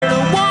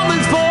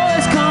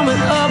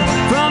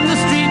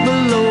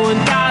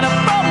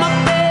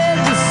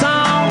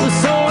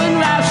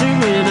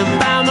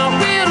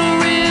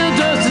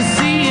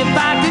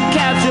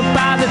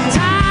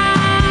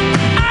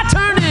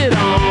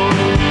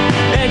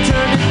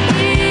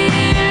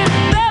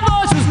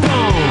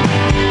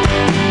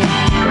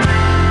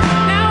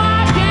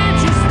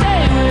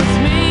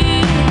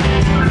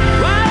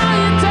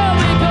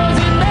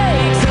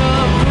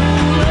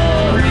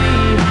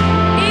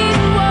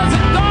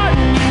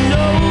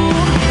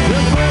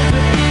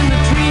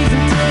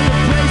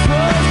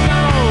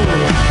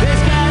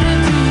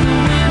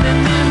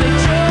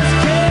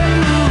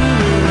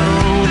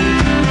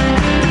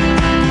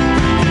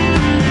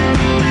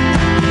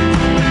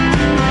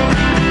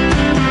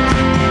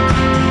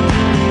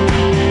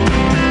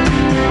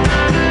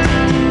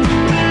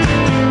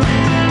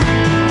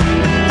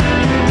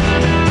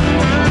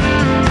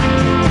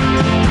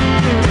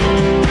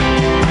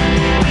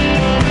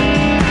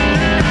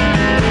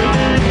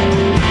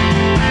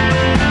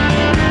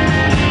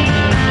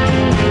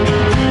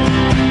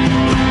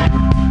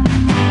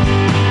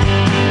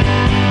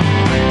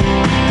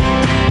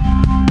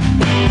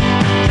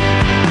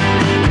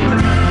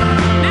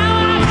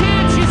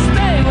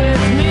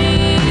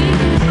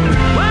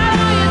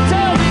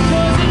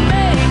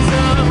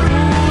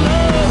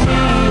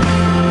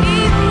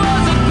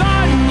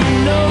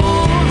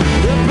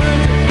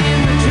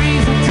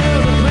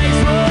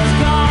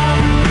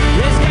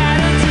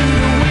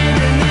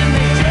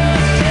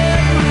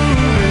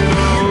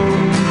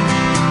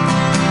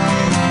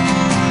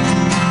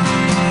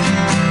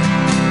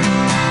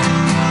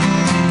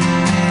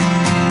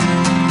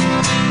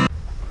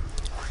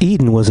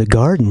Was a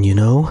Garden, you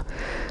know.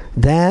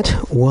 That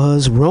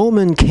was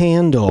Roman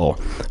Candle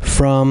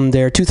from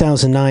their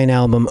 2009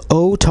 album,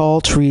 "Oh Tall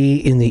Tree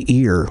in the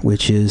Ear,"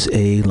 which is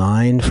a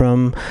line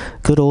from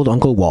good old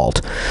Uncle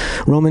Walt.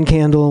 Roman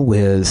Candle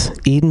with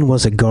Eden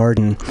Was a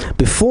Garden.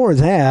 Before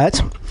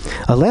that,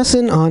 a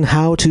lesson on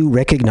how to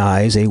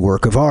recognize a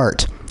work of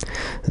art.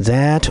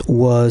 That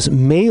was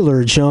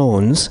Mailer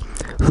Jones,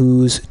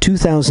 whose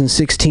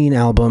 2016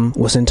 album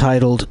was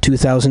entitled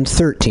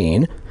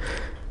 2013.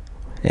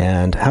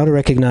 And how to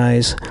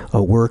recognize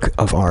a work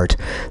of art.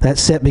 That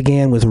set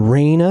began with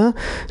Raina,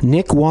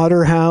 Nick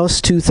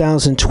Waterhouse,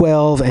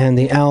 2012, and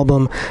the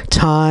album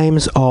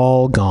Time's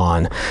All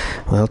Gone.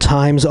 Well,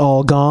 time's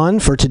all gone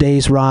for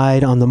today's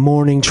ride on the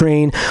morning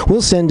train.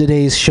 We'll send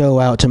today's show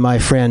out to my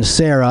friend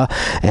Sarah,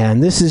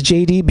 and this is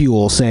J.D.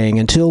 Buell saying,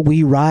 until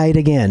we ride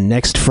again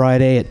next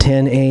Friday at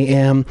 10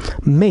 a.m.,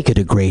 make it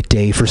a great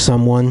day for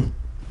someone.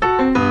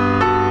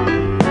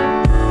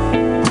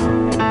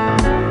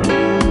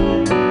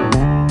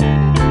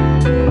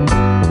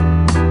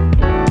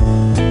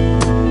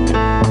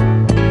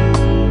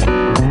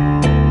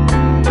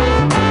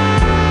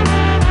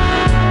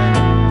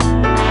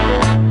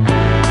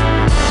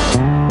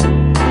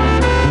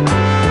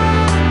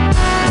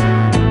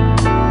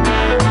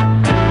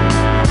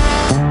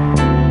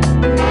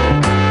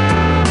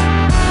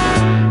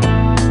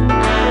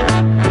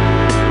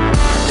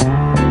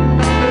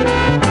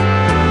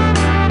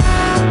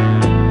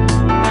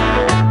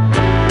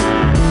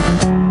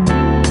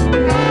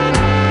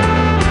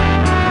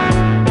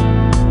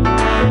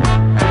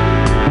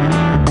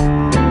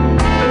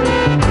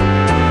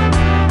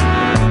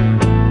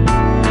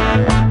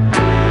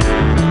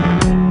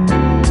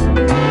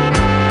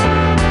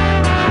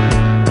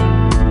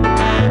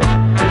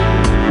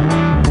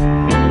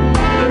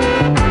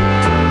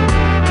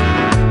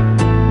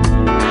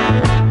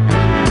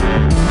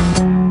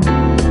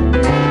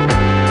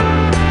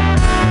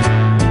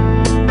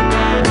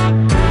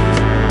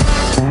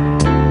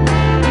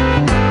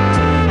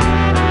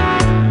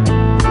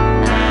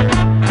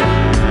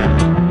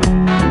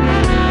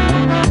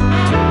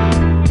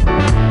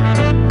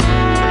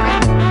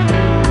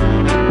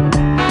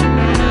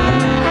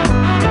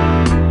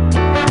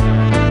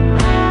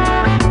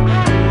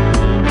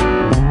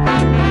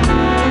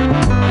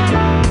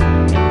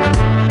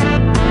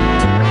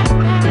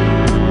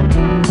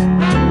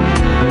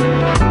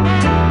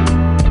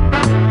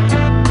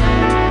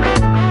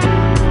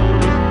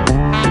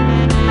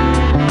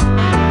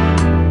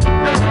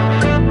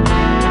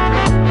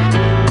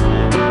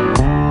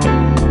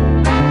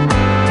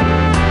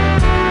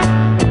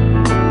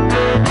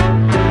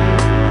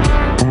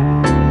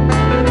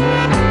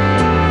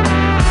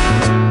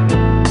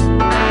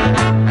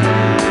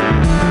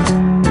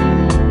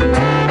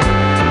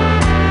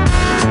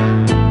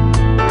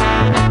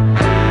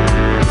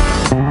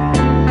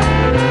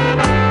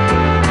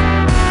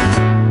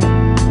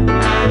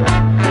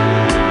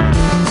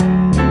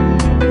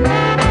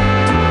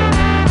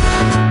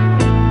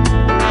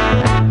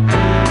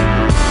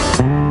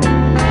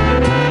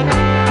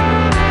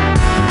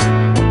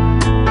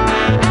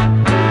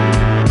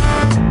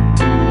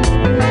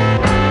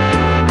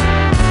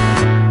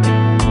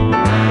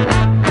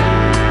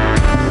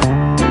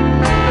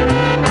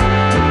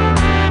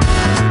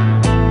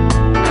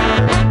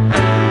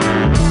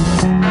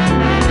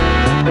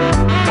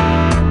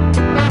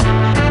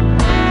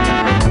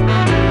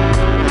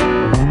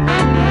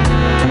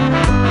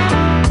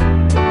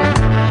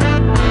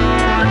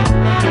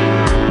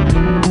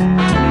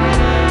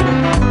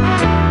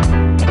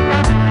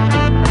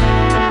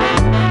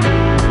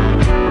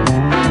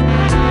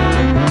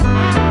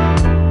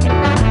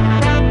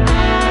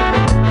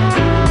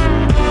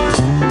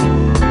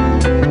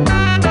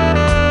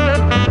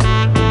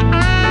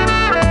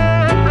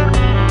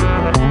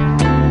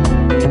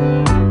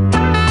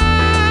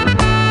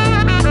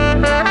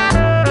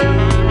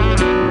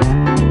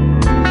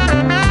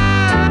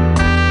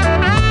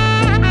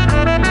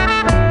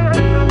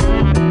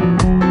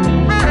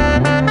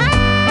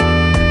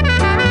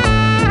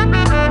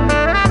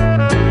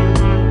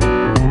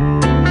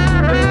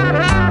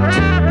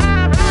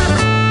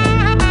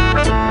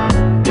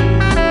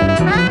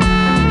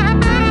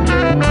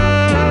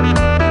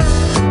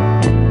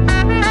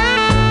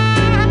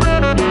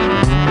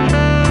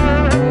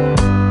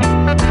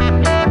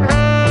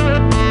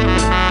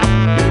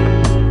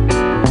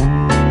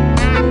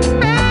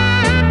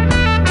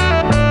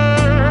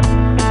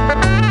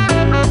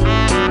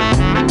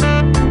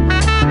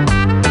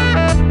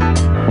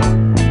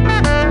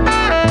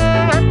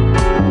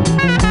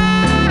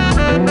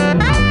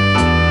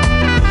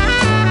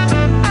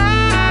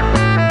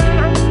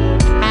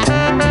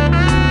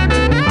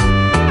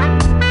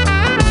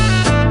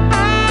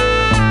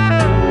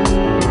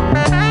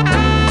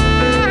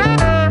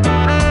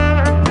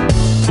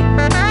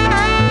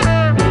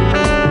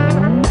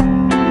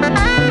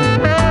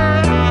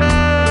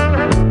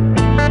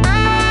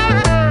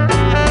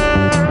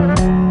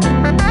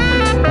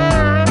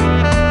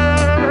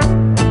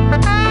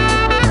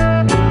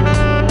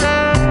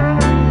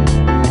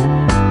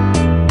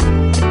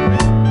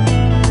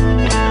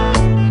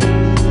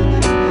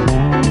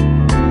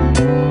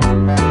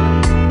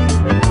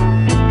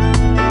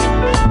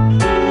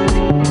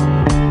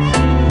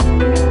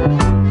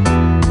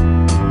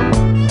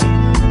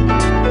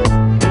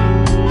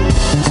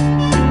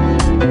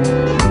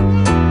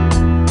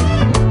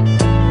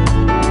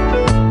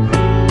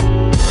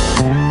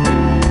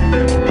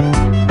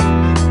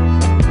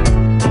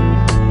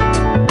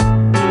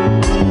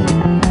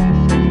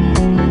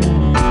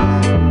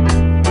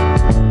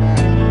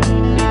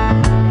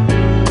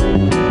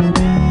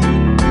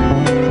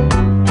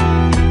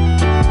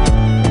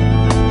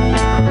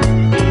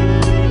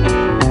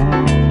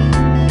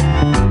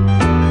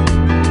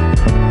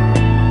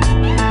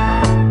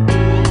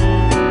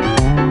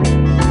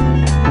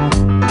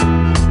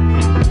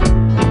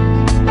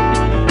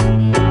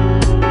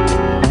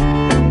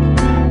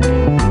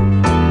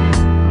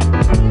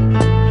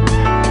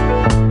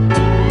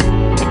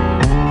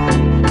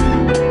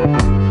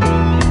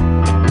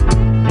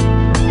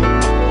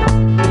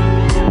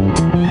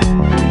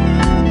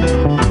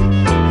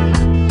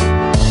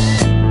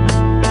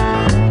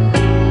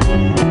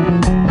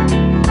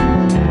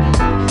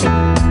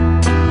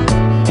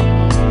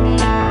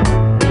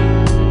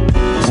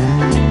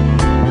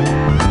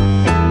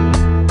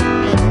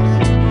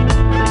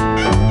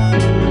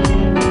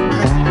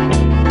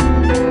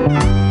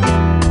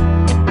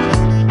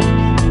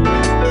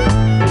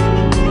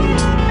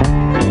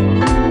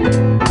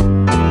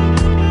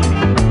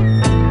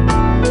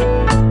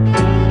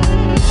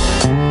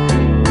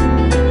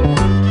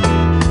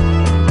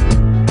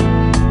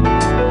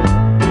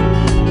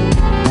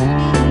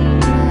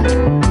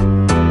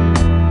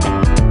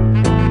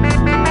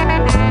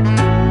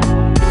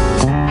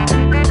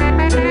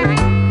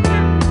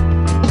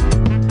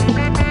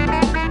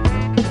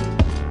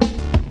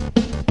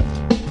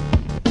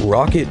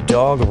 Pocket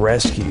Dog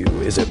Rescue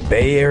is a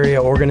Bay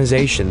Area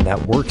organization that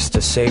works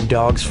to save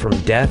dogs from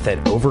death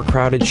at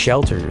overcrowded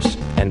shelters.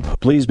 And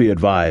please be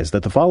advised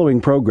that the following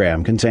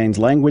program contains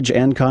language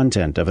and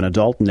content of an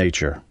adult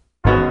nature.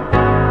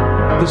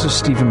 This is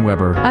Stephen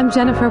Weber. I'm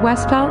Jennifer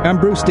Westphal. I'm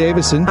Bruce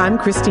Davison. I'm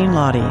Christine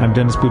Lottie. I'm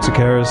Dennis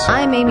Boutsikaris.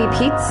 I'm Amy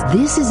Peets.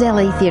 This is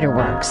LA Theater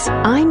Works.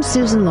 I'm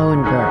Susan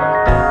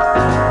Lowenberg.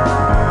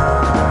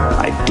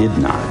 I did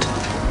not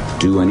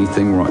do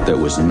anything wrong that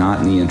was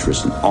not in the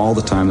interest. And all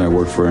the time that I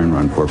worked for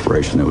Enron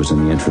Corporation, that was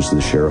in the interest of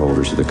the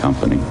shareholders of the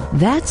company.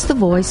 That's the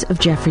voice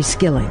of Jeffrey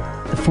Skilling,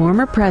 the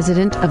former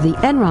president of the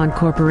Enron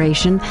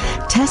Corporation,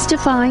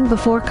 testifying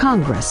before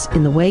Congress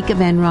in the wake of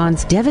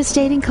Enron's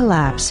devastating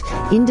collapse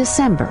in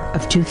December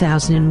of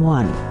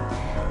 2001.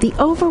 The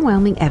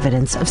overwhelming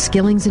evidence of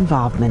Skilling's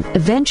involvement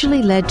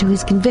eventually led to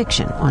his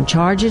conviction on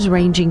charges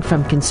ranging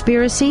from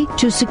conspiracy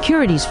to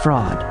securities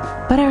fraud.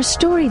 But our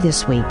story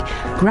this week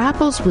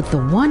grapples with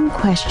the one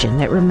question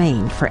that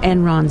remained for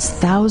Enron's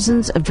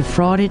thousands of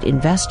defrauded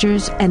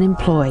investors and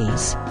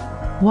employees.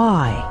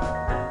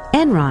 Why?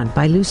 Enron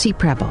by Lucy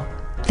Preble,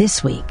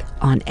 this week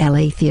on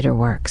LA Theater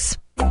Works.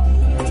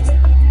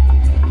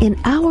 In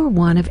Hour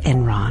 1 of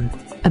Enron,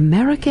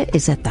 America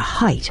is at the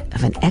height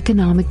of an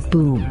economic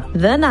boom.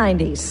 The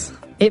 90s.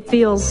 It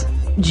feels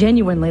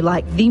genuinely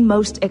like the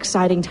most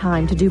exciting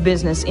time to do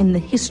business in the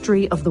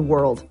history of the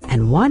world.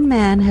 And one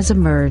man has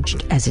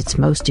emerged as its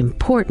most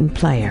important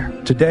player.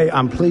 Today,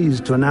 I'm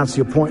pleased to announce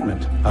the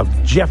appointment of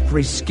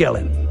Jeffrey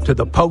Skilling to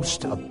the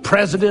post of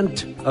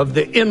president of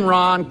the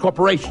Enron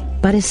Corporation.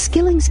 But as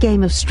Skilling's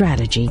game of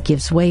strategy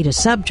gives way to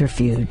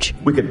subterfuge,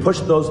 we could push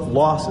those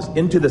losses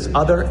into this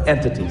other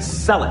entity,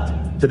 sell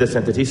it to this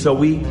entity, so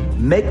we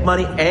make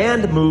money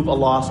and move a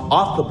loss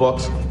off the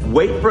books,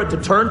 wait for it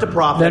to turn to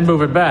profit, then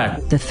move it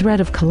back. The threat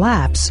of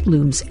collapse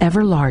looms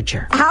ever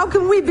larger. How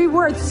can we be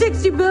worth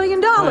 $60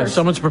 billion? Well, if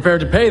someone's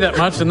prepared to pay that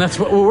much, then that's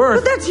what we're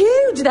worth. But that's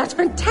huge. That's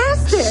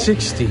fantastic.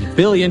 $60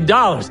 billion.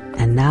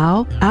 And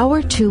now,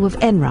 Hour 2 of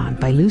Enron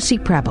by Lucy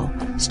Preble,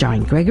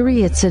 starring Gregory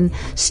Itzin,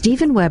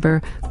 Stephen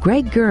Weber,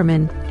 Greg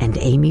Gurman, and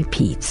Amy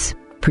Peets.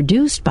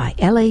 Produced by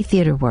LA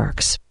Theater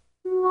Works.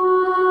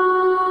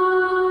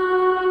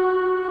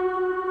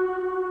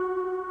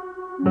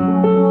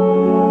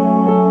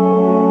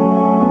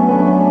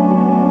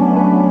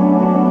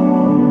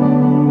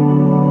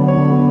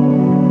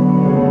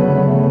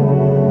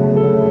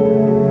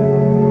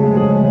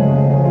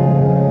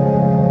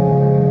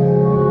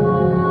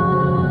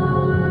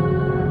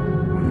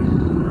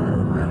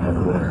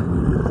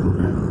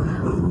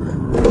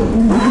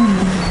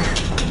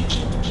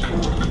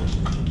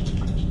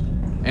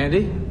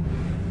 Andy,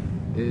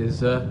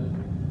 is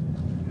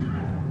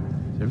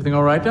everything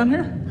all right down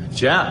here?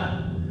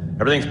 Yeah,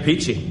 everything's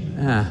peachy.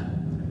 Yeah,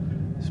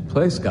 this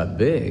place got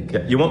big.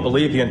 Yeah, you won't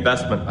believe the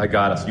investment I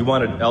got us. You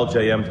wanted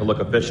LJM to look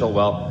official.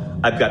 Well,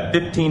 I've got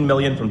 $15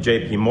 million from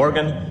JP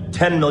Morgan,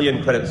 $10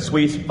 million Credit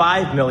Suisse,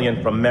 $5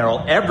 million from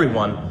Merrill.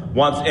 Everyone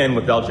wants in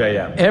with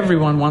LJM.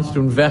 Everyone wants to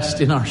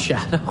invest in our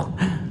shadow.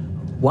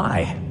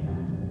 Why?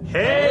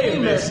 Hey,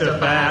 Mr.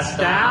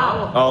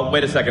 Fastow. Oh,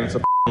 wait a second. It's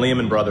the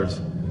Lehman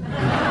Brothers.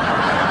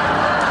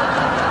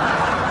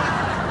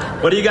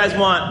 What do you guys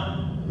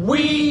want?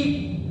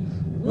 We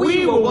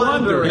were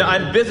wondering. You know,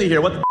 I'm busy here.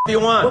 What the do you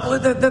want? Well,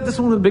 that's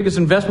one of the biggest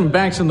investment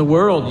banks in the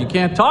world. You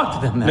can't talk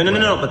to them that way.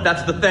 No. But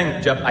that's the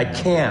thing, Jeff. I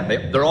can.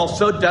 They're all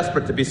so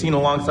desperate to be seen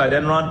alongside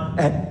Enron.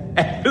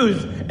 And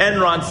who's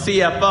Enron's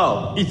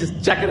CFO? You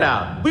just check it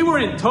out. We were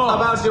in talks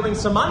about doing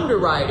some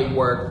underwriting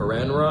work for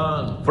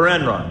Enron. For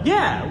Enron?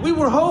 Yeah, we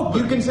were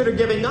hoping you'd consider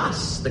giving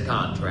us the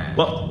contract.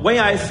 Well, the way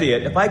I see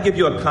it, if I give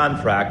you a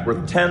contract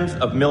worth tens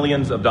of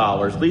millions of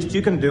dollars, least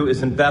you can do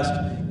is invest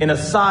in a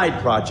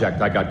side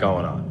project I got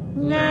going on.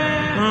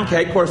 Nah.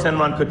 Okay, of course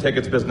Enron could take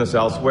its business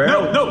elsewhere.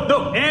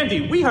 No,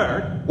 Andy, we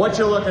heard. What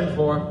you looking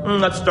for?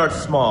 Let's start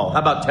small.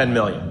 How about 10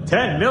 million?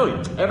 10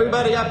 million?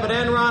 Everybody up at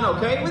Enron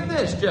okay with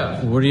this,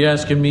 Jeff? What are you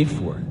asking me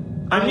for?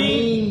 I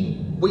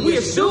mean, we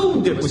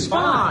assumed it was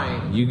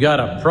fine. You got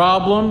a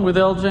problem with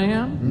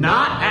LJM?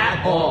 Not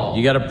at all.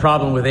 You got a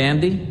problem with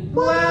Andy?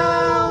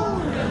 Well,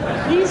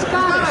 he's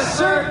got a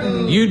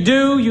certain... You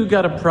do? You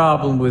got a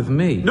problem with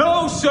me?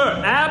 No,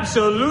 sir.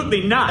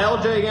 Absolutely not.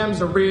 LJM's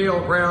a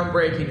real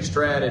groundbreaking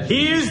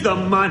strategy. Here's the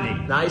money.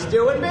 Nice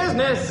doing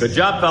business. Good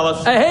job,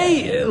 fellas.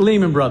 Hey,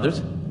 Lehman Brothers.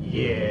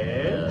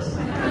 Yes?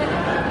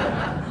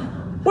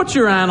 What's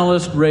your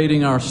analyst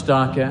rating our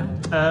stock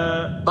at?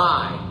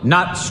 Buy.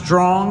 Not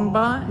strong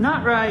buy?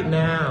 Not right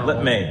now.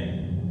 Let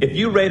me. If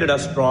you rated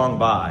us strong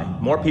buy,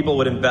 more people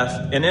would invest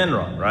in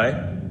Enron,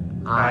 right?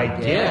 I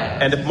guess.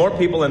 And if more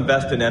people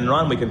invest in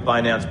Enron, we can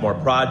finance more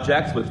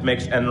projects, which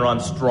makes Enron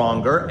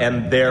stronger,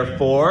 and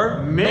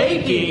therefore...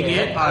 making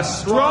it a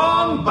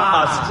strong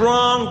buy. A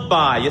strong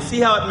buy. You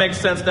see how it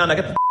makes sense now? Now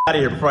get the out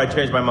of here before I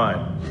change my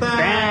mind.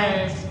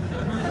 Thanks.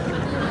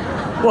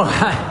 Well,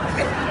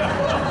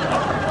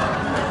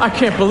 I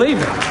can't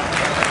believe it.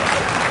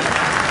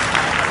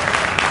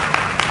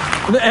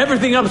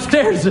 Everything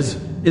upstairs is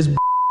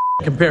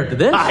compared to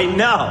this. I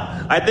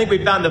know. I think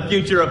we found the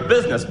future of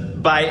business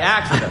by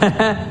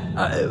accident.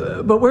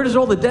 But where does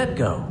all the debt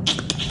go?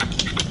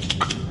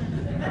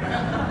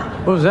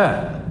 What was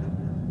that?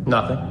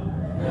 Nothing.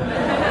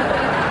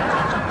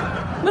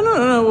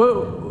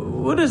 No.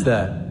 What is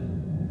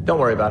that? Don't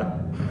worry about it.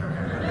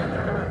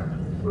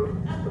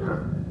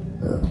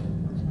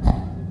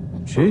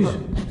 Jeez.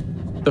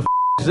 The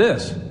is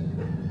this?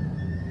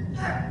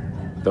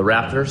 The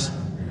Raptors?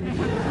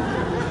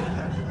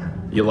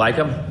 You like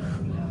them?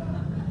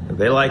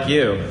 They like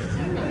you.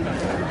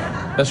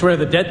 That's where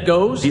the debt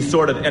goes? These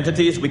sort of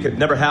entities, we could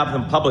never have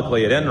them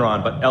publicly at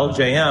Enron, but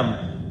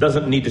LJM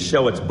doesn't need to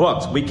show its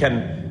books. We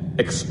can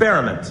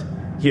experiment.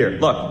 Here,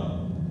 look.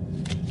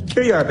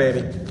 Here you are,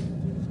 baby.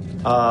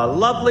 A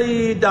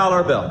lovely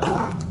dollar bill.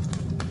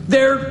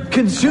 They're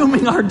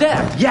consuming our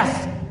debt.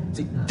 Yes.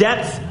 See,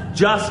 debt's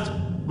just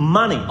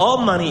money. All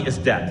money is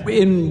debt.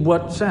 In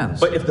what sense?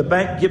 But if the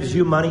bank gives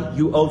you money,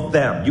 you owe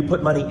them. You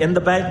put money in the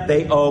bank,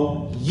 they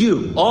owe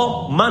you.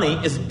 All money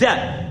is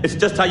debt. It's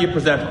just how you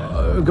present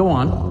it. Go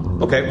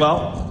on. Okay,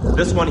 well,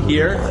 this one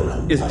here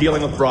is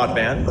dealing with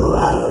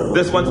broadband.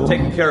 This one's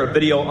taking care of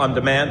video on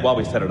demand while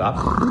we set it up.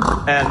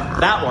 And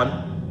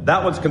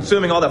that one's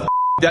consuming all that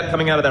debt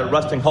coming out of that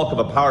rusting hulk of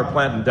a power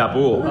plant in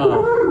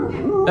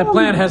Dabul. That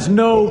plant has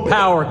no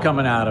power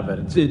coming out of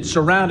it. It's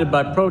surrounded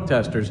by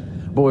protesters.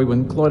 Boy,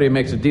 when Claudia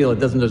makes a deal, it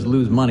doesn't just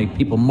lose money.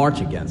 People march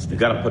against it. You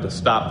gotta put a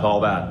stop to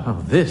all that.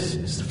 Oh, this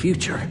is the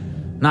future.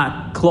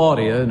 Not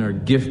Claudia and her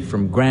gift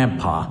from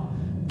Grandpa.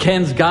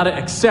 Ken's gotta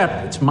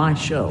accept it's my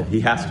show.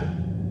 He has to.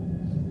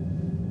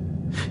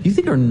 You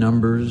think her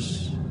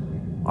numbers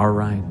are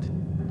right?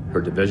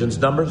 Her division's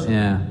numbers?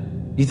 Yeah.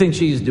 You think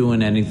she's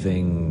doing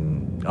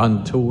anything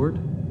untoward?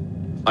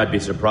 I'd be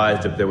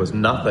surprised if there was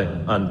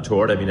nothing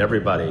untoward. I mean,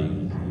 everybody,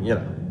 you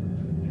know.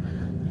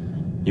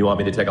 You want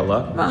me to take a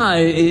look?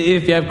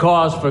 If you have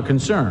cause for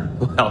concern.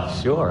 Well,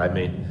 sure. I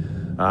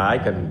mean, I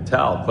can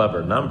tell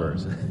clever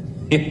numbers.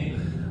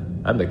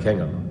 I'm the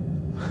king of them.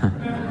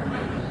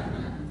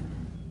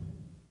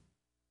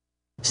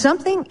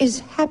 Something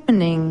is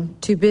happening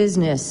to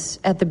business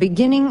at the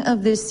beginning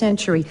of this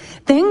century.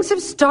 Things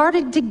have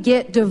started to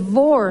get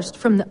divorced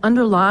from the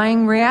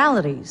underlying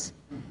realities.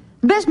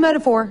 The best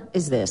metaphor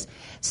is this.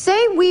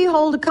 Say we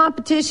hold a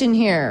competition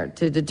here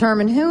to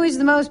determine who is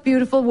the most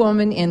beautiful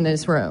woman in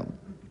this room.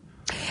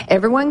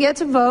 Everyone gets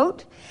a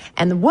vote,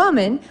 and the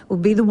woman will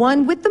be the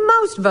one with the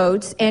most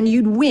votes, and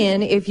you'd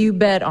win if you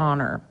bet on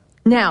her.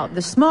 Now,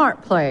 the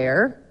smart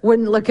player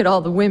wouldn't look at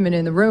all the women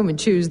in the room and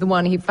choose the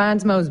one he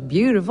finds most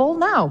beautiful.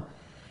 No.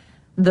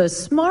 The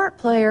smart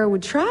player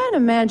would try and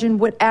imagine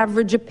what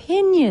average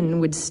opinion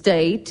would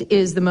state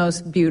is the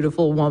most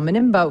beautiful woman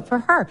and vote for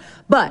her.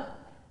 But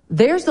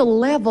there's a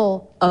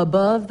level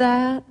above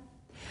that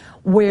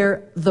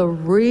where the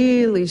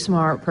really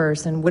smart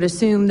person would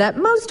assume that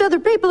most other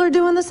people are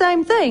doing the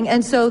same thing.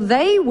 And so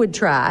they would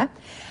try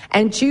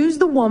and choose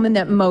the woman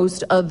that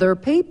most other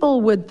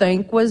people would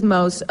think was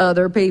most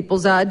other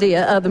people's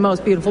idea of the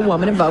most beautiful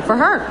woman and vote for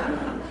her.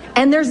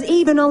 And there's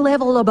even a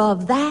level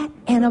above that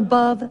and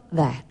above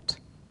that.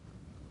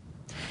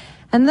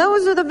 And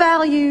those are the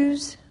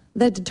values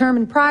that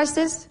determine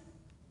prices,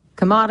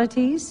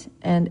 commodities,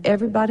 and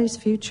everybody's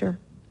future.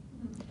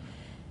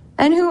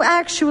 And who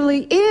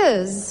actually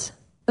is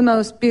the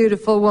most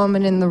beautiful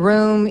woman in the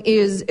room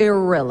is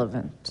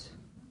irrelevant.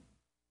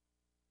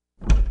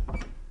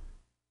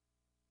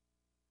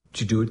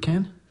 Did you do it,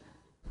 Ken?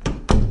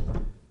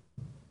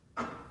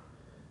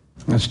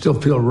 I still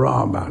feel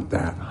raw about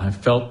that. I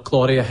felt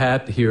Claudia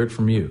had to hear it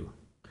from you.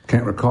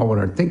 Can't recall what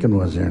her thinking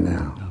was there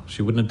now.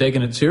 She wouldn't have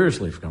taken it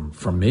seriously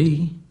from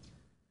me.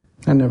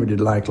 I never did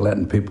like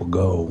letting people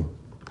go.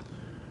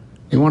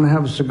 You want to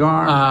have a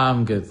cigar?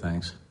 I'm good,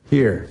 thanks.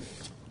 Here,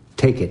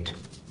 take it.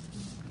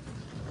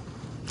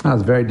 I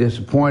was very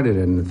disappointed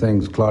in the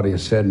things Claudia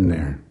said in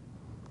there.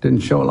 Didn't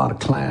show a lot of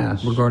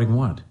class. Regarding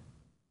what?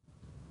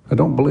 I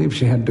don't believe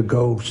she had to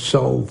go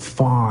so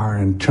far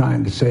in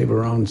trying to save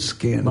her own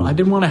skin. Well, I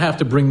didn't want to have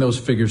to bring those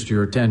figures to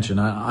your attention.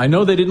 I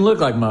know they didn't look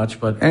like much,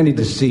 but... Any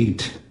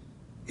deceit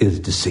is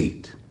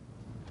deceit.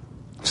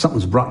 If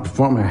something's brought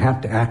before me, I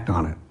have to act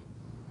on it.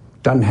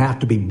 Doesn't have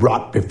to be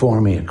brought before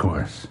me, of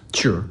course.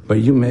 Sure. But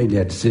you made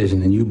that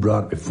decision and you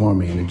brought it before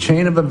me, and a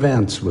chain of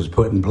events was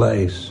put in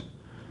place.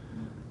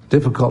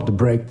 Difficult to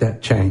break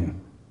that chain.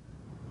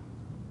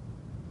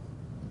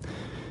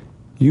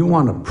 You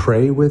want to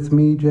pray with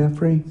me,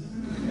 Jeffrey?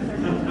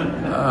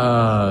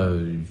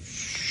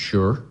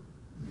 Sure.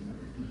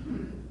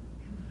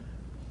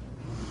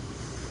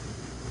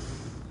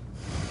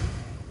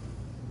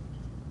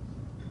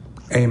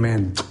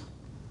 Amen.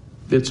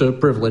 It's a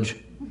privilege.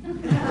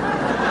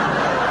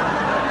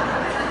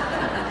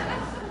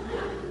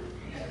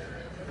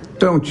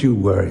 Don't you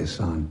worry,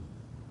 son.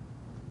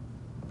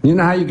 You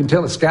know how you can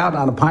tell a scout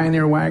on a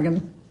pioneer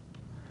wagon?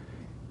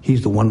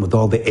 He's the one with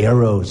all the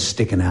arrows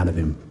sticking out of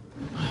him.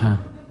 Huh.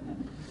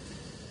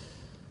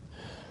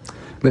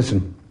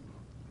 Listen,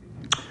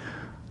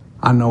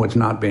 I know it's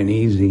not been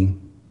easy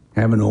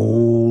having an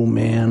old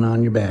man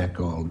on your back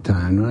all the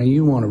time. Now,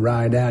 you want to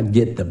ride out,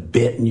 get the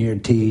bit in your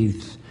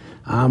teeth.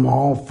 I'm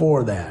all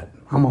for that.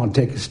 I'm going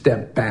to take a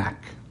step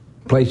back.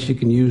 Place you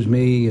can use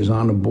me is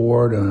on the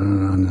board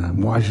on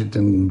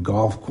Washington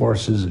golf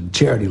courses and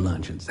charity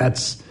luncheons.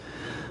 That's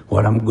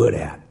what I'm good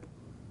at.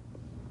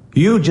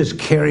 You just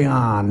carry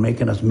on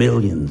making us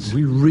millions.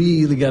 We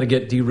really got to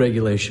get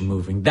deregulation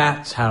moving.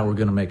 That's how we're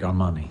going to make our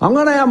money. I'm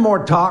going to have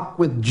more talk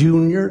with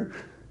Junior.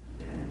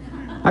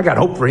 I got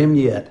hope for him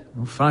yet.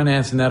 We're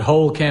financing that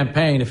whole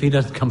campaign if he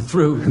doesn't come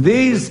through.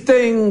 These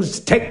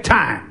things take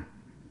time.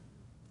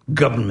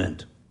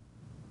 Government.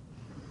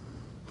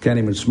 Can't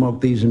even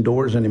smoke these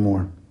indoors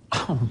anymore.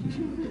 Oh,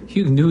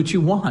 you can do what you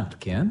want,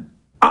 Ken.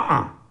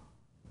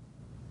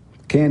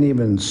 Can't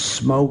even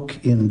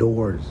smoke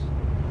indoors.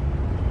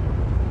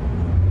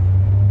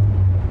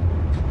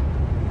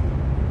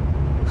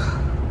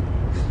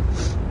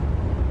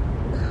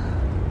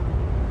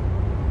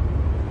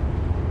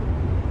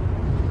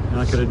 You're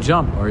not going to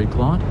jump, are you,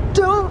 Claude?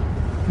 Don't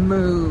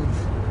move.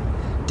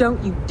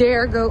 Don't you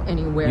dare go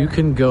anywhere. You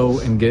can go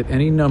and get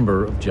any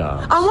number of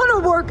jobs. I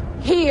want to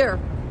work here.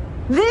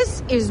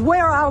 This is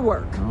where I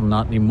work. Well,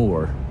 not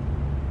anymore.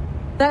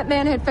 That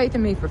man had faith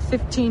in me for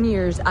 15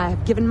 years. I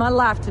have given my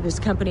life to this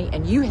company,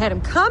 and you had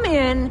him come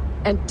in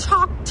and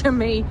talk to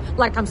me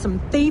like I'm some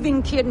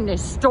thieving kid in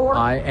his store.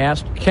 I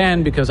asked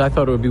Ken because I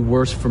thought it would be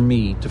worse for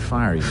me to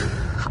fire you.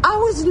 I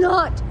was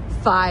not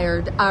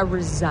fired. I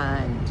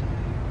resigned.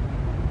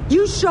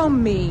 You show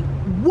me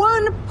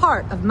one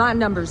part of my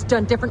numbers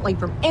done differently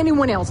from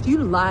anyone else. You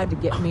lied to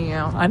get me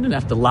out. I didn't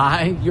have to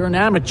lie. You're an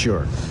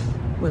amateur.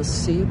 We'll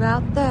see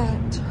about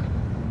that.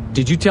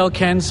 Did you tell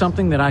Ken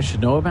something that I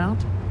should know about?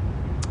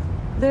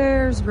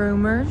 There's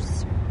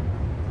rumors.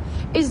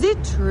 Is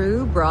it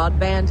true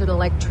broadband and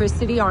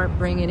electricity aren't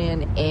bringing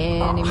in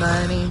any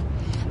money?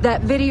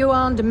 That video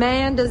on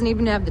demand doesn't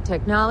even have the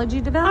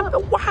technology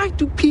developed? Why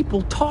do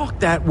people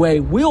talk that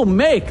way? We'll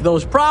make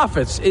those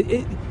profits.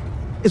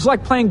 It's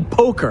like playing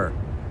poker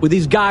with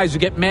these guys who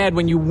get mad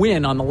when you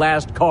win on the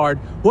last card.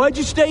 Why'd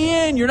you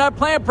stay in? You're not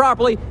playing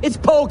properly. It's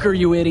poker,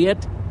 you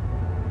idiot.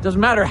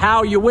 Doesn't matter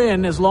how you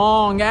win as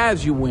long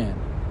as you win.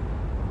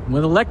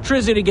 When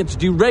electricity gets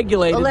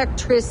deregulated...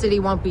 Electricity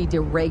won't be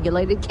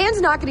deregulated. Ken's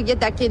not going to get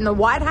that kid in the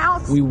White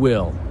House. We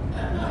will.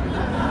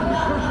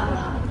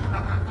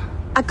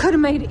 I could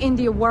have made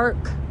India work.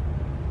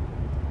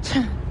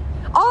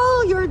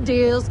 All your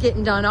deals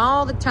getting done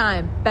all the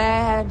time.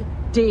 Bad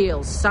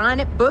deals.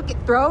 Sign it, book it,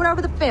 throw it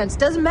over the fence.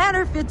 Doesn't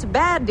matter if it's a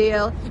bad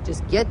deal.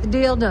 Just get the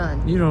deal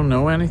done. You don't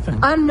know anything.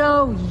 I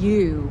know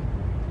you.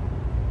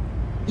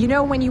 You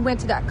know when you went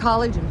to that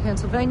college in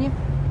Pennsylvania?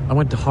 I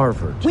went to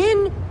Harvard.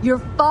 When your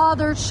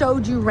father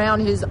showed you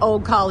around his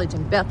old college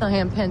in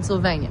Bethlehem,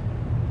 Pennsylvania,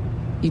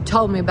 you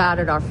told me about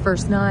it our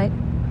first night.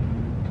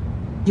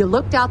 You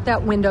looked out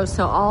that window,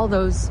 saw all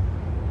those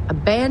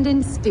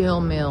abandoned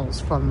steel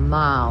mills for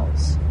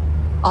miles.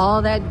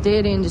 All that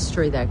dead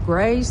industry, that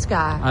gray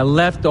sky. I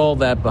left all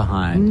that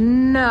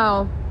behind.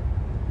 No.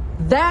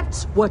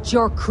 That's what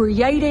you're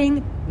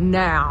creating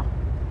now.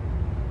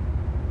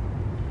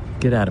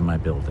 Get out of my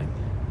building.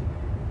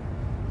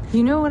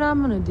 You know what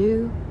I'm going to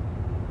do?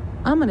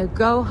 I'm going to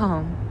go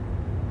home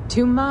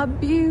to my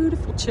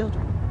beautiful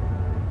children.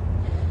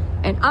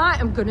 And I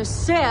am going to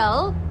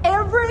sell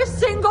every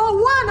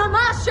single one of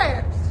my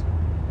shares.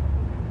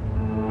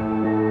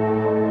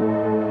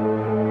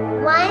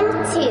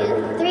 1,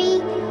 2,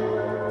 3,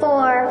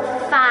 4,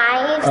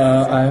 5.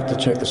 I have to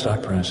check the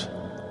stock price.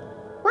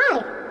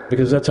 Why?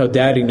 Because that's how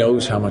Daddy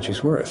knows how much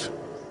he's worth.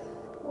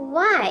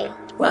 Why?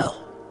 Well,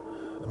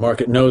 the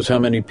market knows how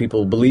many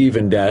people believe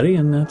in Daddy,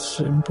 and that's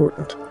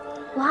important.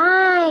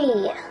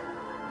 Why?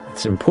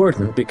 It's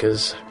important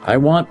because I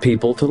want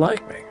people to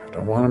like me. I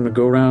don't want them to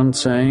go around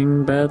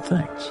saying bad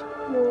things.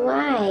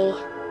 Why?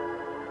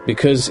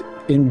 Because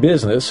in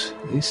business,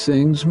 these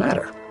things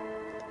matter.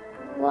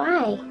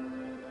 Why?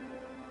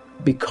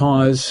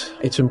 Because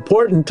it's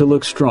important to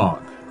look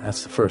strong.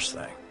 That's the first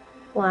thing.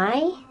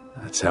 Why?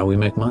 That's how we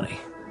make money.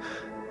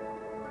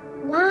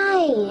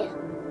 Why?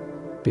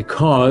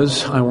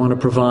 Because I want to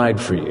provide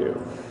for you.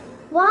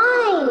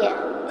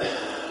 Why?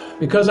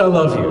 Because I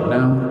love you.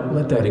 Now,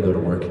 let Daddy go to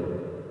work.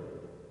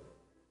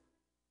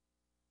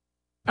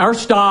 Our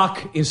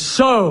stock is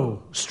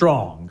so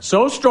strong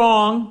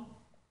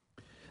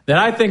that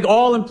I think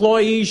all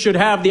employees should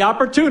have the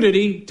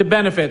opportunity to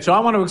benefit. So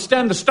I want to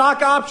extend the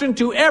stock option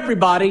to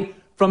everybody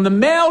from the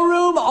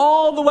mailroom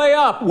all the way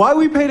up. Why are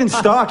we paid in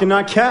stock and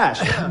not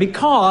cash?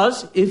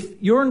 Because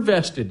if you're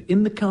invested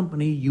in the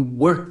company you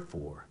work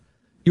for,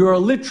 you are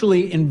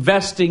literally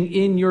investing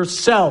in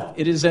yourself.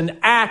 It is an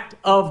act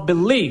of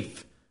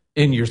belief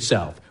in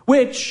yourself,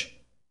 which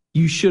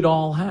you should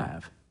all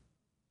have.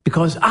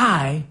 Because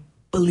I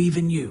believe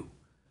in you.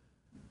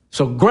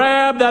 So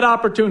grab that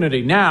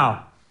opportunity.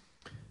 Now,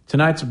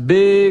 tonight's a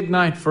big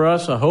night for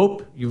us. I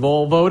hope you've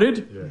all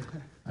voted. Yeah.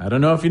 I don't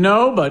know if you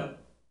know, but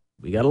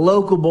we got a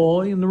local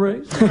boy in the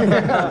race.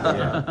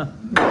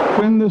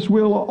 When this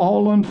will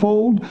all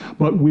unfold,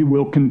 but we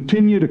will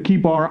continue to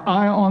keep our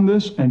eye on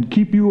this and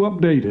keep you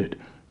updated.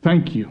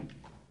 Thank you.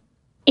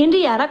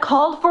 Indiana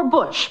called for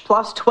Bush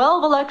plus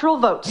 12 electoral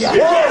votes.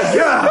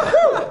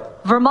 Yeah.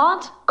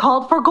 Vermont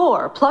called for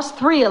Gore, plus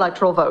 3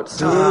 electoral votes.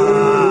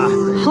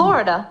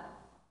 Florida,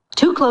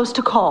 too close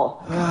to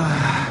call.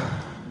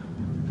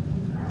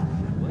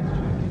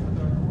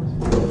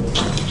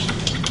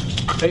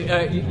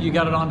 Hey, you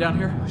got it on down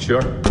here?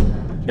 Sure.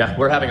 Yeah,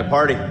 we're having a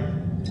party.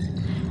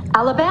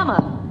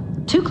 Alabama,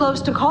 too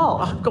close to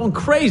call. I'm going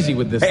crazy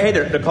with this. Hey,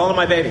 they're calling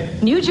my baby.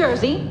 New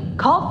Jersey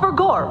called for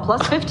Gore,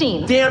 plus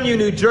 15. Damn you,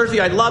 New Jersey.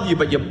 I love you,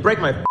 but you break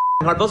my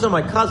heart. Those are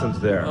my cousins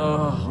there.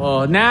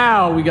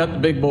 Now we got the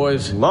big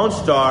boys. Lone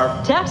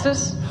Star.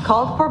 Texas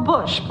called for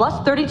Bush,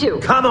 plus 32.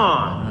 Come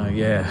on.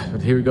 Yeah,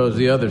 but here goes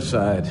the other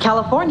side.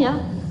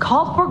 California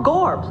called for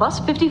Gore, plus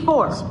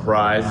 54.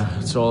 Surprise.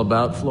 It's all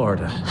about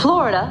Florida.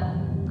 Florida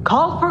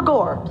called for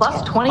Gore,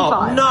 plus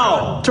 25. Oh,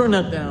 no. Turn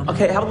that down.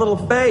 Okay, have a little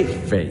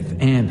faith. Faith.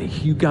 Andy,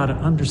 you gotta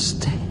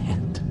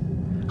understand.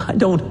 I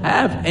don't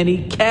have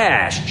any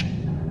cash.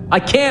 I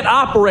can't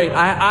operate.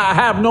 I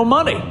have no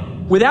money.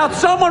 Without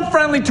someone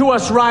friendly to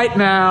us right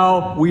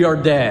now, we are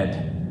dead.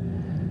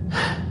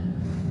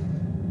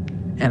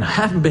 And I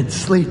haven't been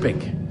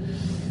sleeping.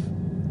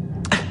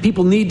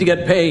 People need to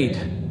get paid.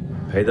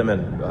 Pay them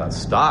in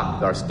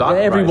stock. Our stock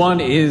Everyone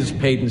price. is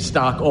paid in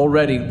stock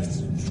already.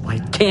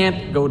 It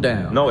can't go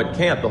down. No, it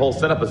can't. The whole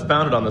setup is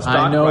founded on the stock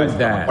I know price.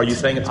 that. Are you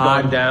saying it's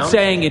going down? I'm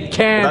saying it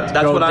can't Well,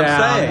 that's go what down.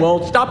 I'm saying.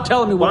 Well, stop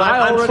telling me what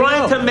I already I'm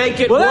trying know. to make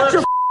it well, work.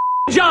 That's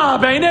your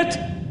job, ain't it?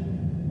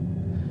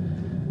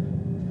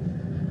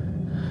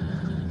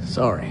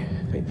 Sorry.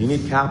 Okay, you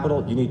need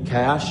capital? You need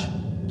cash?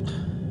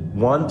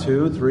 1,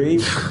 2, 3?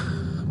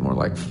 More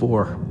like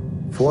 4.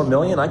 4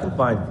 million? I can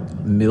find...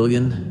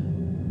 Million?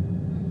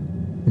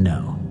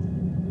 No.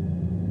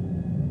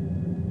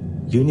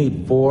 You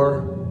need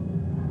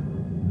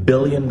 $4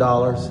 billion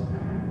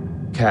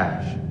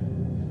cash.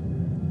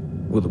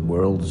 We're the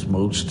world's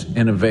most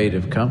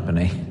innovative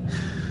company.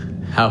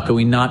 How can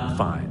we not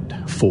find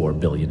 $4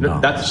 billion?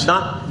 No, that's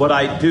not what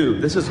I do.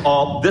 This is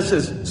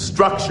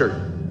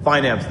structured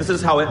finance. This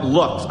is how it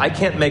looks. I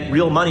can't make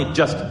real money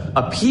just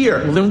appear.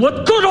 Well, then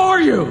what good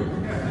are you?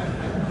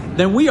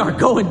 Then we are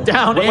going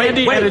down,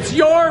 Andy, and it's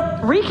your...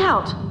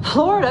 Recount.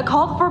 Florida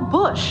called for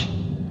Bush.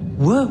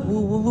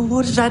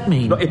 What does that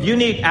mean? No, if you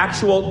need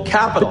actual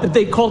capital...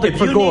 They called it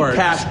for Gore. If you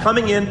need cash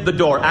coming in the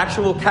door,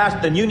 actual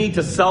cash, then you need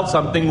to sell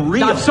something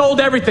real. I've sold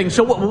everything,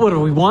 so what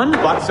have we won?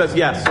 Fox says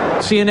yes.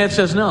 CNN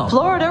says no.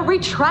 Florida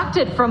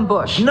retracted from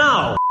Bush.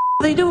 No.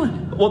 What are they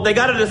doing? Well, they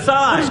got to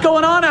decide. What is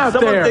going on out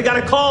there? They got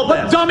to call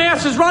What this.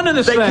 dumbass is running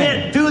this thing? They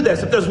can't do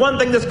this. If there's one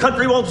thing this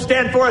country won't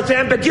stand for, it's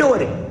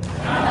ambiguity.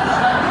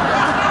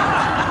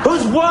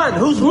 Who's won?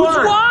 Who's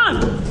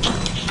won?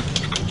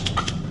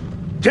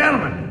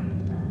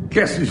 Gentlemen,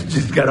 guess who's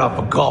just got off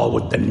a call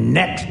with the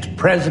next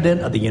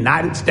president of the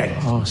United States?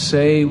 Oh,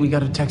 say we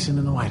got a Texan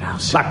in the White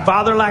House. Like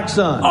father, like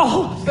son.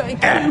 Oh,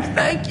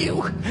 thank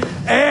you.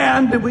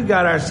 And we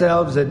got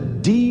ourselves a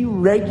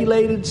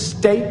deregulated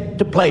state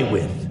to play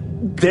with.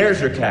 There's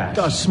your cash.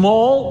 A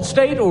small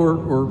state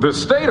or... The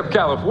state of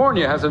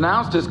California has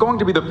announced it's going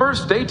to be the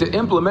first state to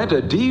implement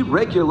a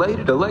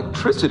deregulated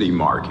electricity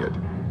market.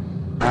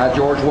 I,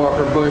 George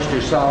Walker Bush, do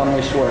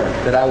solemnly swear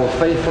that I will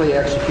faithfully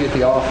execute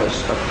the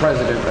office of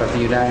President of the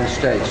United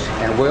States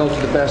and will,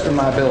 to the best of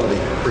my ability,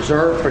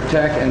 preserve,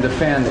 protect, and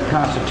defend the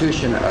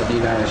Constitution of the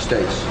United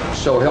States.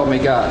 So help me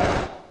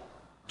God.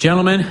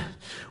 Gentlemen,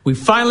 we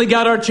finally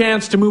got our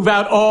chance to move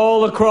out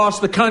all across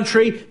the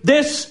country.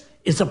 This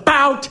is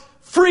about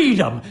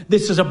freedom.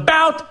 This is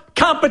about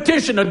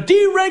competition. A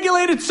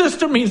deregulated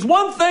system means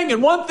one thing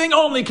and one thing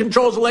only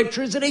controls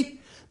electricity: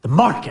 the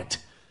market.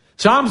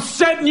 So I'm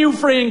setting you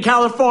free in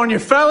California,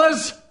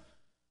 fellas.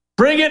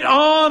 Bring it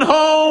on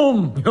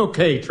home.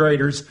 Okay,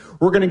 traders,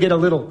 we're going to get a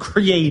little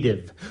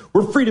creative.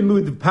 We're free to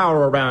move the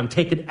power around,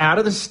 take it out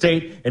of the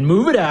state, and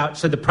move it out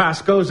so the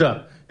price goes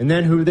up. And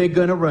then who are they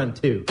going to run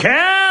to?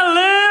 California!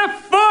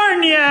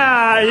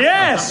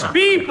 Yes,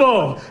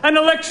 people! An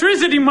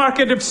electricity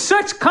market of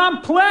such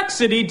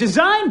complexity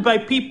designed by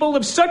people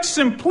of such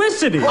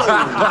simplicity.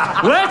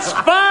 Let's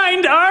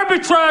find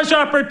arbitrage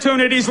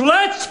opportunities.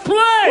 Let's play!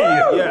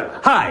 Yeah.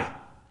 Hi.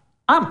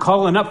 I'm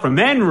calling up from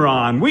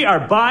Enron. We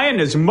are buying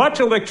as much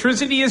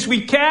electricity as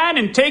we can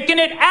and taking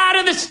it out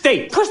of the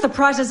state. Push the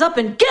prices up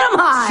and get them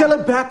high. Sell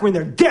it back when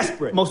they're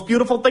desperate. Most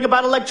beautiful thing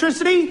about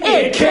electricity?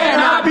 It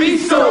cannot be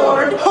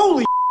stored.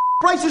 Holy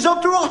prices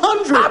up to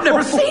 100. I've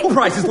never seen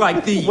prices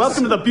like these.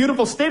 Welcome to the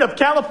beautiful state of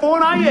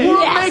California.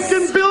 Yes. We're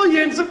making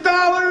billions of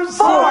dollars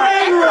For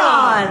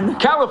Enron.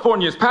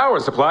 California's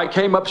power supply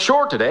came up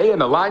short today and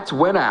the lights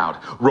went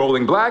out.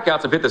 Rolling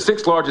blackouts have hit the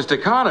 6th largest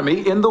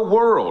economy in the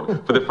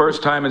world. For the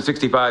first time in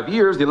 65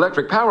 years, the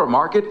electric power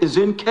market is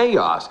in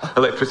chaos.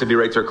 Electricity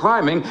rates are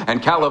climbing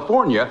and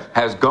California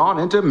has gone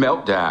into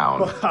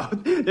meltdown. Wow,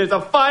 there's a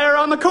fire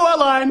on the coal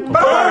line.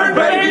 Burn,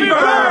 baby,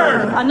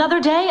 burn! Another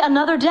day,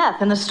 another death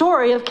in the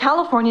story of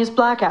California's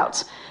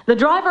blackouts. The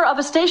driver of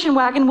a station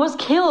wagon was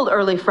killed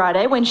early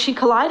Friday when she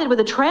collided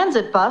with a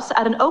transit bus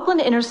at an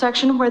Oakland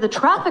intersection where the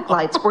traffic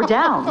lights were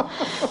down. down.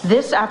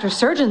 This after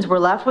surgeons were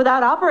left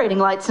without operating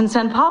lights in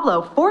San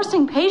Pablo,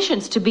 forcing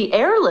patients to be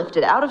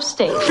airlifted out of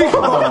state.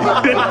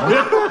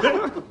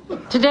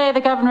 Today,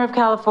 the governor of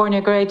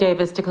California, Gray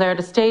Davis, declared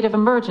a state of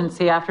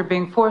emergency after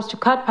being forced to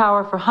cut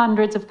power for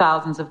hundreds of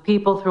thousands of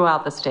people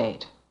throughout the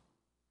state.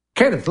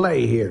 Kenneth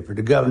Lay here for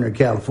the governor of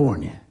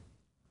California.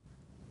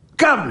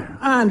 Governor,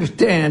 I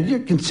understand you're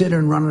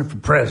considering running for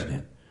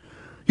president.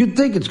 You'd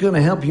think it's going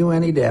to help you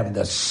any to have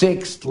the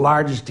 6th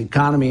largest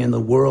economy in the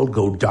world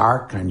go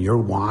dark on your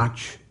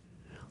watch?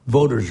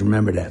 Voters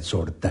remember that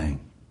sort of thing.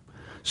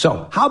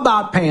 So, how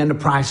about paying the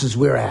prices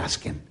we're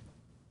asking?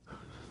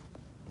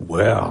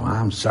 Well,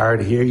 I'm sorry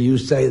to hear you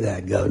say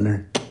that,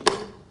 Governor.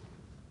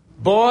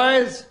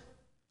 Boys,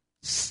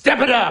 step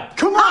it up.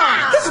 Come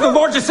on! This is the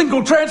largest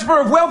single transfer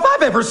of wealth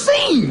I've ever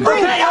seen.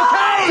 Okay.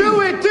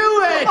 Do it.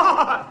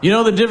 You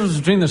know the difference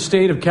between the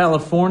state of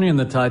California and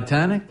the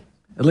Titanic?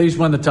 At least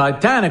when the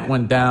Titanic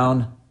went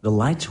down, the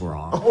lights were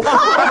on.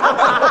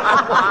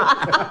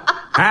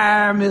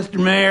 Hi,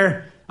 Mr.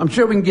 Mayor. I'm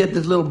sure we can get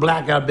this little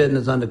blackout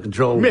business under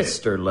control.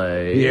 Mr.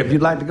 Lay. Yeah, if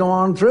you'd like to go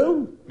on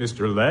through.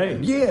 Mr. Lay.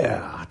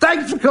 Yeah.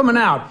 Thanks for coming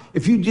out.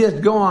 If you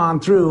just go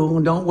on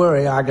through, don't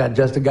worry, I got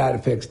just a guy to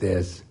fix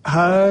this.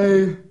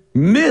 Hi.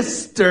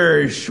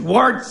 Mr.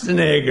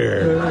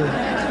 Schwarzenegger.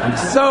 I'm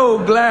so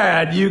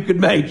glad you could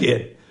make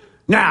it.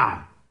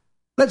 Now,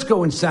 let's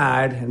go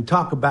inside and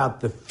talk about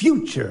the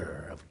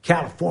future of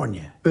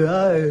California.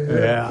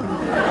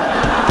 Yeah.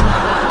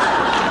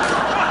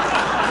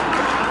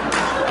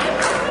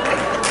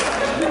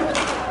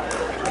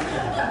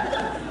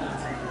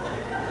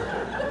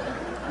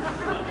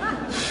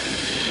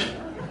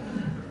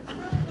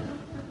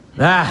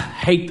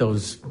 Hate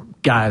those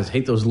guys,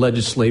 hate those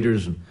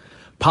legislators and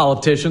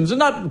politicians, and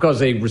not because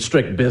they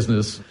restrict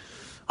business.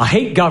 I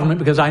hate government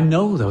because I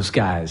know those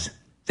guys.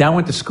 See, I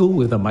went to school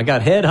with them. I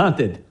got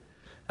headhunted.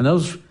 And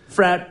those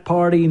frat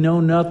party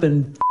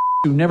know-nothing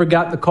who never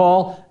got the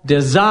call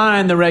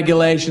designed the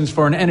regulations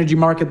for an energy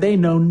market they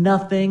know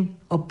nothing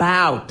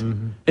about.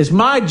 Mm-hmm. It's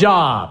my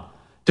job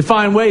to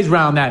find ways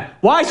around that.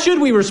 Why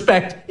should we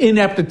respect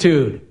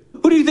ineptitude?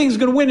 Who do you think is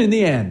going to win in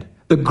the end?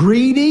 The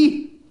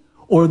greedy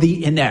or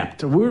the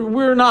inept?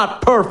 We're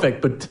not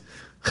perfect, but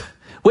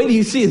wait till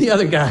you see the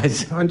other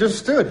guys.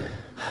 Understood.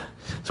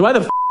 So why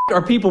the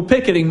are people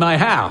picketing my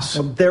house?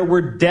 Well, there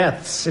were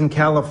deaths in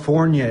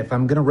California. If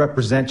I'm going to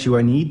represent you,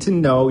 I need to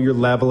know your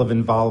level of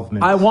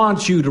involvement. I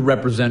want you to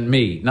represent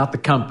me, not the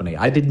company.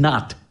 I did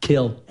not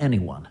kill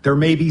anyone. There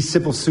may be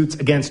civil suits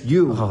against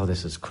you. Oh,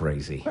 this is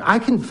crazy. I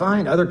can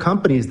find other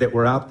companies that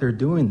were out there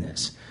doing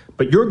this.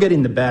 But you're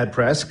getting the bad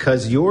press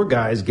because your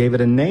guys gave it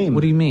a name.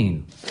 What do you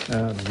mean?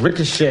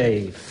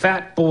 Ricochet,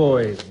 Fat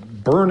Boy,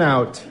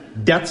 Burnout,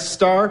 Death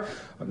Star.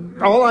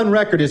 All on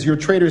record is your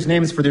traders'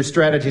 names for their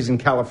strategies in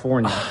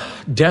California.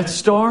 Death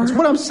Star? That's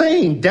what I'm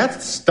saying.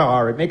 Death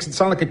Star. It makes it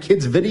sound like a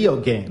kid's video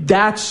game.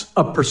 That's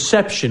a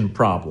perception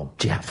problem.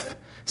 Jeff,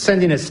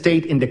 sending a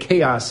state into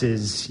chaos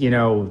is,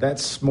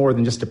 that's more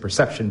than just a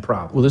perception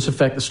problem. Will this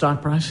affect the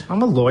stock price?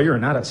 I'm a lawyer,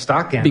 not a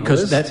stock analyst.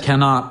 Because that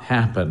cannot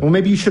happen. Well,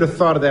 maybe you should have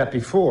thought of that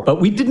before. But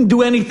we didn't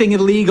do anything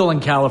illegal in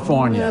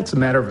California. Yeah, that's a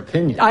matter of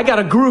opinion. I got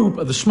a group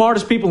of the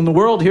smartest people in the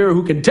world here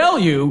who can tell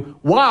you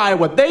why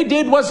what they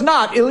did was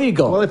not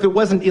illegal. Well, if it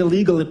wasn't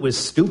illegal, it was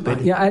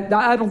stupid.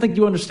 I don't think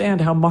you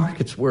understand how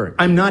markets work.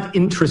 I'm not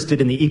interested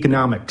in the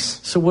economics.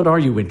 So what are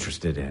you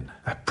interested in?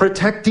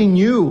 Protecting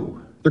you.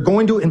 They're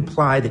going to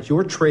imply that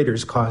your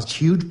traders caused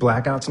huge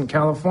blackouts in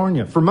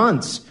California for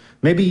months,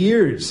 maybe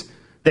years,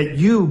 that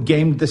you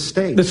gamed the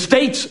state. The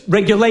state's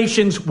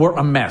regulations were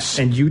a mess.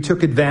 And you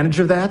took advantage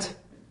of that?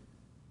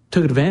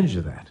 Took advantage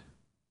of that?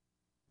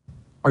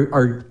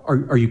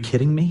 Are you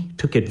kidding me?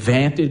 Took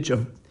advantage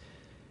of...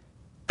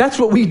 That's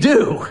what we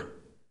do.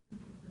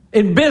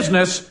 In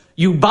business,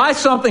 you buy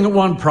something at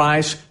one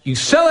price, you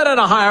sell it at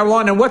a higher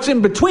one, and what's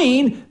in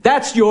between,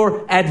 that's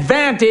your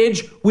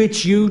advantage,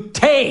 which you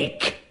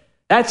take.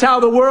 That's how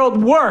the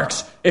world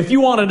works. If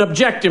you want an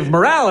objective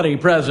morality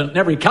present in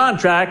every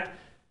contract,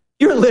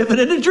 you're living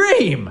in a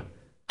dream.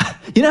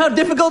 You know how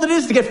difficult it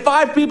is to get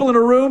 5 people in a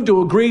room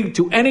to agree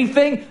to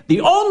anything?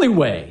 The only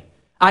way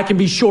I can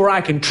be sure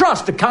I can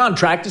trust a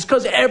contract is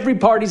because every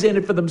party's in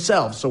it for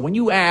themselves. So when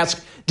you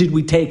ask, did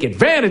we take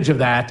advantage of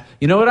that?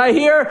 You know what I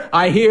hear?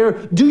 I hear,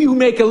 do you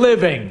make a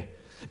living?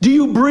 Do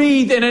you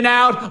breathe in and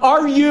out?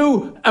 Are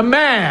you a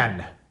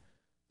man?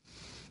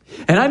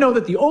 And I know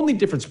that the only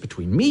difference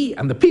between me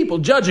and the people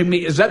judging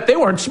me is that they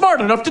weren't smart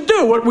enough to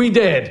do what we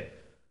did.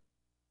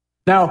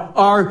 Now,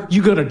 are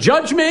you going to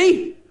judge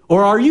me,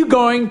 or are you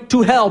going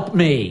to help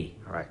me?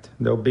 All right.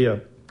 There'll be a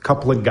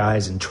couple of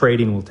guys in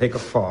trading will take a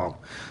fall.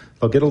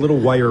 They'll get a little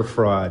wire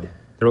fraud.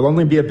 There will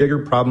only be a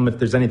bigger problem if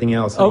there's anything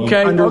else.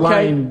 Okay.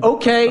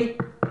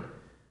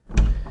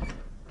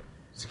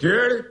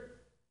 Security?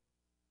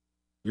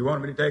 You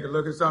wanted me to take a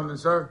look at something,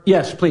 sir?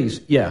 Yes,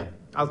 please. Yeah.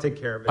 I'll take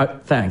care of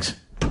it. Thanks.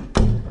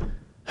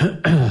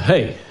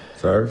 Hey.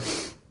 Sir?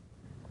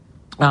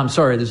 I'm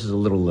sorry, this is a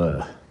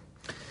little,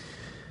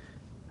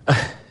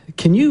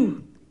 Can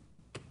you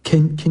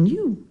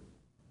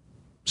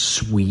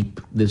sweep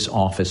this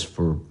office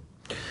for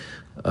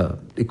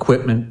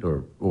equipment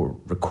or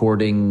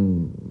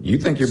recording. You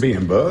think you're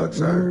being bugged,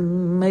 sir?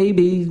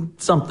 Maybe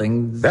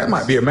something. That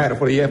might be a matter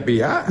for the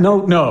FBI.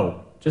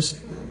 No. Just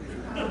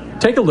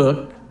take a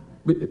look.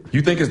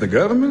 You think it's the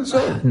government,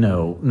 sir?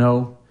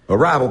 No. A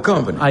rival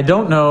company? I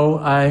don't know.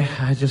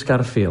 I just got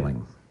a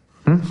feeling.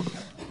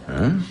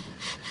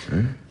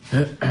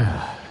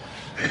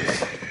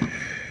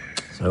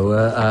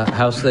 So,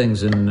 how's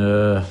things in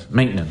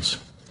maintenance?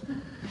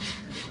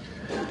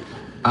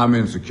 I'm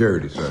in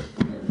security, sir.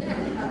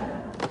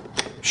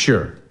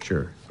 Sure.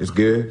 It's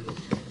good?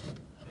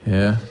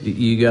 Yeah?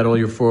 You got all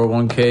your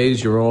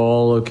 401ks? You're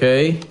all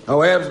okay?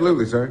 Oh,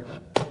 absolutely, sir.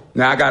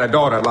 Now, I got a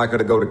daughter. I'd like her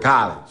to go to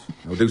college.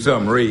 Or do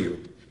something real.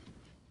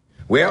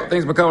 Well,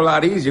 things become a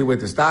lot easier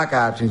with the stock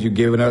options you've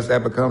given us.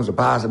 That becomes a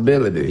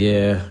possibility.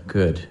 Yeah,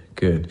 good.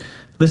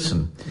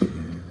 Listen,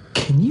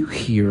 can you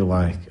hear,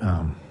 like,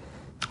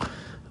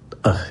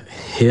 a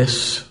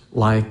hiss?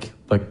 Like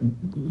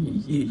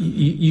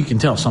you can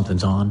tell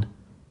something's on.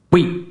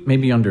 Wait,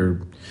 maybe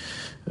under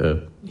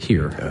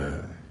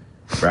here.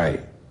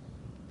 Right.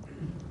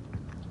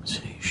 Let's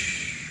see.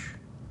 Shh.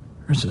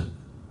 There's a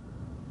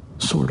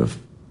sort of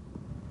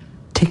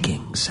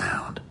ticking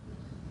sound.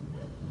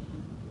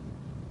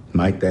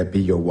 Might that be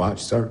your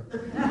watch, sir?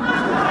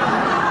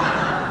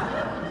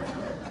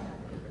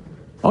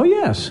 Oh,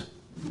 yes.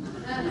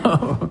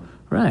 Oh,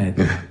 right.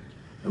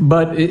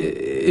 But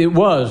it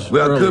was.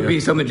 Well, earlier. It could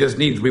be something that just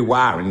needs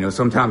rewiring.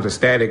 Sometimes a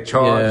static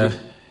charge. Yeah.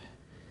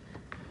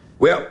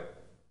 Well,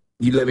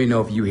 you let me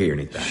know if you hear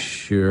anything.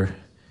 Sure.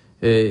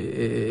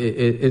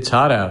 It's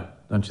hot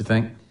out, don't you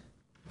think?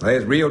 Well,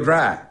 it's real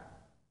dry.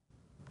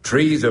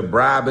 Trees are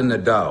bribing the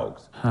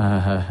dogs.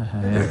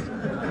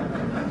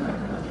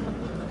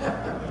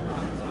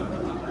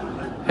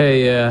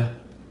 Hey, yeah,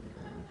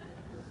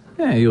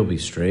 you'll be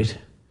straight.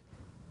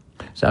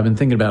 So I've been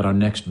thinking about our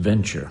next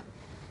venture.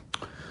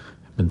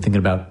 I've been thinking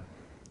about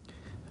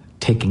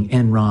taking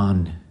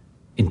Enron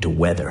into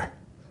weather.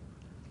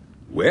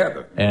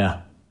 Weather?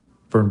 Yeah.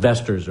 For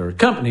investors or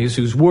companies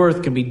whose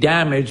worth can be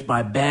damaged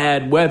by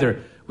bad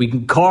weather. We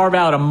can carve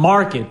out a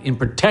market in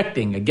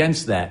protecting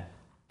against that.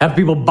 Have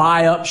people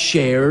buy up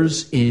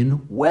shares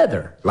in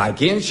weather.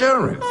 Like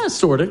insurance?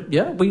 Sort of,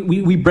 yeah.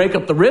 We break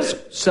up the risk,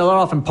 sell it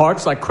off in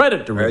parts like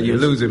credit derivatives. Well,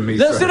 you're losing me,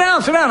 Sit sir.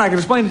 down. I can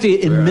explain it to you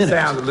in minutes.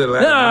 Sounds a little...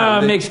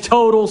 It makes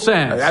total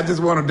sense. I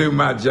just want to do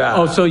my job.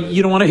 Oh, so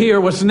you don't want to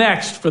hear what's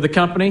next for the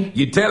company?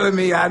 You're telling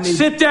me I need...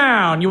 Sit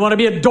down. You want to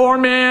be a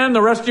doorman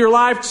the rest of your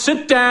life?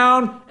 Sit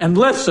down and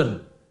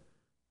listen.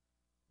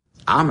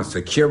 I'm a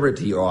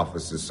security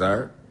officer,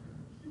 sir.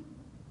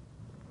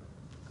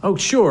 Oh,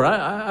 sure.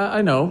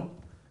 I know.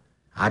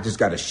 I just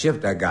got a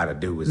shift I got to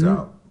do is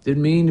all.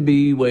 Didn't mean to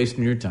be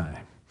wasting your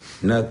time.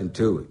 Nothing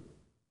to it.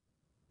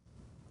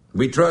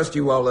 We trust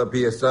you all up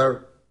here,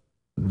 sir.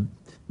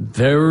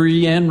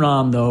 Very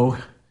Enron, though.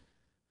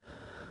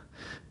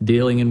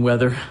 Dealing in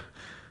weather.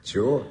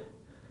 Sure.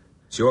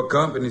 It's your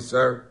company,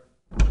 sir.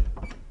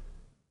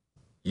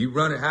 You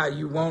run it how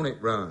you want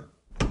it run.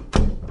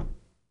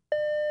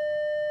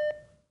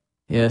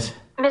 Yes?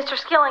 Mr.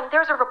 Skilling,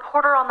 there's a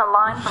reporter on the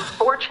line from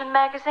Fortune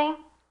magazine.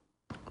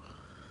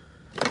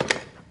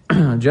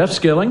 Jeff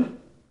Skilling?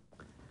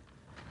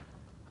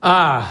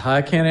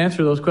 I can't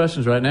answer those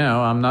questions right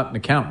now. I'm not an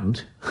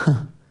accountant.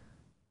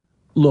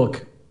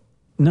 Look,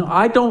 no,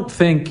 I don't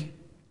think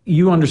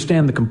you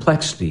understand the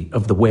complexity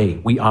of the way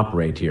we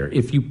operate here.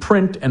 If you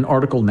print an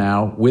article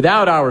now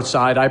without our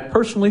side, I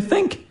personally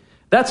think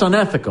that's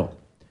unethical.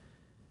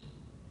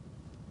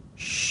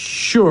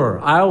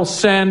 Sure, I'll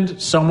send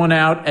someone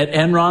out at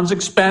Enron's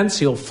expense.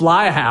 He'll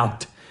fly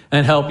out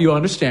and help you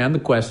understand the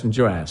questions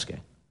you're asking.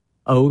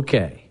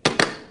 Okay.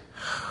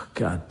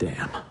 God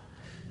damn.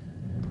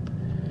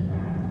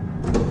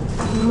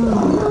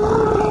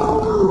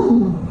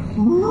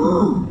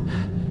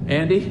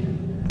 Andy?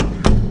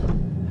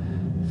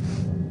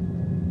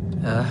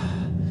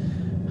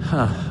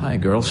 Hi,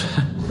 girls.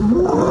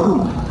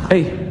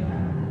 Hey,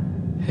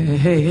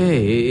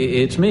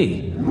 it's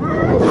me.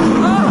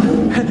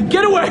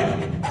 Get away!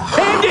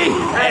 Andy!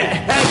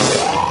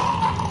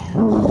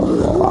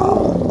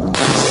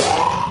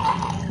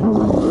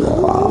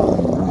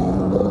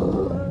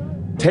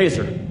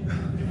 Taser.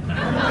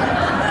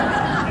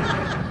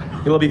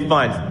 You'll be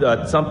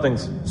fine.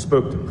 Something's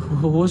spooked.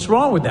 What's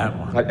wrong with that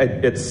one?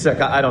 It's sick.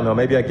 I don't know.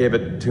 Maybe I gave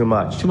it too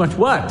much. Too much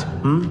what?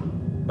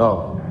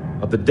 Oh,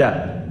 of the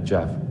debt,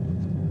 Jeff.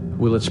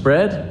 Will it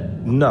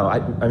spread? No, I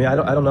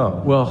don't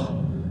know. Well,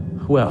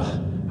 all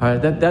right,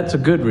 that's a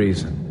good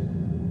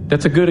reason.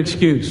 That's a good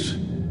excuse.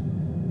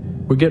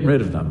 We're getting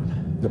rid of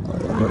them.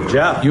 No,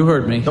 Jeff. You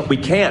heard me. No, we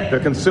can't. They're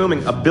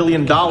consuming $1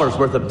 billion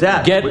worth of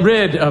debt. Get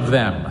rid of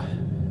them.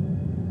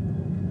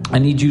 I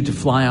need you to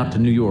fly out to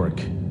New York.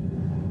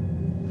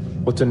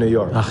 What's in New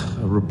York? A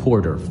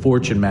reporter,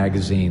 Fortune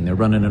magazine. They're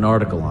running an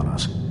article on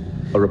us.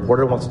 A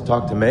reporter wants to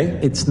talk to me?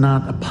 It's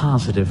not a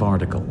positive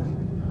article.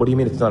 What do you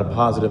mean it's not a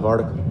positive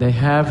article? They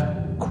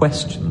have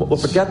questions. Well,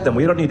 forget them.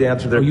 We don't need to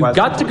answer their questions. You've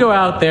got to go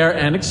out there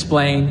and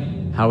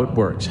explain how it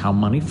works, how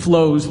money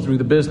flows through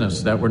the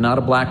business, that we're not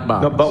a black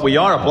box. No, but we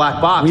are a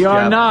black box, We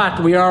are Jeff.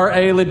 not. We are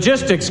a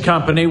logistics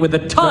company with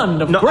a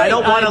ton of great I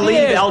don't want to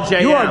leave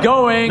LJM. You are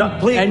going.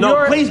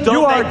 Please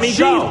don't make me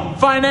go. Chief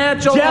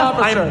Financial Jeff,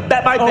 Officer. I'm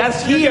at my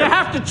desk here. You're going to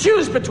have to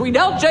choose between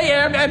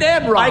LJM and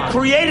Enron. I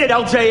created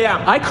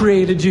LJM. I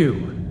created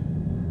you.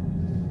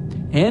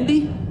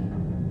 Andy,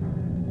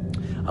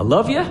 I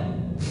love you,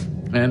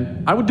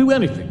 and I would do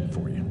anything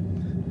for you.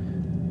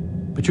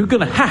 But you're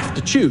going to have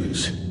to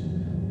choose.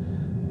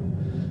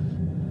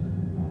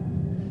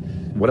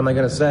 What am I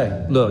going to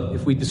say? Look,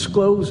 if we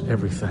disclose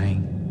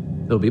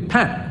everything, there'll be a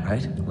panic,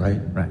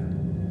 right? Right.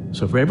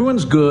 So if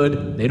everyone's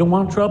good, they don't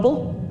want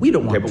trouble, we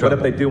don't want trouble. Okay, but what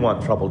if they do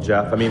want trouble,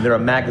 Jeff? I mean, they're a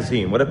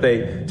magazine. What if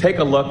they take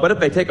a look? What if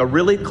they take a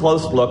really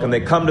close look and they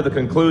come to the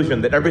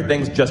conclusion that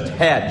everything's just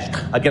hedged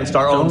against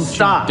our own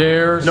stock? Don't you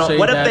dare say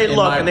what if that they in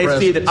look my and they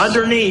see that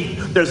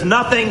underneath there's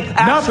nothing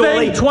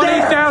actually Nothing,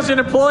 20,000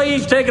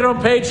 employees taking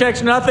home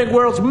paychecks, nothing,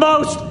 world's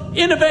most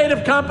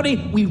innovative company.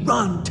 We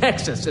run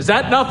Texas. Is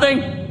that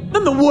nothing?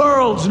 Then the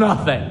world's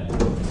nothing.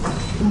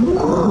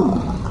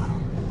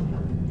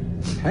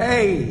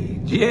 Hey,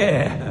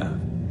 Jeff.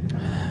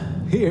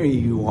 Here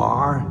you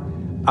are.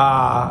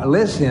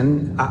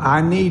 Listen,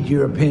 I need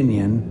your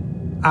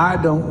opinion. I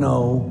don't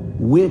know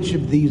which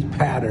of these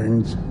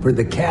patterns for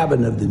the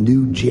cabin of the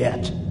new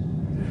jet.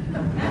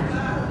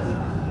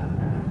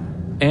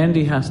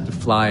 Andy has to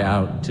fly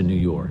out to New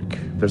York.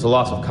 There's a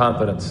loss of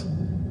confidence,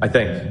 I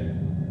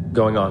think,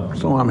 going on.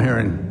 So I'm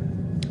hearing.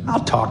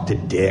 I'll talk to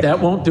Dick. That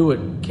won't do it,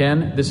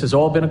 Ken. This has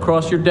all been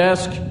across your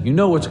desk. You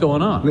know what's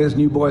going on. Listen,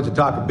 you boys are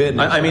talking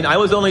business. I mean, I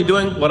was only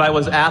doing what I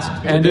was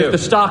asked to do. And if the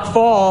stock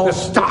falls... The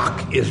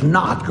stock is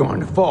not going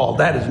to fall.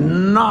 That is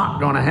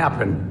not going to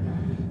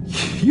happen.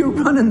 You're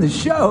running the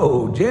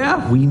show,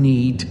 Jeff. We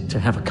need to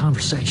have a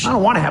conversation. I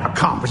don't want to have a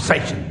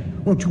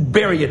conversation. Won't you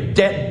bury a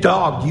dead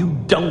dog?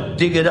 You don't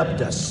dig it up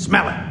to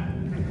smell it.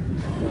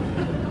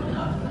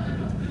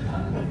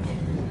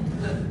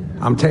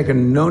 I'm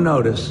taking no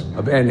notice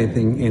of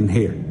anything in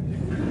here.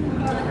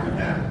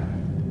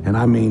 And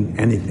I mean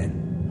anything.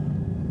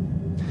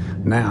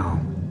 Now,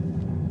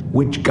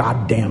 which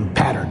goddamn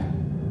pattern?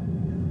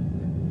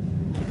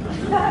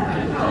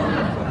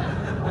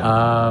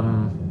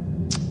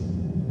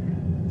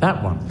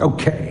 That one.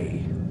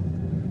 Okay,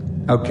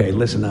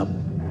 listen up.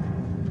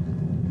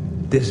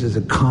 This is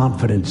a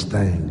confidence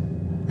thing.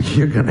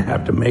 You're going to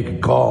have to make a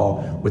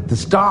call with the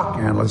stock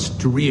analysts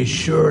to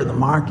reassure the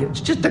market.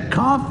 It's just a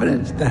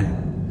confidence thing.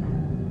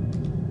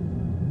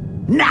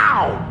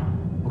 Now!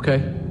 Okay,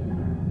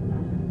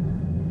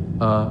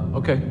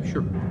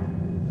 sure.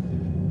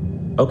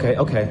 Okay.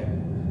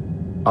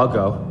 I'll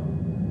go.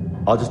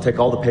 I'll just take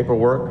all the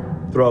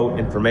paperwork, throw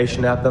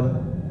information at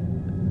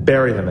them,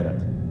 bury them in it.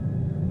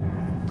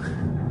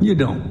 You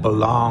don't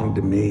belong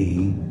to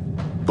me,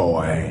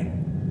 boy.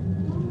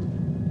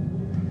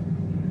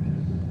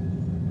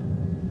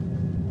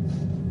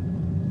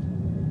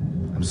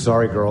 I'm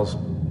sorry, girls.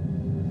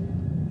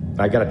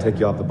 I gotta take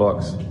you off the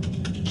books.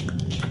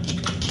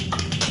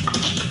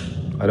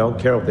 I don't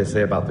care what they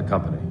say about the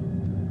company,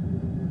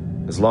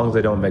 as long as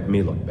they don't make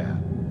me look bad.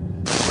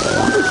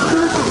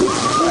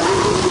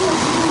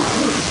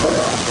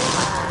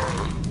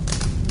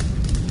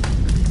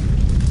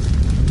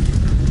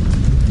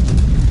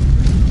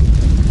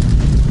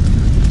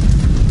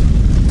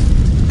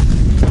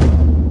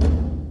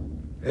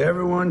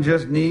 Everyone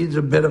just needs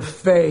a bit of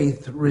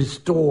faith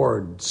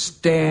restored.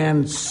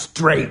 Stand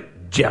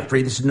straight,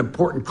 Jeffrey. This is an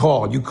important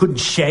call. You couldn't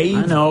shave?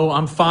 I know,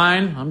 I'm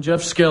fine. I'm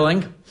Jeff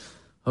Skilling.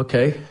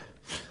 Okay,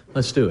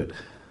 let's do it.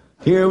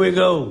 Here we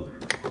go.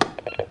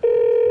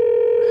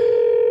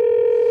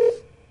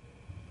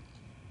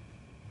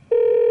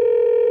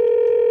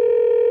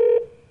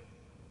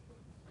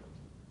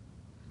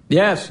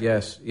 Yes.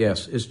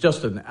 It's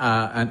just an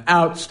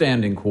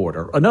outstanding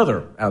quarter.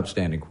 Another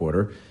outstanding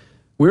quarter.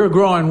 We're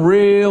growing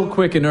real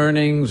quick in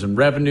earnings and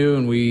revenue,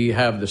 and we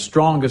have the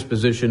strongest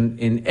position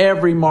in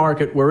every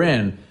market we're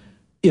in.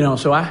 You know,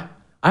 so I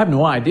have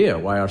no idea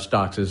why our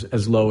stock's is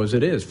as low as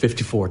it is,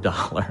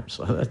 $54.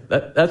 So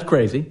that's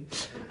crazy.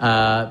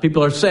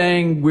 People are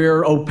saying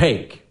we're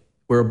opaque.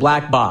 We're a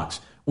black box.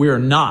 We're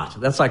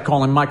not. That's like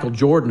calling Michael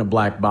Jordan a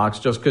black box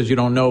just because you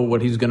don't know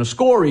what he's going to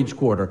score each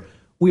quarter.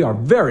 We are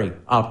very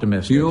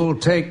optimistic. You'll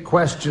take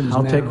questions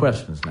I'll now. take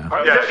questions now.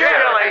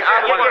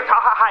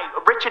 Hi,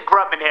 Richard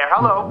Grubman here.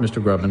 Hello.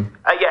 Mr. Grubman.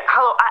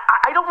 Hello.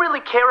 I don't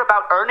really care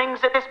about earnings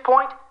at this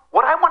point.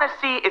 What I want to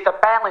see is a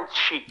balance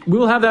sheet.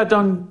 We'll have that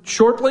done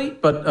shortly,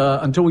 but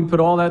until we put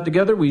all that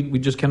together, we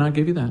just cannot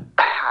give you that.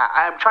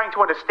 I'm trying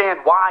to understand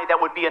why that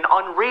would be an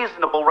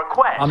unreasonable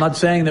request. I'm not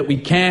saying that we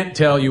can't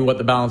tell you what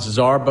the balances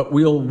are, but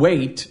we'll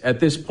wait at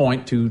this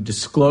point to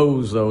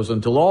disclose those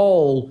until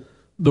all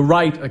the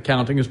right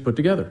accounting is put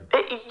together.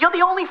 You're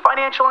the only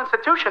financial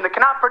institution that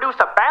cannot produce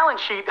a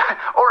balance sheet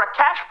or a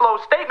cash flow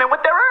statement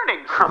with their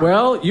earnings.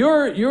 Well,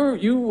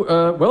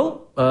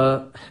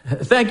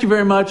 thank you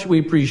very much. We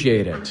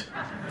appreciate it.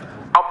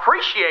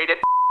 Appreciate it?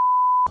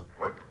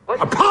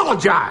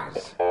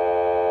 Apologize!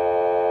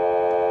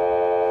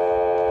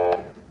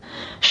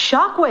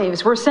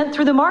 Shockwaves were sent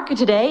through the market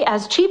today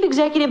as Chief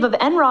Executive of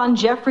Enron,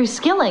 Jeffrey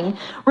Skilling,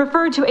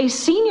 referred to a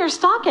senior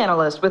stock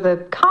analyst with a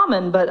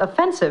common but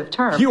offensive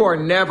term. You are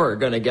never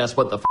going to guess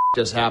what the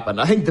just happened.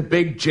 I think the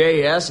big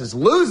JS is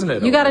losing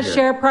it. You got a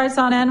share price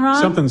on Enron?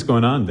 Something's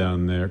going on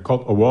down there.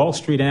 Called a Wall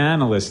Street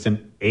analyst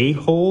an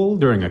a-hole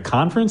during a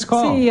conference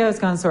call? CEO's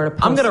gone sort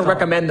of I'm going to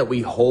recommend that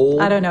we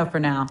hold. I don't know for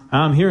now.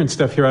 I'm hearing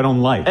stuff here I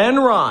don't like.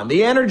 Enron,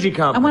 the energy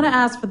company. I want to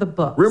ask for the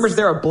books. Rumors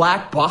they're a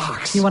black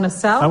box. You want to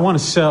sell? I want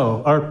to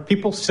sell. Are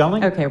people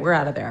selling? Okay, we're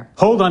out of there.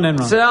 Hold on,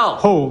 Enron. Sell.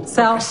 Hold.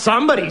 Sell.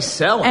 Somebody's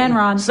selling.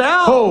 Enron.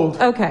 Sell.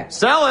 Hold. Okay.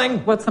 Selling.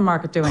 What's the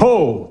market doing?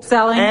 Hold.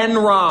 Selling.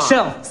 Enron.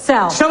 Sell.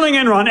 Sell. Selling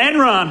Enron.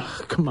 Enron.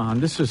 Come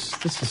on, this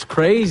is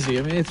crazy.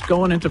 I mean, it's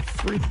going into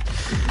free.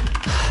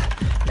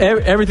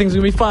 Everything's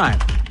gonna be fine.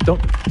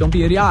 Don't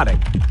be idiotic.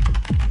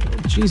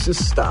 Oh,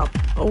 Jesus, stop.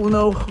 Oh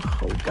no.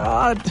 Oh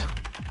God.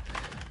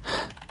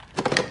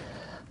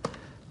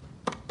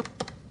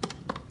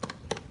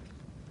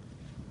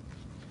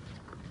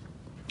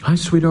 Hi,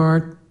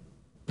 sweetheart.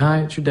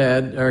 Hi, it's your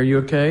dad. Are you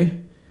okay?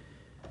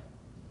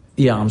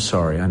 Yeah, I'm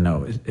sorry. I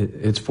know.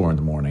 It's 4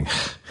 a.m.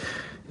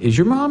 Is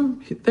your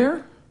mom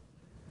there?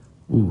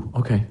 Ooh,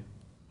 okay.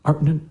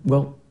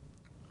 Well,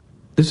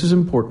 this is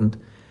important.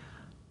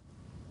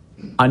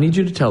 I need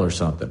you to tell her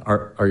something.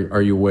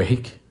 Are you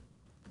awake?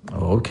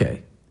 Oh,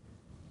 okay.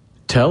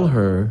 Tell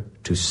her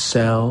to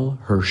sell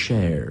her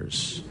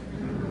shares.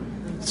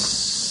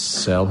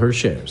 Sell her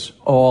shares.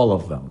 All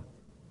of them.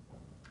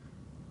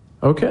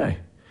 Okay.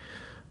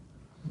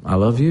 I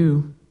love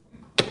you.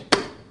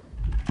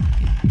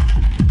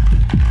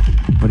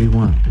 What do you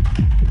want?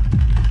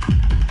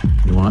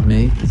 You want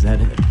me? Is that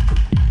it?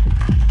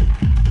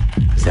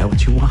 Is that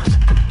what you want?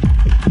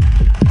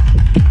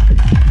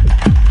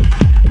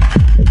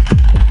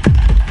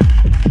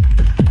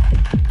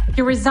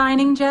 You're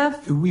resigning,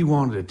 Jeff? We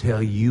wanted to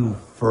tell you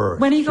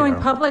first. When are you going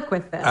Cheryl. public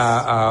with this?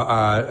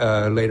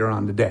 Later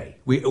on today.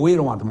 We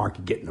don't want the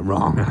market getting the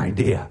wrong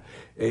idea.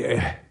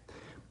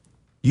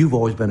 You've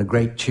always been a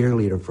great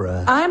cheerleader for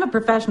us. I'm a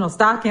professional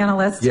stock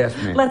analyst. Yes,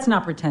 ma'am. Let's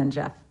not pretend,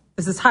 Jeff.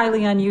 This is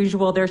highly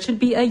unusual. There should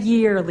be a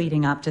year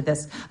leading up to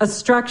this. A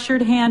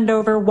structured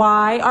handover.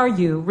 Why are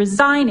you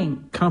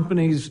resigning?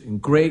 Company's in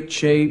great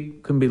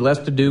shape. Couldn't be less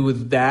to do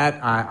with that.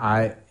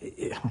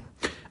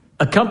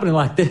 A company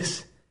like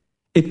this,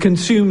 it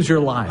consumes your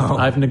life. Oh.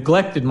 I've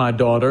neglected my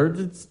daughter.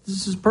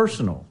 This is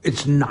personal.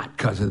 It's not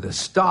because of the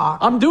stock.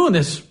 I'm doing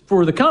this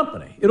for the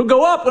company. It'll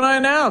go up when I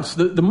announce.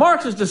 The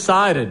market has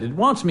decided. It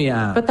wants me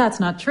out. But that's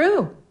not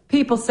true.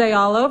 People say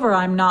all over,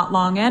 I'm not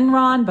long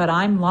Enron, but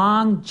I'm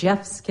long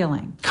Jeff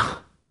Skilling.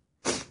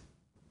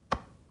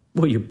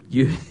 Well, you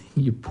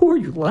pour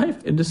your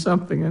life into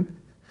something, and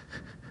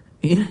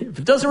if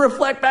it doesn't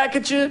reflect back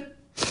at you,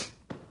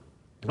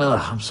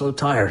 I'm so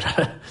tired.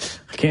 I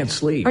can't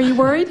sleep. Are you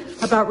worried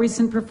about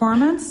recent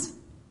performance?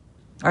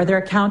 Are there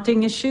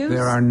accounting issues?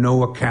 There are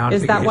no accounting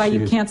issues. Is that why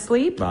you can't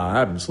sleep? I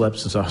haven't slept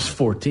since I was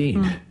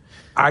 14.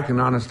 I can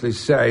honestly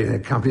say the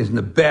company's in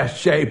the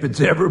best shape it's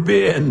ever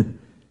been.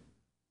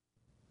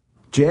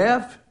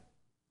 Jeff?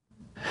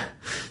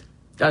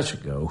 I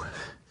should go.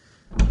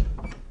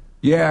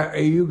 Yeah,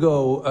 you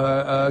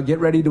go. Get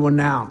ready to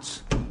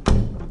announce.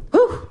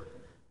 Whew.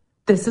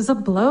 This is a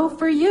blow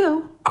for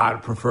you.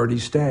 I'd prefer to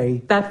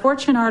stay. That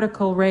Fortune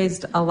article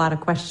raised a lot of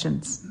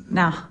questions.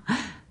 Now,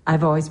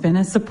 I've always been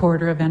a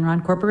supporter of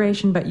Enron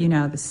Corporation, but you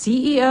know, the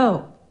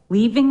CEO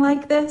leaving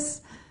like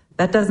this,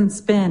 that doesn't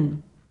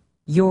spin.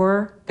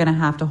 You're going to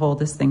have to hold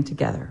this thing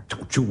together.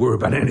 Don't you worry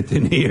about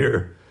anything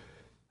here.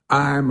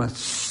 I'm a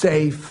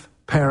safe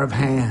pair of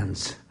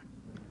hands.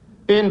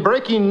 In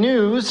breaking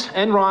news,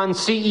 Enron's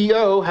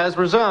CEO has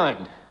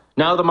resigned.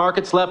 Now the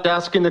market's left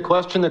asking the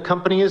question the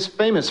company is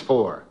famous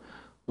for.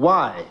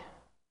 Why?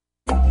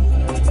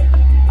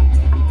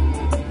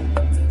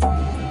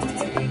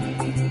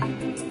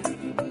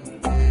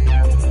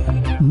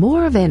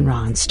 More of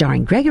Enron,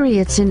 starring Gregory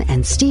Itzin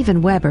and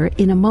Steven Weber,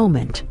 in a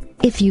moment.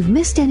 If you've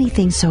missed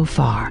anything so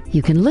far,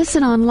 you can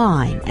listen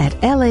online at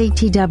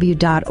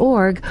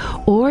latw.org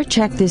or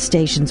check this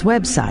station's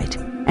website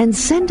and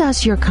send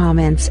us your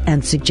comments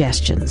and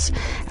suggestions.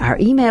 Our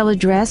email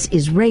address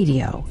is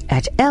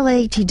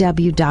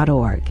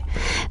radio@latw.org.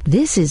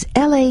 This is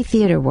LA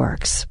Theater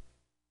Works.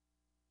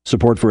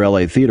 Support for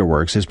LA Theater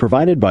Works is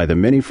provided by the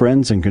many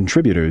friends and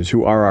contributors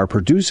who are our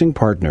producing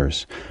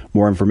partners.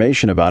 More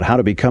information about how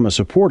to become a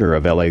supporter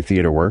of LA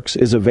Theater Works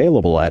is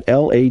available at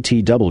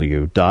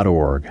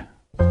latw.org.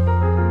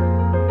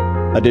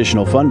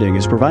 Additional funding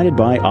is provided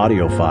by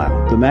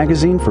AudioFile, the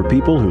magazine for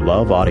people who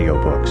love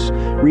audiobooks.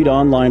 Read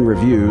online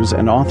reviews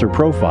and author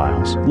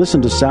profiles,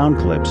 listen to sound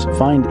clips,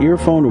 find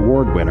Earphone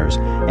Award winners,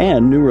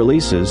 and new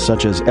releases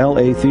such as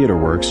LA Theater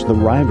Works' The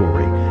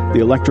Rivalry, the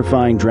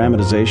electrifying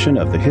dramatization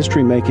of the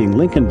history-making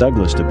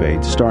Lincoln-Douglas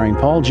debate starring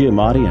Paul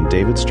Giamatti and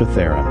David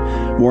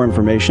Strathairn. More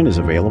information is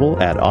available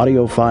at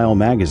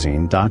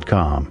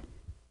audiofilemagazine.com.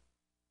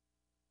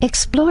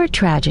 Explore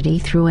tragedy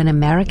through an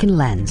American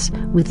lens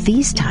with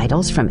these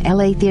titles from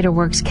LA Theater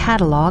Works'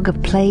 catalog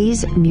of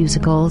plays,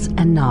 musicals,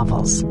 and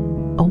novels.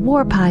 a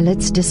war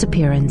pilot's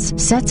disappearance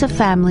sets a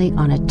family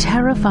on a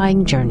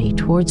terrifying journey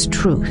towards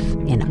truth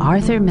in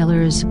Arthur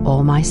Miller's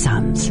All My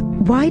Sons.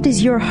 Why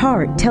does your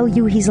heart tell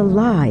you he's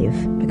alive?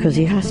 Because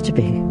he has to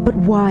be. But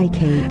why,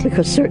 Kate?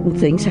 Because certain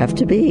things have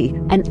to be.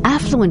 An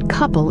affluent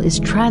couple is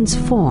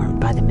transformed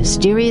by the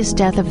mysterious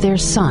death of their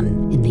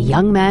son in The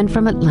Young Man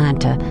from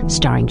Atlanta,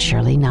 starring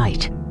Shirley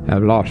Knight.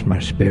 I've lost my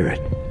spirit,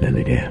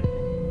 Lily dear.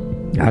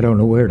 I don't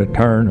know where to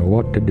turn or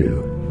what to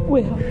do.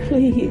 Well,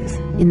 please.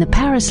 In The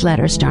Paris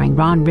Letter, starring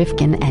Ron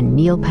Rifkin and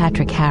Neil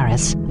Patrick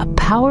Harris, a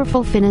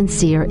powerful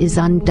financier is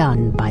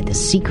undone by the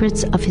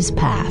secrets of his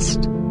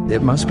past.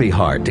 It must be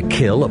hard to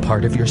kill a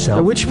part of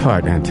yourself. Which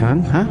part,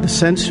 Anton? Huh? The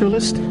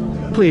sensualist?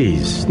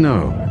 Please,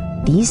 no.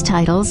 These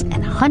titles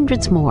and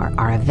hundreds more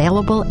are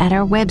available at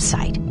our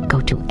website.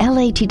 Go to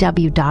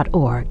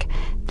latw.org.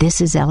 This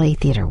is LA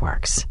Theater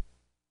Works.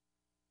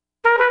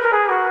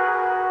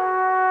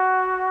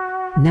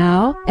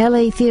 Now,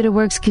 LA Theater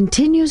Works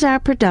continues our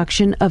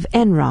production of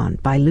Enron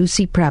by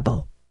Lucy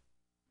Preble.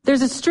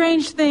 There's a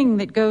strange thing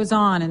that goes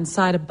on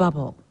inside a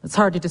bubble. It's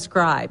hard to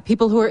describe.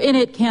 People who are in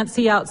it can't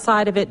see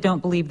outside of it,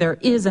 don't believe there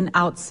is an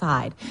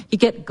outside. You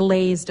get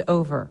glazed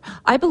over.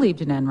 I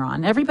believed in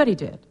Enron. Everybody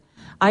did.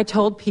 I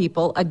told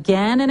people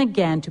again and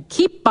again to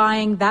keep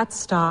buying that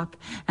stock,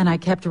 and I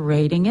kept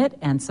rating it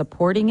and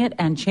supporting it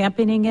and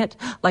championing it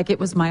like it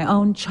was my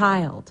own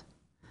child.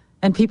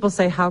 And people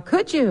say, how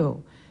could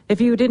you? If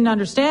you didn't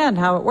understand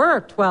how it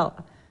worked,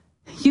 well,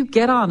 you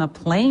get on a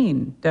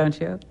plane, don't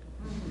you?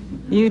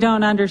 You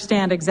don't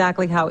understand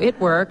exactly how it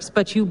works,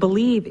 but you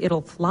believe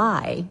it'll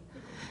fly.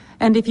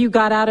 And if you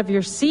got out of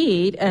your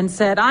seat and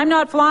said, I'm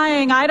not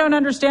flying, I don't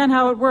understand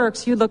how it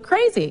works, you look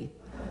crazy.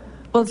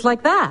 Well, it's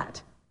like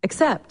that.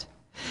 Except,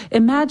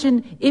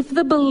 imagine if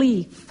the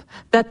belief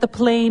that the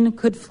plane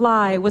could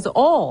fly was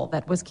all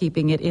that was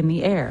keeping it in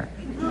the air.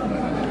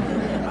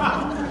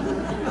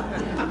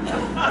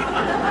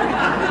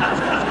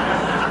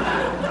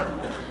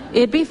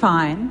 It'd be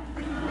fine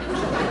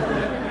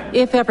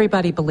if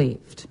everybody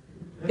believed,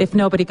 if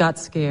nobody got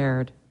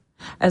scared,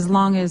 as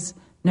long as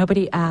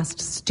nobody asked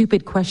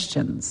stupid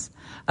questions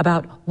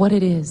about what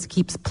it is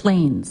keeps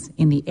planes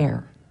in the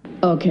air.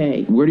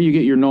 Okay. Where do you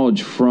get your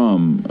knowledge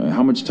from?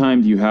 How much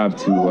time do you have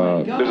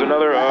to... There's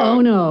another... oh,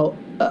 no.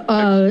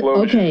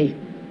 Okay.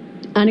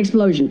 An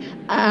explosion.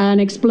 An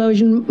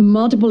explosion.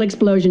 Multiple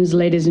explosions,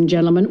 ladies and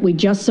gentlemen. We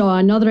just saw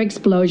another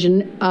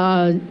explosion.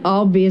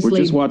 Obviously... We're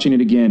just watching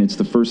it again. It's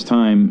the first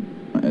time.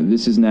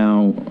 This is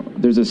now...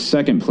 There's a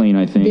second plane,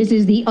 I think. This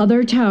is the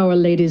other tower,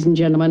 ladies and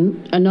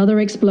gentlemen. Another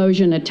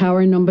explosion at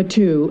Tower Number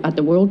 2 at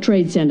the World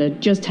Trade Center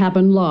just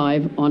happened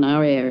live on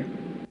our air.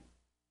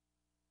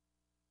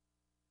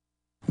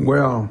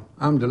 Well,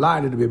 I'm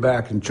delighted to be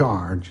back in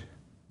charge.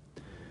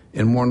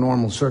 In more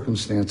normal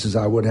circumstances,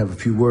 I would have a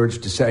few words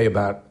to say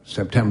about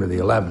September the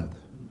 11th.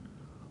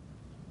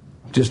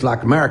 Just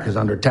like America's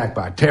under attack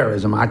by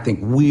terrorism, I think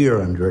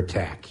we're under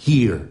attack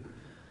here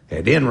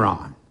at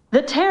Enron.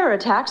 The terror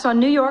attacks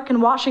on New York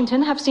and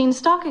Washington have seen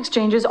stock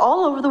exchanges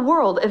all over the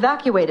world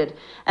evacuated,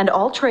 and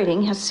all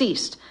trading has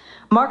ceased.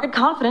 Market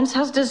confidence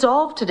has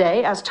dissolved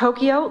today as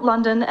Tokyo,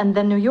 London, and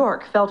then New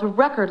York fell to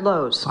record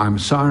lows. I'm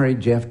sorry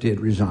Jeff did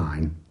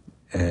resign.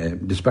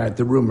 Despite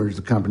the rumors,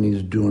 the company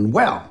is doing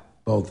well,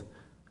 both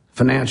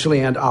financially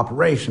and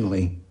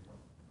operationally.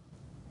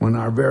 When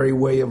our very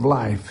way of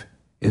life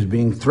is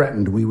being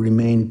threatened, we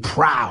remain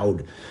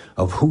proud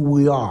of who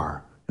we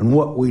are and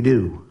what we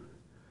do.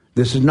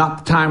 This is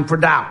not the time for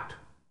doubt,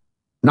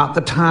 not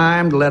the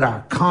time to let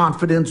our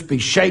confidence be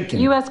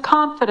shaken. U.S.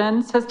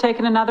 confidence has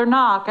taken another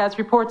knock as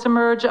reports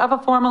emerge of a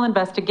formal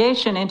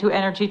investigation into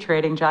energy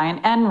trading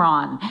giant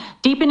Enron,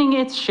 deepening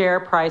its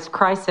share price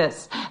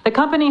crisis. The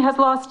company has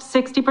lost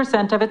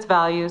 60% of its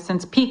value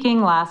since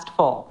peaking last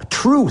fall.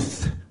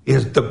 Truth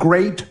is the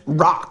great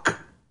rock.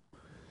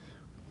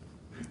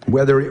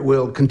 Whether it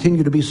will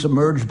continue to be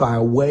submerged by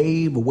a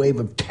wave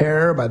of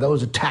terror by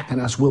those attacking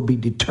us will be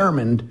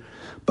determined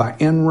by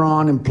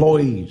Enron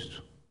employees.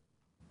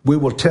 We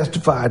will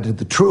testify to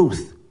the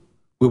truth.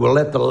 We will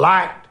let the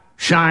light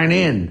shine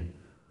in.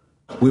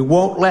 We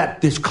won't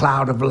let this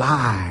cloud of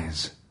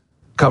lies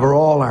cover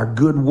all our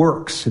good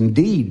works and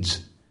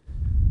deeds.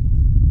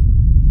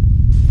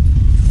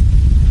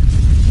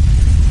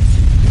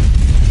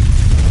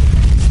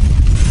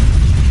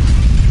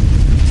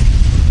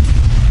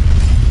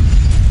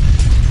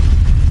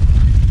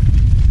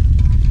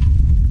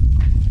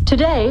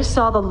 Today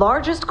saw the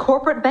largest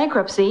corporate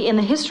bankruptcy in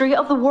the history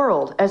of the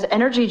world as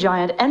energy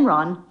giant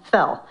Enron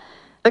fell.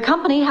 The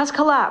company has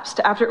collapsed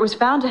after it was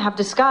found to have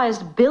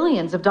disguised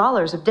billions of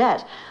dollars of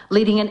debt,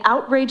 leading an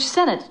outraged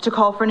Senate to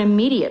call for an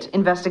immediate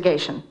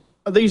investigation.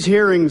 These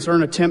hearings are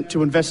an attempt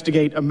to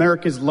investigate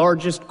America's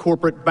largest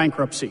corporate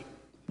bankruptcy.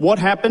 What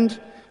happened?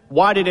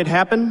 Why did it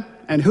happen?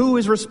 And who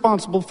is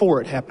responsible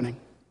for it happening?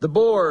 The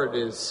board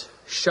is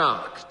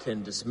shocked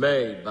and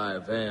dismayed by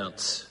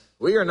events.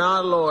 We are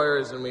not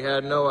lawyers, and we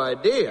had no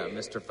idea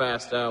Mr.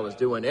 Fastow was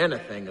doing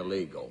anything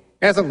illegal.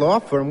 As a law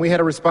firm, we had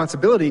a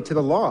responsibility to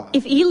the law.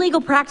 If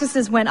illegal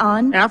practices went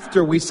on...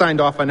 After we signed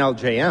off on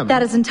LJM...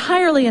 That is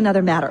entirely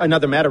another matter.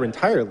 Another matter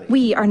entirely.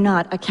 We are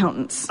not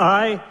accountants.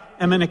 I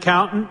am an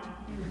accountant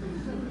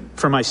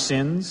for my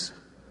sins.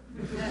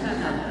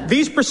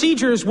 These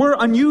procedures were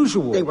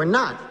unusual. They were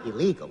not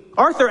illegal.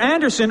 Arthur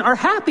Anderson are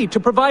happy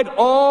to provide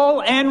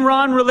all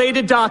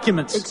Enron-related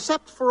documents.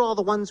 Except for all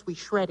the ones we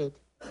shredded.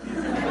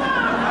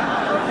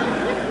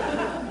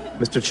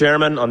 Mr.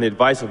 Chairman, on the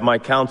advice of my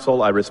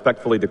counsel, I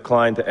respectfully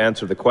decline to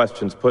answer the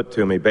questions put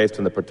to me based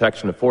on the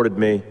protection afforded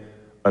me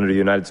under the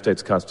United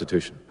States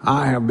Constitution.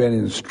 I have been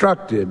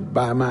instructed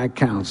by my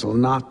counsel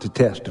not to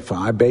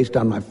testify based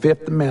on my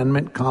Fifth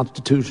Amendment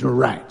constitutional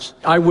rights.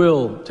 I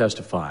will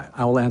testify.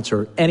 I will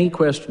answer any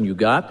question you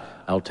got.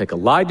 I'll take a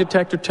lie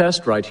detector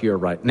test right here,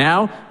 right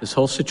now. This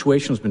whole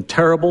situation has been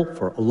terrible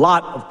for a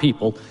lot of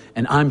people,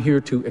 and I'm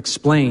here to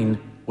explain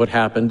what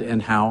happened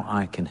and how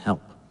I can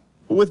help.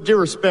 With due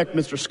respect,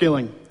 Mr.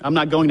 Skilling, I'm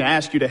not going to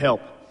ask you to help.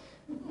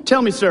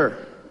 Tell me, sir,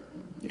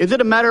 is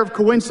it a matter of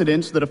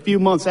coincidence that a few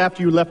months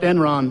after you left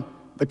Enron,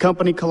 the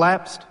company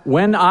collapsed?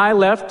 When I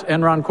left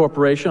Enron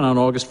Corporation on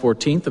August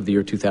 14th of the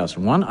year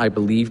 2001, I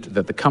believed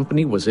that the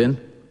company was in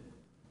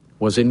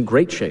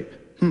great shape.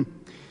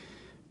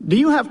 Do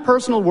you have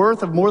personal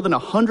worth of more than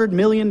 $100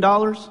 million?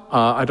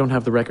 I don't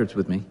have the records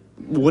with me.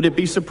 Would it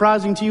be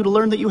surprising to you to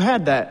learn that you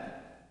had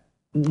that?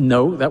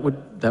 No, that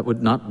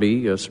would not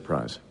be a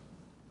surprise.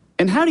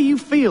 And how do you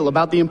feel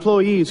about the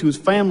employees whose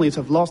families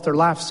have lost their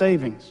life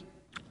savings?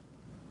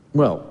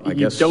 Well, I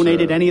guess... You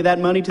donated any of that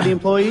money to the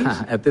employees?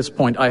 At this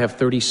point, I have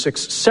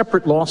 36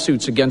 separate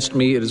lawsuits against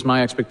me. It is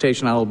my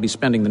expectation I will be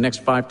spending the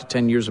next 5 to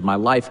 10 years of my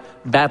life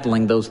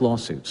battling those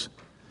lawsuits.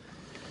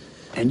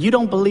 And you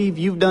don't believe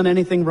you've done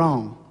anything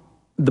wrong?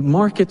 The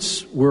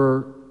markets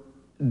were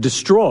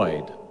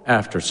destroyed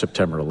after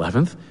September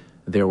 11th.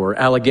 There were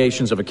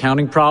allegations of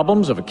accounting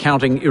problems, of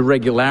accounting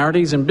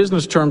irregularities. In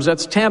business terms,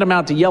 that's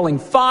tantamount to yelling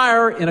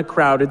fire in a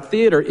crowded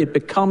theater. It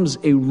becomes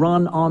a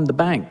run on the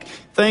bank.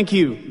 Thank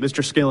you,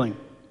 Mr. Skilling.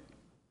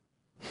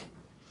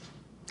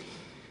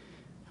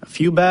 A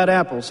few bad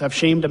apples have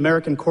shamed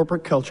American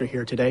corporate culture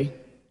here today.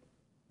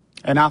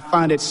 And I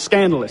find it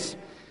scandalous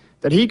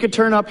that he could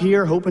turn up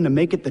here hoping to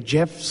make it the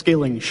Jeff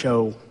Skilling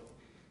show.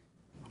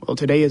 Well,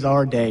 today is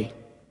our day.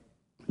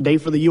 A day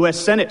for the U.S.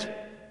 Senate,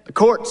 the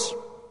courts,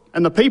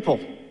 and the people.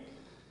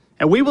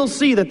 And we will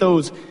see that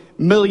those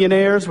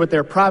millionaires with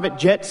their private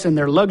jets and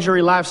their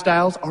luxury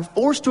lifestyles are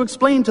forced to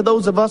explain to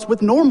those of us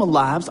with normal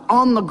lives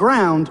on the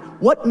ground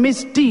what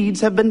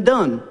misdeeds have been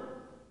done.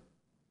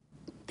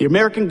 The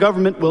American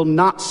government will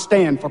not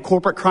stand for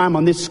corporate crime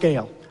on this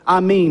scale.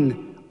 I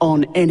mean,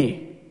 on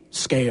any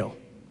scale.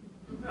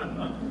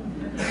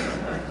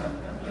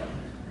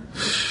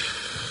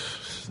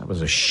 That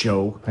was a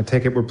show. I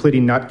take it we're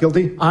pleading not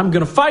guilty? I'm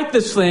going to fight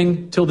this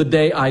thing till the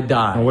day I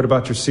die. Well, what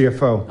about your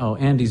CFO? Oh,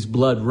 Andy's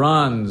blood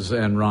runs,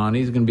 Enron.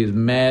 He's going to be as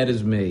mad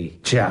as me.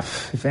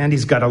 Jeff, if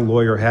Andy's got a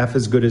lawyer half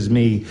as good as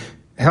me,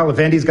 hell, if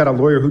Andy's got a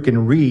lawyer who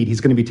can read,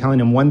 he's going to be telling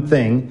him one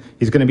thing.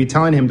 He's going to be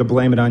telling him to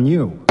blame it on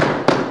you.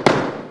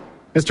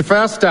 Mr.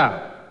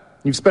 Fastow,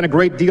 you've spent a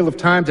great deal of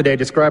time today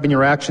describing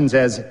your actions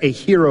as a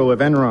hero of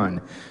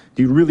Enron.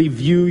 Do you really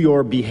view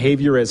your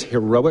behavior as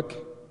heroic?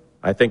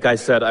 I think I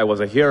said I was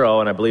a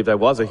hero, and I believed I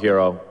was a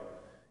hero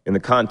in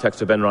the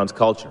context of Enron's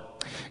culture.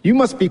 You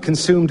must be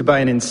consumed by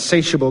an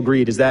insatiable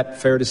greed. Is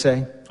that fair to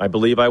say? I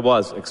believe I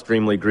was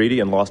extremely greedy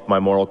and lost my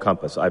moral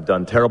compass. I've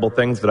done terrible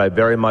things that I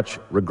very much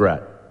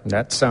regret.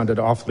 That sounded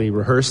awfully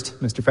rehearsed,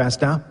 Mr.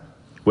 Fastow.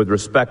 With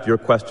respect, your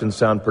questions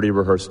sound pretty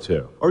rehearsed,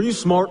 too. Are you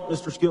smart,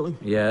 Mr. Skilling?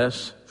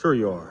 Yes. Sure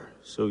you are.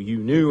 So you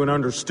knew and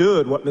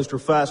understood what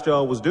Mr.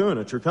 Fastow was doing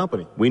at your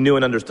company. We knew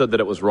and understood that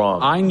it was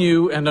wrong. I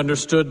knew and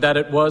understood that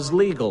it was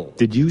legal.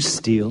 Did you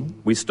steal?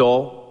 We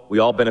stole. We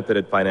all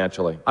benefited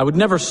financially. I would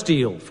never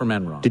steal from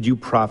Enron. Did you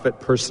profit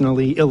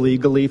personally,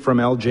 illegally from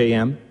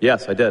LJM?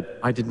 Yes, I did.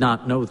 I did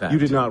not know that. You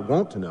did not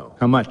want to know.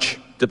 How much?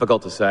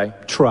 Difficult to say.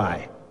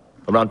 Try.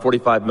 Around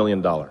 $45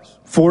 million.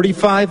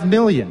 $45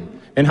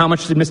 million? And how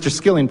much did Mr.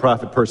 Skilling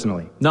profit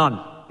personally?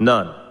 None.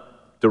 None.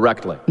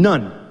 Directly.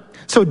 None.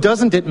 So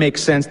doesn't it make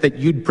sense that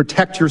you'd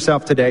protect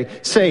yourself today,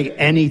 say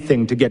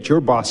anything to get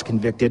your boss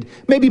convicted,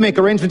 maybe make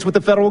arrangements with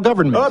the federal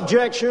government?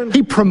 Objection.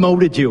 He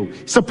promoted you,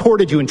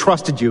 supported you, and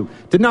trusted you,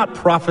 did not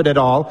profit at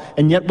all,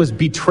 and yet was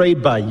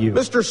betrayed by you.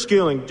 Mr.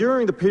 Skilling,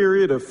 during the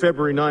period of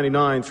February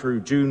 99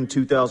 through June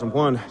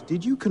 2001,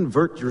 did you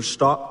convert your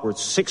stock worth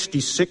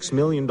 $66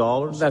 million?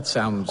 That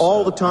sounds...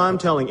 All the time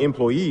telling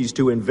employees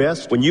to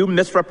invest? When you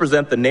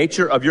misrepresent the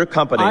nature of your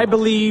company, I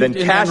believe then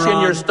cash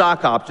in your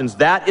stock options,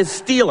 that is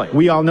stealing.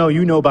 We all know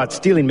you know about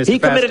stealing, Mr. He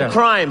committed Fastow.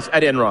 crimes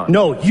at Enron.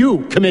 No,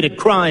 you committed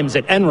crimes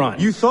at Enron.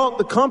 You thought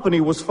the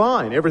company was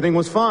fine. Everything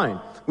was fine.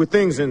 With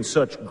things in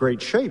such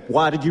great shape.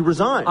 Why did you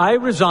resign? I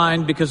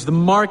resigned because the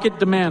market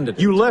demanded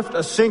it. You left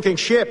a sinking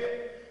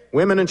ship.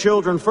 Women and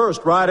children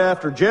first, right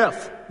after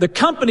Jeff. The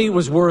company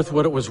was worth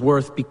what it was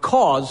worth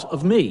because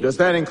of me. Does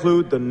that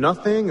include the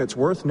nothing it's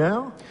worth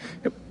now?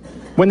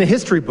 When the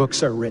history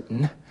books are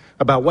written,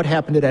 about what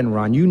happened at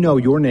Enron, you know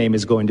your name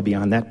is going to be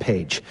on that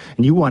page.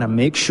 And you want to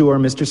make sure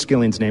Mr.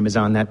 Skilling's name is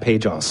on that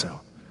page also.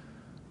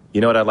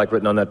 You know what I'd like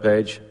written on that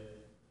page?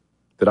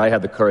 That I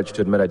had the courage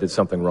to admit I did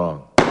something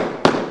wrong.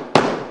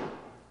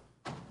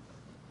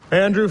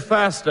 Andrew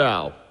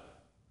Fastow,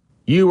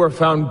 you were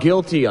found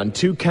guilty on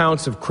 2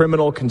 counts of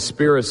criminal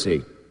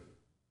conspiracy.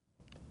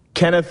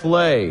 Kenneth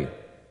Lay,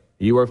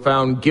 you were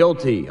found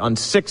guilty on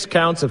 6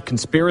 counts of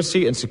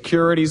conspiracy and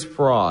securities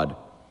fraud.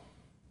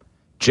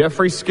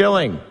 Jeffrey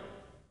Skilling,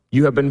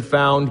 you have been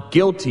found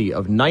guilty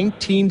of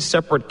 19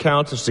 separate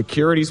counts of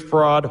securities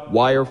fraud,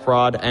 wire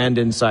fraud, and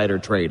insider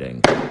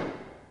trading.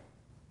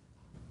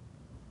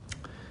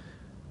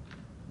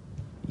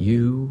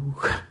 You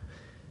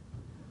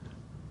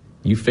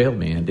failed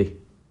me, Andy.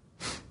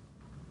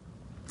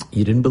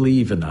 You didn't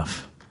believe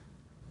enough.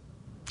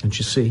 Don't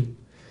you see?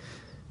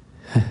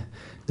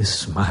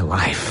 This is my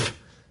life.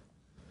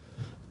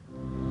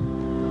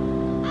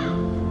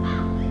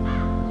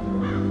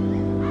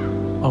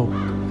 Oh,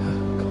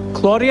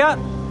 Claudia?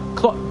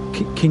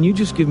 Can you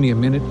just give me a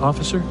minute,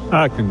 officer?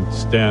 I can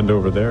stand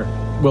over there.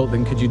 Well,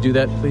 then could you do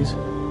that, please?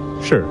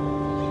 Sure.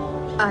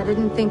 I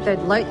didn't think they'd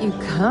let you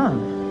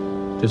come.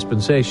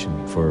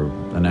 Dispensation for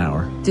an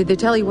hour. Did they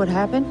tell you what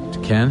happened? To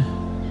Ken?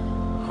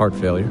 Heart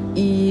failure.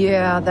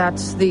 Yeah,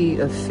 that's the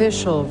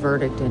official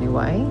verdict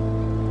anyway.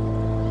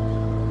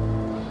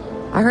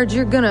 I heard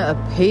you're gonna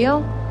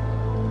appeal?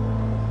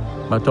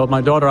 I told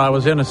my daughter I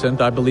was innocent.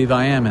 I believe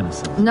I am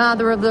innocent.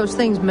 Neither of those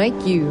things make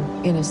you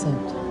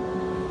innocent.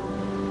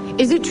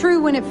 Is it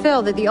true when it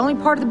fell that the only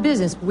part of the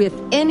business with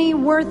any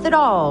worth at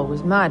all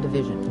was my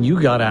division?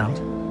 You got out.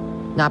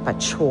 Not by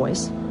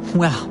choice.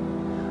 Well,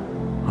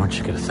 aren't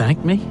you going to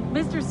thank me?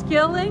 Mr.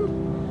 Skilling,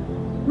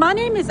 my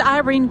name is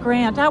Irene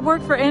Grant. I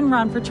worked for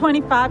Enron for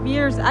 25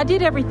 years. I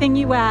did everything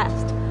you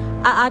asked.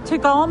 I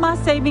took all my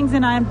savings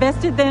and I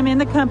invested them in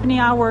the company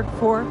I worked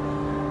for.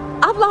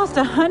 I've lost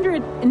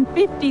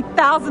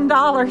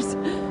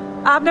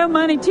 $150,000. I have no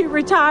money to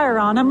retire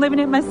on. I'm living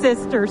at my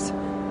sister's.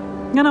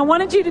 And I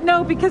wanted you to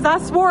know because I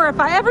swore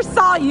if I ever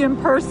saw you in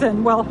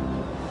person, well,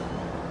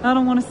 I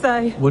don't want to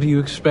say. What do you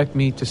expect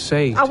me to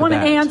say I want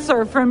an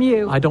answer from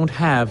you. I don't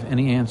have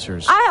any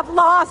answers. I have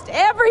lost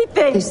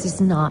everything. This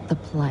is not the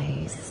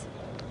place.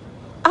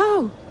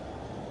 Oh,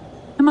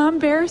 am I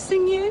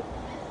embarrassing you?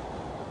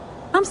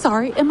 I'm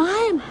sorry, am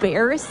I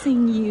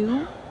embarrassing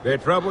you?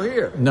 There's trouble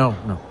here. No.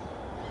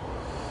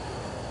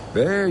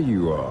 There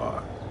you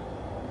are.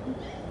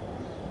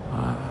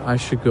 I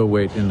should go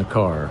wait in the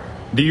car.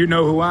 Do you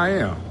know who I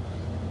am?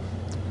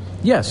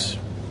 Yes,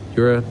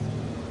 you're a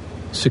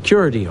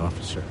security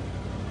officer.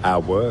 I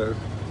was.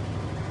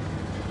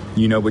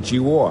 You know what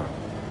you are.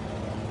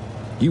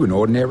 You an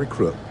ordinary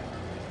crook.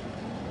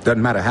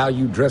 Doesn't matter how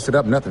you dress it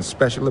up, nothing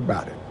special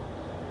about it.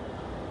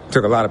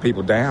 Took a lot of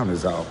people down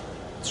is all.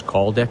 It's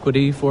called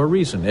equity for a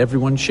reason.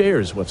 Everyone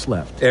shares what's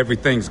left.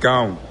 Everything's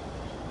gone.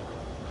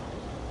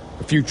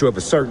 The future of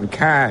a certain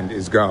kind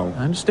is gone.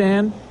 I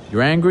understand.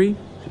 You're angry.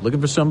 You're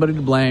looking for somebody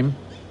to blame.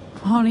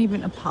 Won't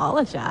even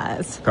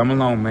apologize. Come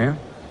along, man.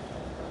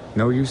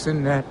 No use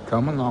in that.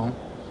 Come along.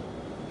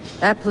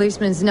 That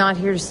policeman's not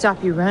here to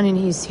stop you running.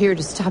 He's here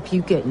to stop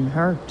you getting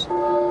hurt.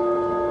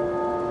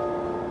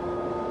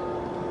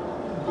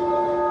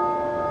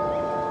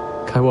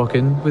 Can I walk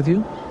in with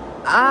you?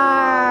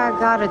 I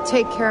gotta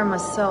take care of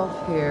myself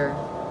here.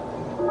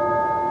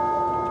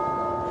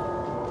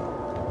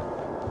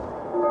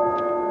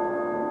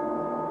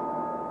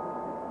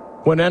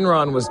 When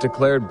Enron was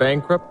declared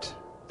bankrupt,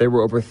 they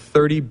were over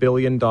 $30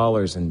 billion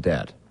in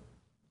debt.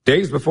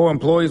 Days before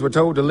employees were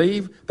told to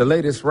leave, the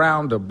latest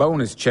round of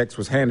bonus checks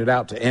was handed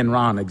out to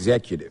Enron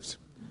executives.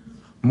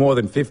 More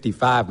than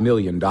 $55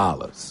 million.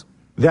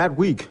 That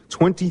week,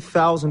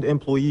 20,000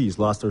 employees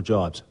lost their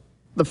jobs.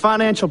 The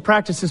financial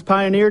practices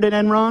pioneered at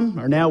Enron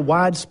are now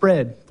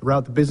widespread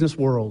throughout the business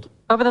world.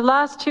 Over the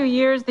last 2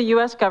 years, the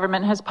U.S.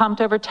 government has pumped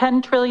over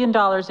 $10 trillion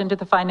into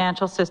the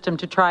financial system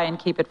to try and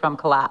keep it from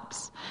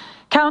collapse.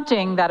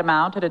 Counting that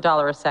amount at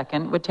 $1 a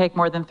second would take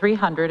more than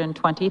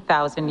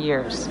 320,000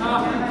 years.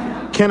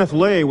 Kenneth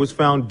Lay was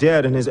found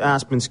dead in his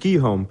Aspen ski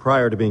home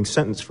prior to being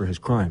sentenced for his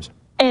crimes.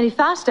 Andy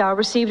Fastow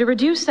received a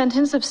reduced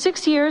sentence of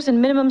 6 years in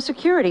minimum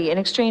security in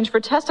exchange for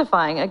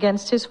testifying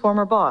against his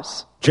former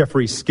boss.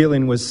 Jeffrey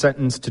Skilling was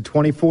sentenced to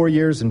 24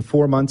 years and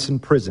 4 months in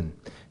prison.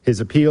 His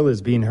appeal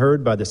is being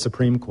heard by the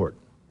Supreme Court.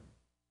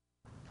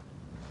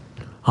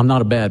 I'm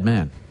not a bad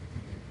man.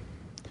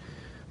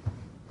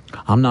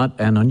 I'm not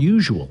an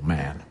unusual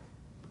man.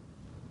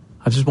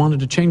 I just wanted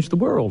to change the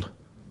world.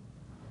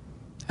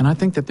 And I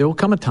think that there will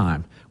come a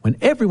time when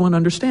everyone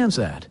understands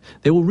that.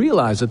 They will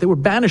realize that they were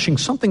banishing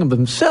something of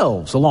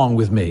themselves along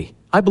with me.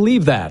 I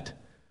believe that.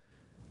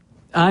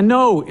 I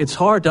know it's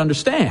hard to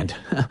understand.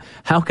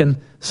 How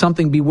can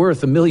something be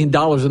worth $1 million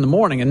in the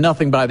morning and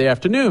nothing by the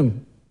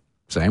afternoon?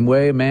 Same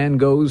way a man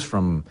goes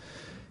from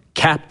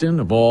captain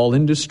of all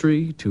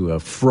industry to a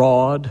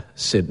fraud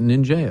sitting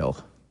in jail.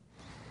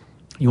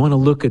 You want to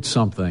look at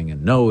something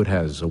and know it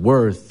has a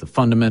worth, a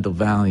fundamental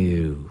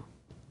value.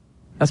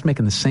 That's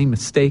making the same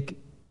mistake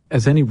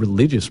as any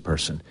religious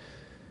person.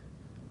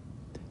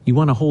 You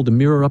want to hold a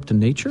mirror up to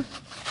nature?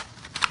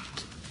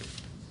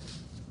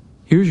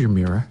 Here's your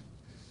mirror.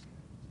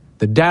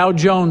 The Dow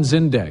Jones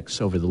Index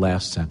over the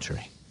last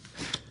century.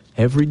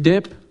 Every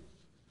dip,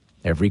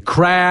 every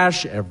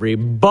crash, every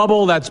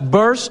bubble that's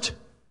burst,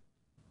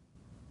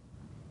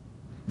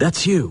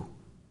 that's you.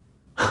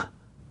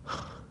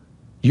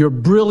 Your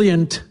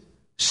brilliant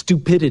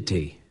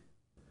stupidity.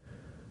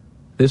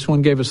 This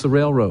one gave us the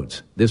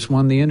railroads. This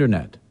one, the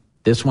internet.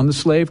 This one, the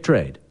slave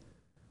trade.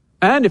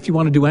 And if you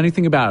want to do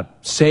anything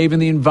about saving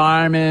the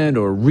environment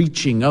or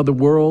reaching other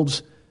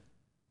worlds,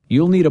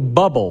 you'll need a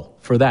bubble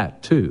for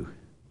that, too.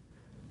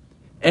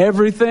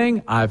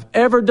 Everything I've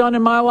ever done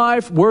in my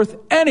life worth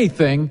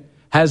anything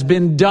has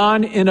been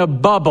done in a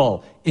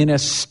bubble, in a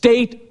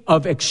state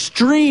of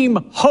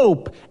extreme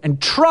hope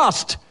and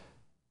trust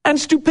and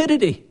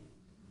stupidity.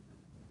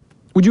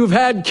 Would you have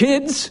had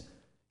kids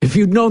if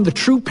you'd known the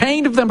true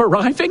pain of them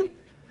arriving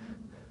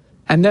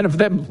and then of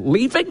them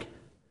leaving?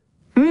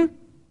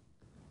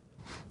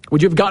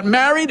 Would you have gotten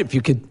married if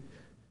you could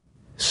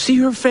see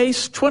her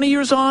face 20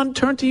 years on,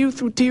 turn to you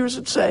through tears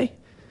and say,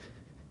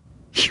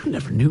 "You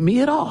never knew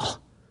me at all"?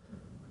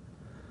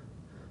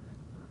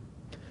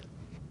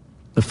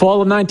 The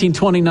fall of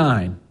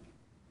 1929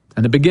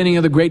 and the beginning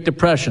of the Great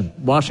Depression,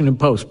 Washington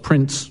Post,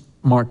 Prince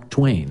Mark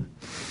Twain.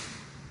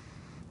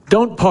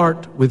 Don't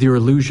part with your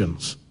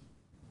illusions.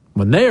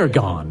 When they are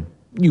gone,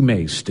 you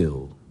may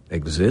still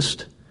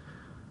exist,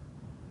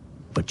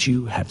 but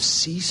you have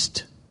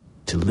ceased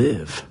to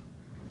live.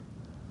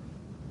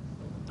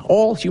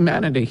 All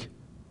humanity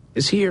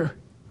is here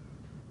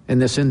in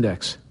this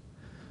index.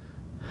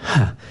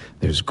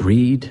 There's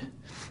greed,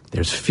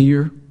 there's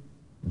fear,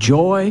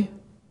 joy,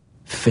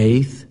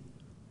 faith,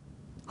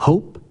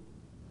 hope,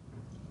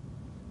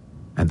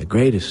 and the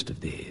greatest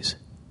of these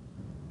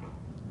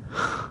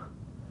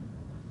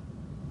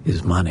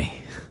is money.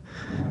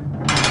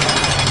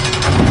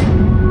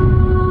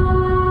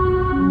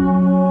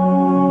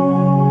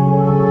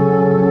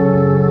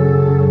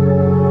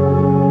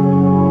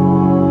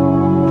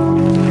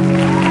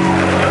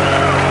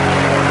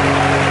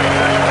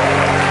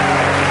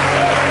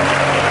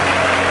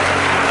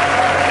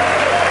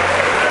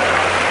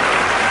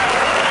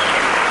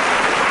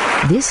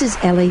 This is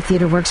LA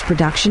Theatre Works'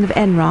 production of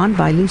Enron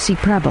by Lucy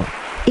Preble.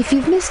 If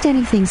you've missed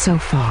anything so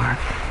far,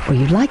 or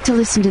you'd like to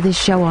listen to this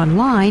show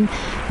online,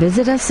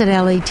 visit us at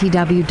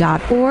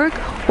latw.org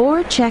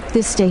or check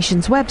this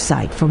station's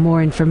website for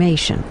more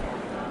information.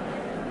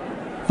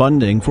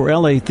 Funding for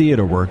LA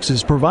Theatre Works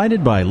is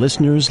provided by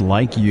listeners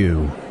like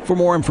you. For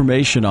more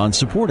information on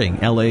supporting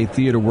LA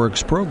Theatre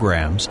Works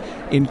programs,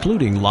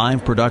 including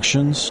live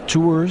productions,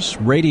 tours,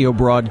 radio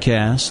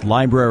broadcasts,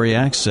 library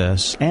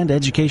access, and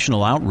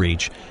educational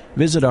outreach,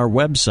 visit our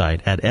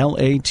website at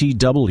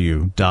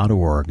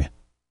latw.org.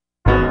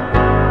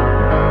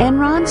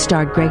 Enron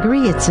starred Gregory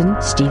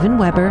Itzen, Stephen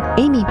Weber,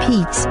 Amy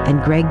Peets,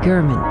 and Greg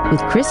Gurman,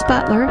 with Chris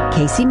Butler,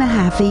 Casey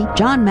Mahaffey,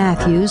 John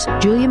Matthews,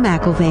 Julia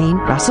McIlvaine,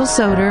 Russell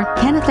Soder,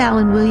 Kenneth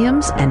Allen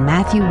Williams, and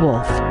Matthew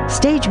Wolfe.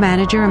 Stage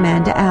manager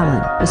Amanda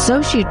Allen.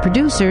 Associate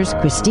producers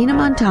Christina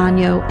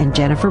Montano and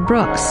Jennifer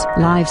Brooks.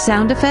 Live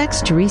sound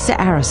effects Teresa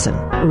Arison.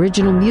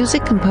 Original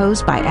music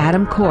composed by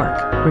Adam Cork.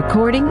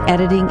 Recording,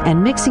 editing,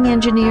 and mixing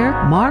engineer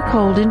Mark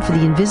Holden for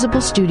the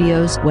Invisible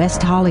Studios,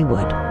 West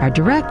Hollywood. Our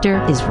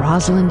director is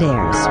Rosalind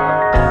Ayers.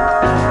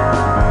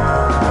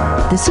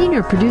 The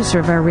senior producer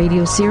of our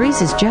radio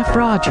series is Jeff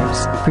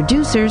Rogers.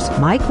 Producers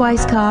Mike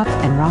Weiskopf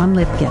and Ron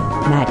Lipkin.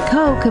 Matt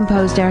Coe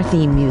composed our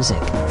theme music.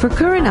 For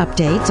current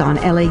updates on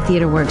LA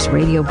Theatre Works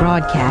radio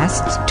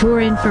broadcasts,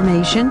 tour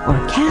information,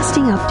 or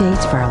casting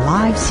updates for our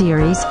live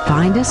series,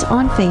 find us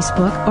on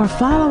Facebook or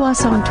follow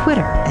us on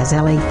Twitter as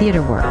LA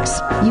Theatre Works.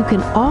 You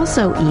can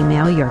also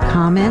email your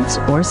comments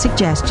or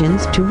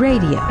suggestions to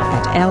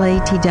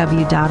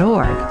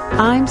radio@latw.org.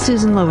 I'm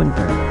Susan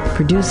Lowenberg,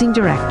 producing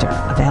director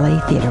of LA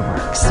Theatre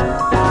Works.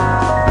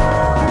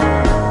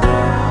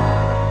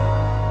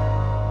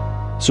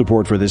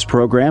 Support for this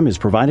program is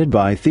provided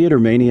by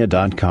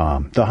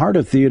TheaterMania.com, the heart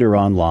of theater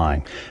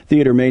online.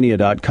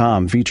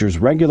 TheaterMania.com features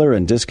regular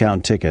and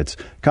discount tickets,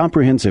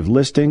 comprehensive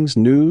listings,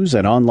 news,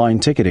 and online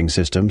ticketing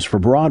systems for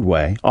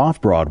Broadway,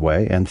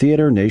 off-Broadway, and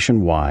theater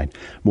nationwide.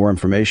 More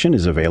information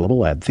is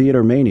available at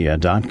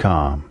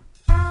TheaterMania.com.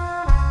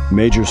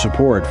 Major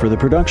support for the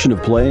production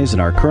of plays in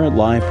our current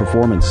live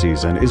performance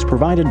season is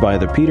provided by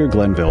the Peter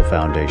Glenville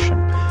Foundation.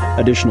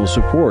 Additional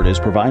support is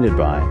provided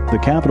by the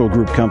Capital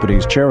Group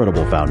Company's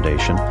Charitable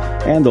Foundation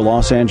and the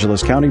Los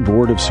Angeles County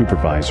Board of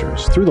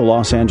Supervisors through the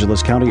Los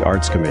Angeles County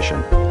Arts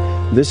Commission.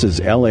 This is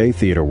LA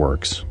Theatre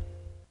Works.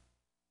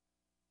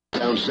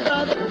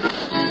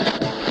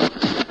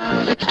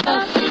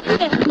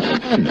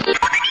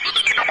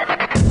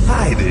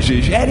 Hi, this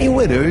is Eddie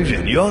Winters,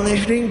 and you're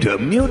listening to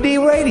Mutiny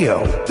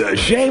Radio, the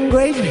same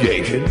great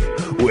station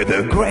with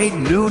a great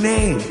new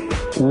name.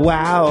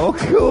 Wow,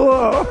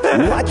 cool.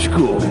 What's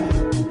cool?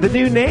 The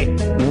new name?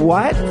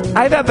 What?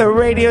 I thought the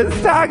radio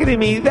was talking to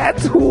me.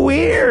 That's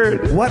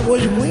weird. What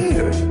was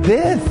weird?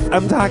 This.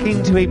 I'm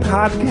talking to a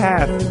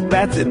podcast.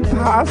 That's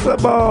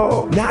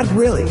impossible. Not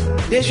really.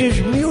 This is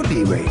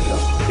Mutiny Radio.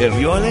 If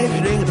you're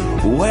listening,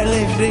 we're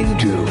listening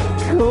too.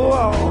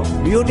 Cool.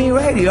 Mutiny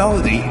Radio,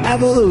 the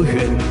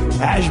evolution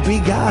has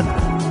begun.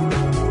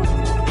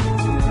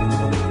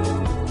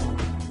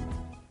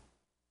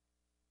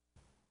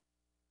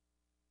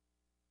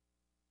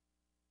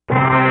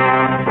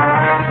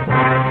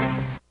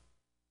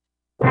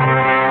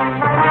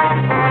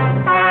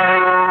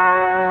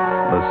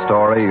 The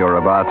story you're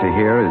about to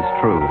hear is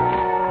true.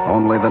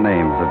 Only the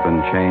names have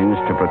been changed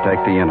to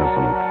protect the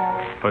innocent.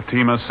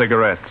 Fatima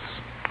Cigarettes,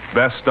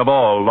 best of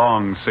all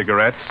long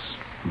cigarettes,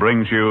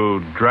 brings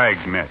you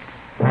Dragnet.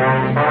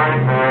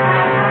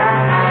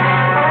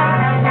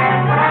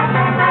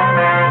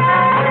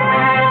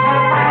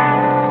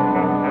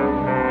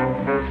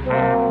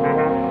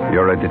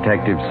 You're a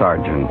detective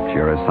sergeant.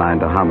 You're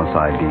assigned to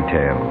homicide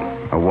detail.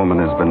 A woman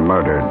has been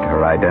murdered,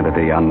 her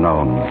identity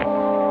unknown.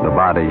 The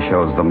body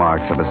shows the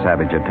marks of a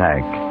savage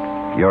attack.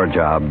 Your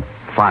job,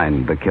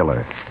 find the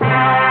killer.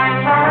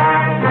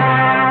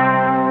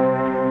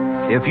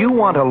 If you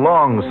want a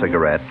long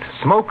cigarette,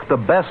 smoke the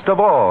best of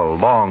all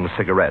long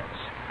cigarettes.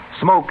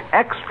 Smoke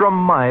extra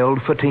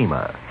mild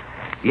Fatima.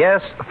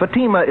 Yes,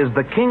 Fatima is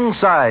the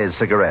king-size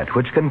cigarette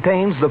which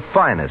contains the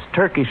finest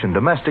Turkish and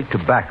domestic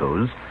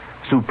tobaccos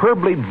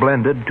superbly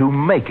blended to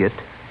make it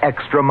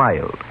extra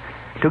mild.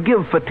 To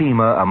give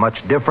Fatima a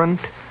much different,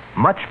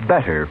 much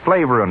better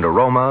flavor and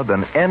aroma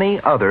than any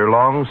other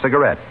long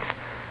cigarette.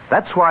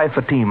 That's why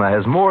Fatima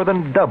has more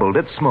than doubled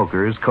its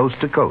smokers coast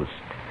to coast.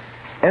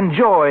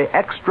 Enjoy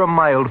extra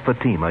mild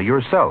Fatima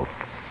yourself.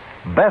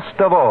 Best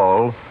of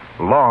all,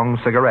 long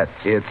cigarettes.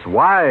 It's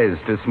wise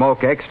to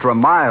smoke extra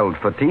mild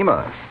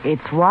Fatima.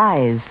 It's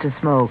wise to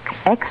smoke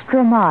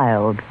extra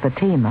mild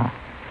Fatima.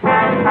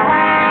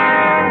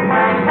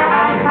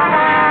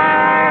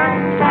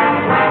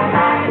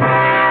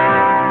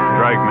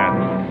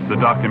 Dragnet, the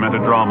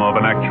documented drama of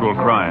an actual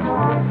crime.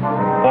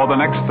 For the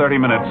next 30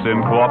 minutes, in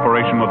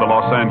cooperation with the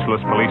Los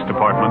Angeles Police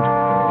Department,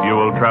 you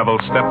will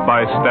travel step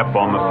by step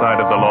on the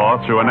side of the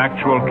law through an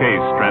actual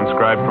case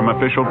transcribed from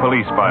official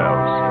police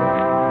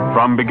files.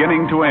 From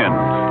beginning to end,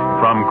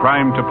 from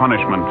crime to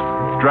punishment,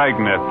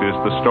 Dragnet is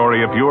the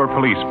story of your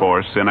police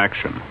force in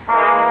action.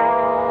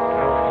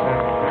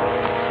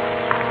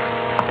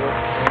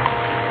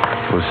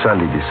 It was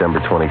Sunday,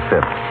 December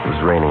 25th. It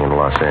was raining in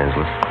Los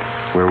Angeles.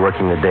 We were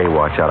working the day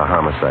watch out of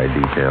homicide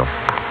detail.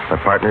 My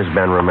partner's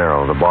Ben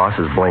Romero. The boss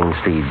is Blaine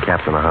Steed,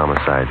 captain of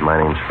homicide.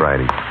 My name's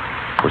Friday.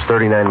 It was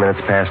 39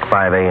 minutes past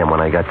 5 a.m. when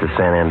I got to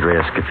San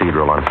Andreas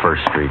Cathedral on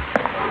 1st Street.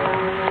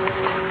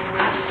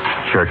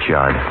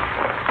 Churchyard.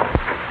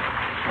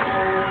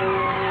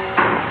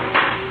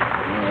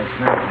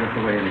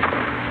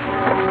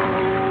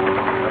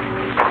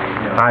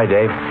 Hi,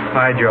 Dave.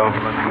 Hi, Joe.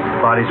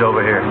 Body's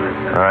over here.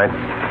 All right.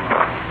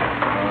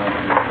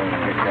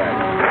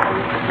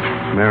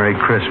 Merry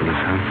Christmas,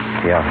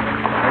 huh? Yeah.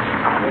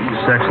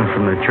 Section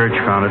from the church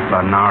found it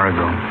about an hour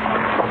ago.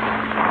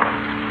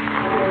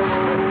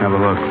 Have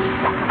a look.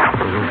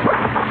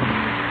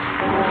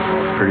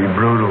 Pretty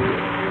brutal.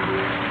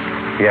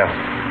 Yeah.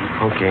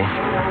 Okay.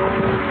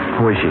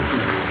 Who is she?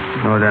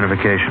 No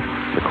identification.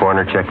 The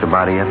coroner checked the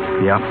body yet?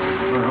 Yeah.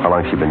 How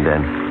long has she been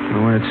dead?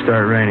 When it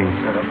started raining.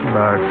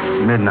 About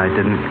midnight,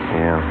 didn't it?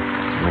 Yeah.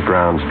 The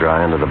ground's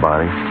dry under the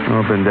body.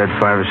 Oh, been dead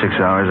 5 or 6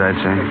 hours, I'd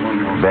say.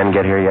 Ben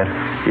get here yet?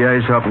 Yeah,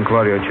 he's helping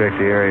Claudio check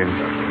the area.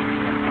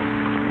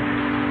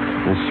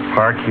 This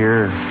park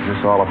here, is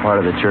this all a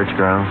part of the church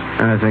grounds?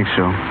 I think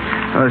so.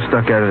 I was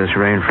stuck out of this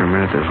rain for a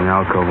minute. There's an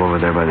alcove over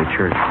there by the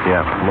church.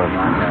 Yeah, look.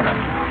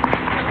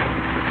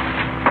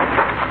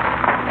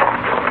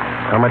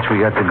 How much we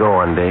got to go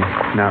on, Dave?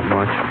 Not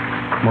much.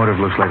 Motive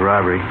looks like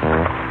robbery.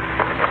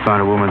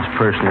 Found a woman's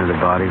purse near the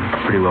body.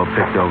 Pretty well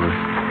picked over.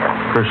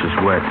 Purse is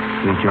wet.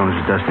 Lee Jones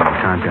is dusting the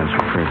contents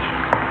for prints.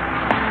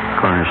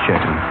 Coroner's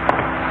checking.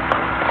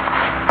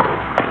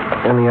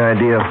 Any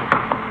idea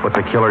what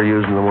the killer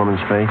used in the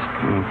woman's face?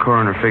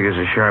 Coroner figures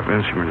a sharp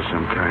instrument of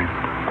some kind.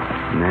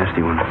 A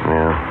nasty one.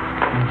 Yeah.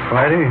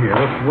 Friday, you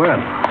look wet.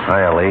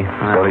 Hi, Ali.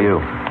 So do you.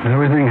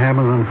 Everything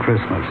happened on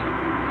Christmas.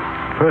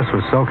 Purse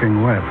was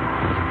soaking wet.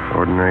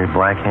 Ordinary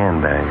black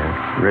handbag,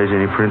 huh? Raise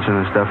any prints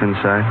on the stuff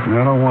inside?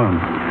 Not a one.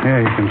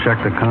 Here, you can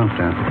check the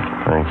contents.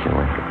 Thank you,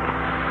 Lee.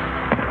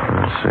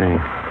 Let's see.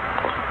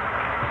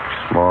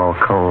 Small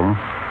comb.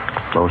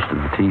 Most of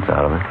the teeth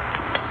out of it.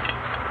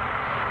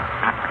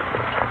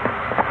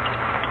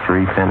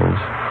 3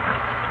 pennies.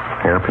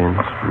 Hairpins,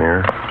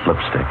 mirror,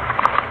 lipstick.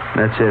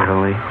 That's it,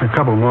 Holly. A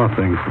couple more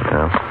things.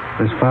 Yeah.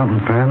 This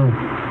fountain pen,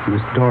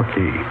 this door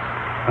key.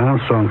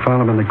 Armstrong found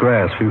them in the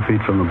grass a few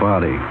feet from the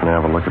body. Can I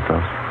have a look at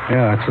those?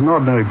 Yeah, it's an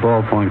ordinary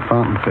ballpoint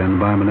fountain pen.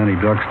 Buy them in any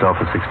drugstore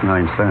for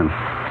 69 cents.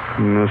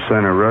 No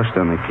sign of rust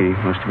on the key.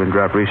 Must have been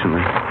dropped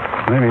recently.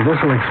 Maybe this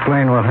will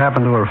explain what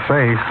happened to her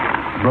face.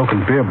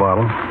 Broken beer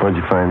bottle. Where'd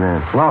you find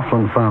that?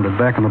 Laughlin found it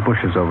back in the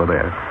bushes over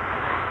there.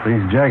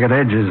 These jagged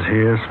edges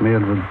here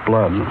smeared with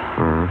blood.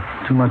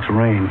 Too much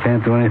rain.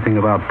 Can't do anything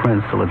about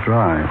prints till it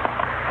dries.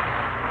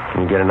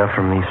 Can you get enough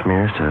from these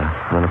smears to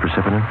run a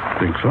precipitant?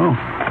 Think so.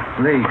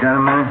 Lee, got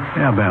a minute?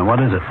 Yeah, Ben, what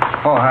is it?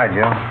 Oh, hi,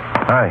 Joe.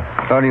 Hi.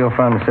 Claudio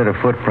found a set of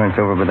footprints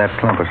over by that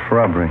clump of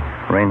shrubbery.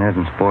 Rain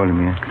hasn't spoiled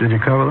them yet. Did you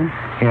cover them?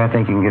 Yeah, I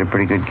think you can get a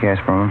pretty good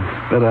cast from them.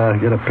 Better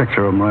get a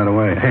picture of them right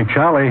away. Hey,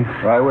 Charlie.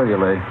 Right with you,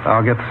 Lee.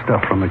 I'll get the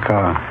stuff from the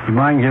car. You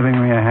mind giving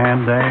me a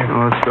hand, Dave?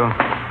 Oh, let's go.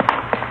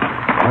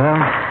 Well,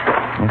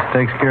 this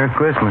takes care of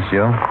Christmas,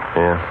 Joe.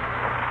 Yeah.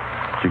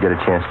 Did you get a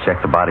chance to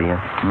check the body yet?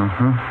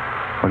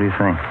 What do you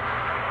think?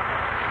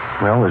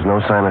 Well, there's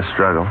no sign of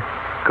struggle.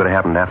 Could have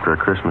happened after a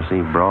Christmas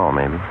Eve brawl,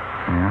 maybe.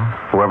 Yeah?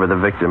 Whoever the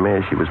victim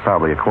is, she was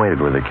probably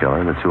acquainted with the killer.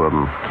 The two of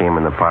them came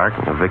in the park,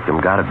 and the victim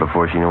got it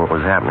before she knew what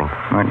was happening.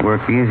 Might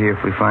work easier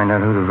if we find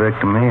out who the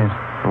victim is.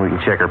 We can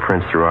check her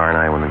prints through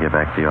R&I when we get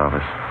back to the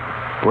office.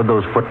 What'd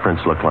those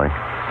footprints look like?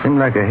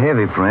 Seemed like a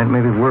heavy print,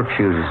 maybe work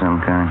shoes of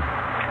some kind.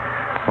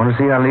 Want to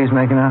see how Lee's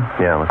making out?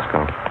 Yeah, let's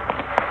go.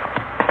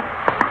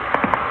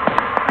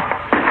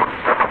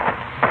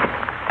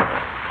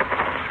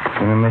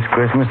 Gonna miss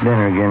Christmas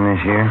dinner again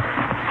this year.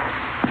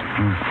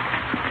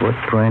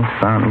 Footprint,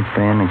 fountain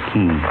pen, and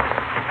key.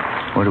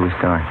 Where do we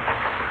start?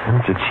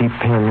 It's a cheap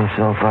pen. They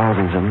sell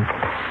thousands of them.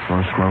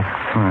 Want to smoke?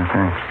 All right,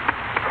 thanks.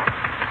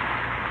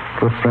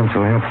 Footprints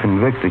will help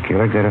convict the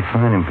killer. Gotta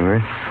find him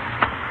first.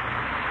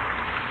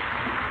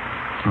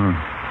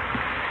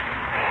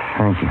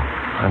 Thank you.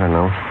 I don't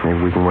know.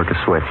 Maybe we can work a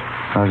switch.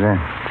 How's that?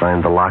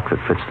 Find the lock that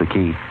fits the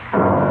key.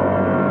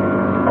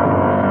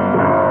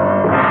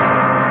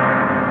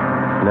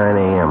 9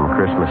 a.m.,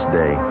 Christmas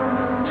Day.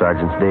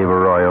 Sergeants Dave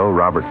Arroyo,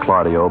 Robert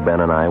Claudio,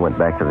 Ben, and I went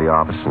back to the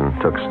office and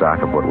took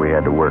stock of what we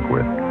had to work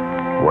with.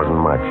 It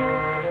wasn't much.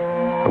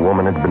 The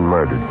woman had been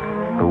murdered.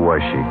 Who was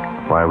she?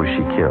 Why was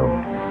she killed?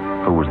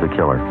 Who was the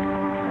killer?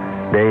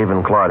 Dave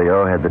and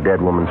Claudio had the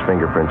dead woman's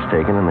fingerprints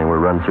taken, and they were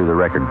run through the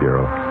record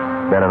bureau.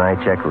 Ben and I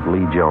checked with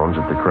Lee Jones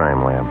at the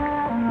crime lab.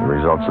 The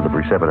results of the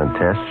precipitant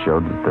test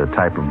showed that the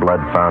type of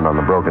blood found on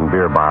the broken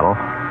beer bottle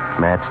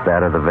matched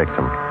that of the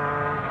victim.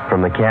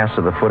 From the casts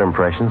of the foot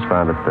impressions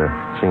found at the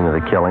scene of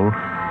the killing,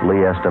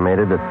 Lee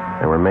estimated that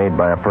they were made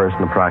by a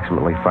person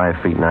approximately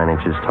 5 feet 9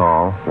 inches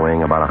tall,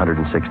 weighing about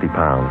 160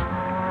 pounds.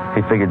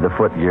 He figured the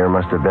foot gear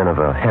must have been of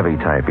a heavy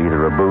type,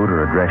 either a boot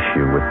or a dress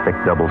shoe with thick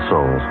double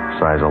soles,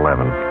 size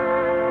 11.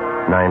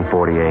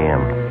 9:40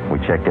 a.m. We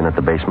checked in at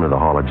the basement of the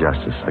Hall of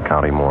Justice, the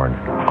county morgue.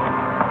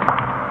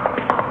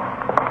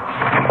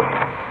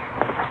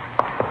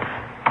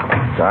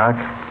 Doc,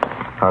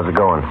 how's it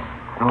going?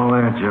 All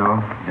there,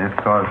 Joe. Death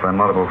caused by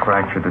multiple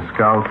fracture of the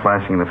skull.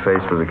 Flashing in the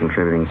face was a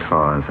contributing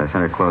cause. I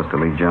sent her close to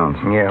Lee Jones.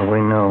 Yeah,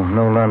 we know.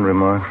 No laundry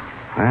mark.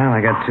 Well,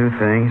 I got two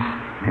things.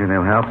 Maybe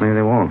they'll help, maybe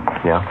they won't.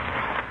 Yeah?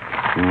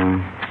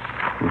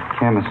 The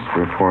chemist's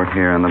report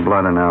here on the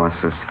blood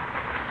analysis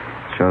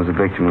shows the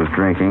victim was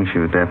drinking. She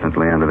was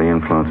definitely under the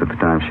influence at the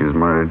time she was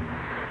murdered.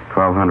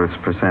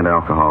 0.012%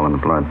 alcohol in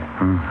the blood.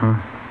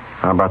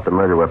 How about the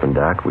murder weapon,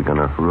 Doc? We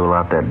gonna rule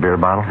out that beer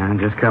bottle? I'm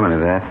just coming to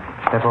that.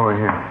 Step over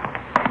here.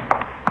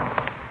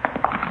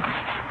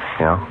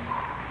 Yeah?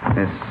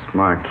 This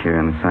mark here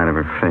on the side of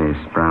her face,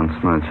 brown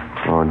smudge.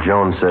 Well,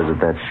 Jones says that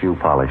that's shoe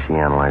polish. He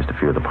analyzed a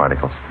few of the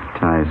particles.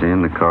 Ties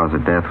in. The cause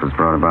of death was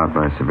brought about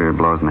by severe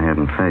blows in the head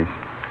and face.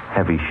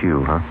 Heavy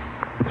shoe, huh?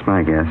 That's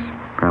my guess.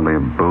 Probably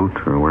a boot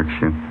or a work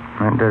shoe.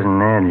 That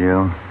doesn't add,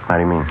 Joe. How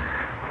do you mean?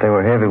 If they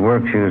were heavy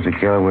work shoes the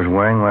killer was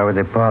wearing, why were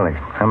they polished?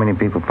 How many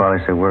people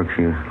polish their work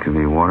shoes? Could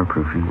be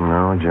waterproofing.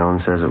 No,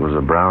 Jones says it was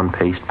a brown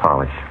paste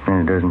polish.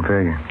 And it doesn't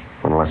figure.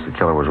 Unless the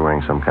killer was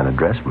wearing some kind of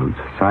dress boots.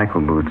 Cycle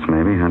boots,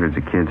 maybe. Hundreds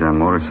of kids on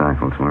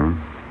motorcycles wear them.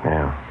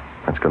 Yeah.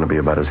 That's going to be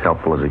about as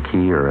helpful as a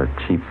key or a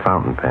cheap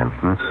fountain pen.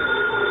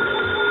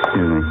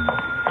 Excuse me.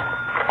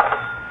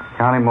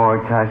 County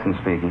Morgue, Tyson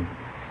speaking.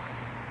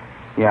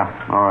 Yeah,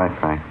 all right,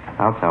 Frank.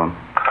 I'll tell him.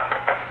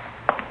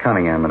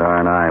 Cunningham at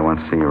R&I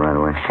wants to see you right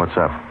away. What's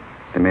up?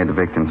 They made the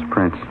victim's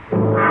prints.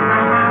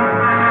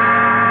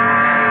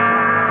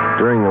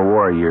 During the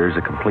war years,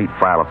 a complete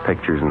file of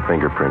pictures and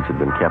fingerprints had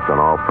been kept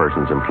on all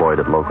persons employed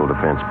at local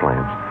defense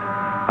plants.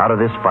 Out of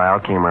this file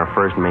came our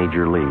first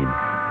major lead.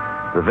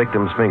 The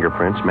victim's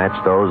fingerprints matched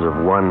those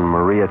of one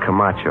Maria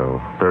Camacho,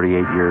 38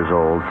 years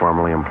old,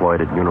 formerly employed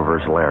at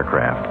Universal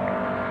Aircraft.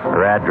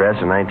 Her address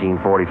in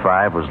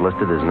 1945 was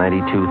listed as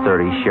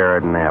 9230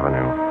 Sheridan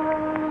Avenue.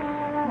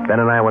 Ben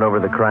and I went over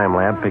to the crime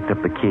lab, picked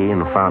up the key and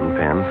the fountain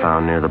pen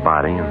found near the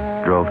body, and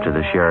drove to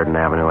the Sheridan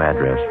Avenue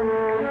address.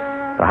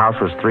 The house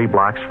was 3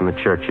 blocks from the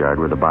churchyard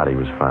where the body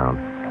was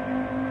found.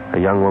 A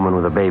young woman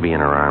with a baby in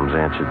her arms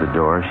answered the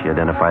door. She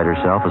identified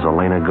herself as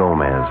Elena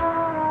Gomez.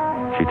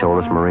 She told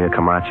us Maria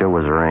Camacho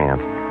was her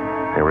aunt.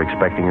 They were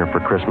expecting her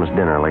for Christmas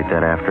dinner late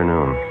that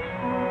afternoon.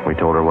 We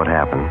told her what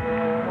happened.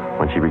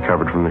 When she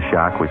recovered from the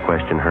shock, we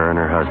questioned her and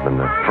her husband,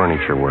 a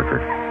furniture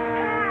worker.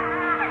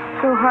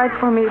 So hard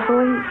for me to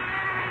believe.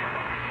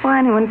 Why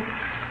anyone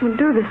would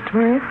do this to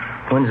me?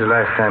 When's the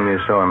last time you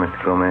saw her, Mr.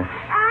 Gomez?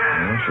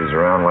 Well, she was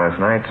around last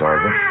night,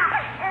 Sergeant.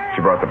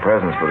 She brought the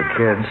presents for the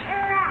kids.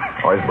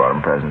 Always brought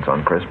him presents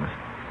on Christmas.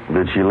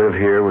 Did she live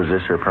here? Was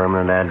this her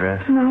permanent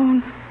address?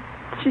 No.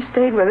 She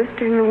stayed with us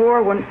during the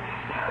war when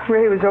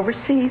Ray was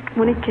overseas.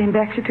 When he came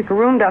back, she took a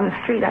room down the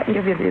street. I can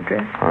give you the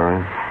address. All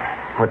right.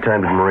 What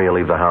time did Maria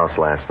leave the house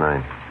last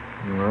night?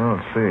 Well,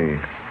 let's see.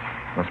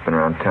 Must have been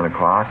around 10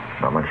 o'clock.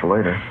 Not much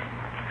later.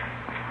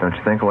 Don't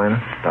you think, Elena?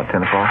 About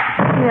 10 o'clock?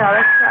 Yeah,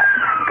 that's right.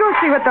 Go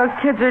see what those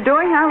kids are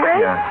doing, huh, Ray?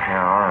 Yeah,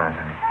 all right,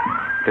 honey.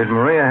 Did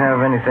Maria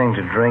have anything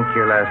to drink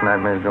here last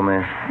night, Miss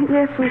Gomez?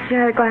 Yes, we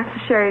had a glass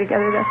of sherry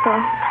together, that's all.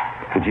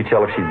 Could you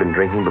tell if she'd been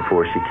drinking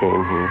before she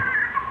came here?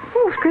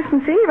 Oh, it was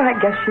Christmas Eve. I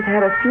guess she'd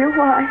had a few.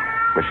 Why?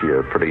 Was she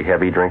a pretty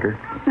heavy drinker?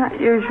 Not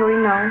usually,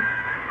 no.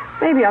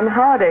 Maybe on the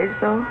holidays,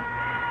 though.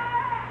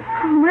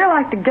 Maria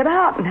liked to get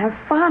out and have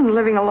fun,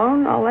 living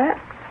alone and all that.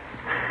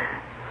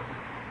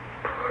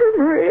 Poor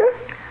Maria.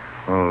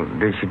 Oh,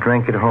 did she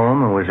drink at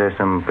home, or was there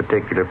some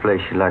particular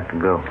place she liked to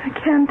go? A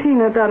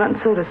cantina down on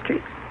Soda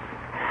Street.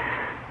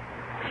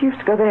 She used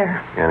to go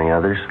there. Any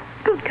others?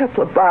 A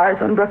couple of bars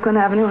on Brooklyn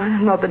Avenue. I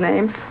don't know the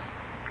names.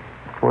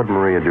 What'd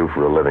Maria do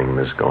for a living,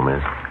 Miss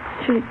Gomez?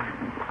 She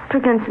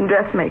took in some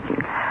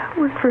dressmaking.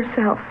 Worked for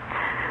herself.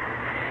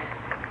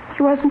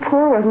 She wasn't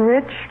poor, wasn't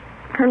rich.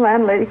 Her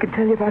landlady could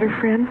tell you about her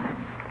friends.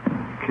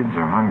 Kids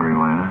are hungry,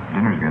 Lena.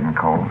 Dinner's getting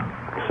cold.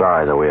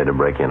 Sorry that we had to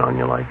break in on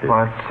you like this.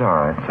 Well, it's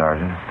all right,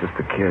 Sergeant. It's just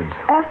the kids.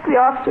 Ask the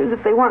officers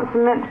if they want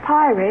some mince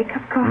pie, Ray.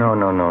 Cup of coffee.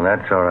 No,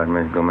 that's all right,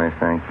 Miss Gomez,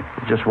 thank you.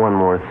 Just one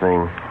more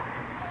thing.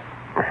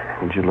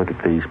 Would you look at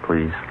these,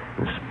 please?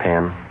 This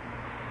pen.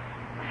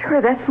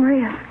 Sure, that's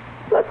Maria's.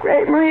 Look,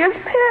 Ray, Maria's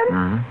pen.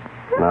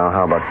 Mm-hmm. Now,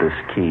 how about this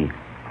key?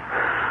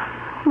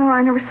 No,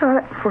 I never saw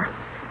that before.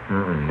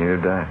 Neither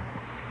did I.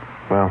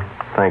 Well,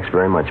 thanks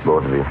very much,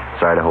 both of you.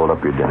 Sorry to hold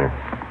up your dinner.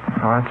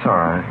 Oh, that's all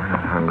right. We're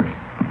not hungry.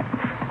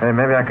 Hey,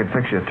 maybe I could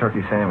fix you a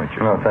turkey sandwich.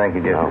 No, thank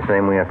you, Jeff. No. The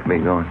same we have to be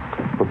going.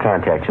 We'll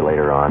contact you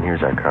later on.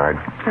 Here's our card.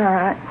 All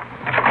right.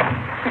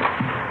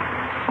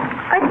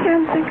 I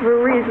can't think of a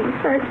reason,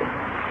 Sergeant.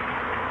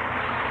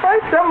 Why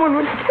someone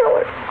would kill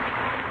her.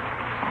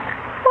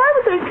 Why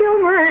would they kill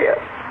Maria?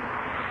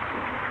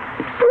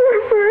 Poor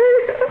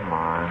Maria. Come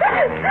on,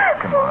 Jenny.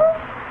 Come on.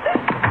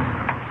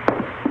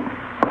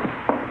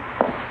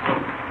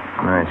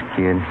 Nice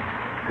kid.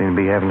 Seem to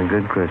be having a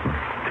good Christmas.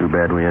 Too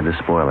bad we had to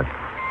spoil it.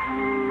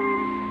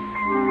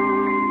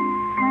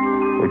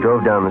 We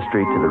drove down the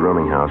street to the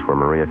rooming house where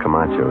Maria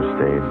Camacho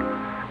stayed.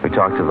 We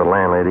talked to the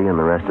landlady and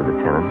the rest of the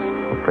tenants,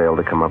 but failed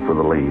to come up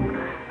with a lead.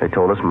 They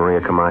told us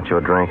Maria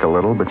Camacho drank a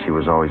little, but she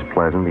was always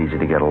pleasant,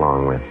 easy to get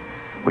along with.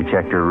 We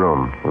checked her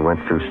room. We went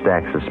through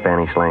stacks of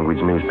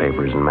Spanish-language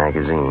newspapers and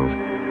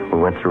magazines.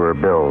 We went through her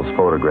bills,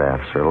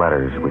 photographs, her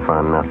letters. We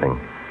found nothing.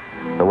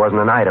 There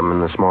wasn't an item in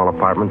the small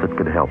apartment that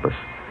could help us.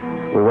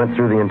 We went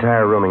through the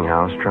entire rooming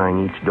house, trying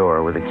each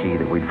door with a key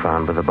that we'd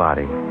found by the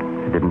body.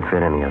 It didn't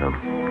fit any of them,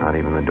 not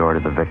even the door to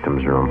the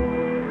victim's room.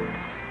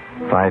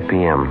 5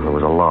 p.m., there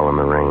was a lull in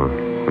the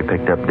rain. We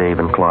picked up Dave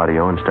and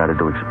Claudio and started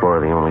to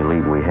explore the only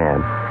lead we had.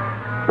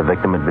 The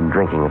victim had been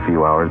drinking a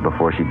few hours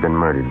before she'd been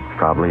murdered,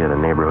 probably at a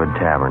neighborhood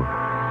tavern.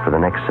 For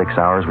the next 6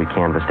 hours, we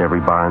canvassed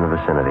every bar in the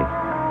vicinity.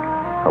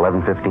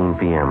 11:15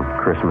 p.m.,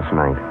 Christmas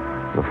night.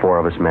 The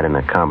four of us met in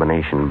a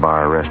combination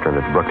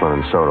bar-restaurant at Brooklyn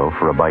and Soto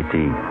for a bite to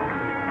eat.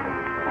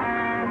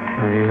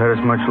 You had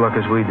as much luck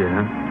as we did,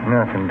 huh?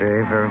 Nothing,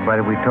 Dave.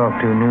 Everybody we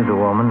talked to knew the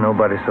woman.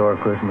 Nobody saw her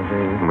Christmas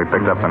Eve. We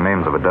picked up the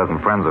names of a dozen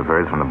friends of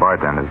hers from the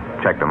bartenders.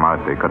 Checked them out.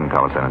 They couldn't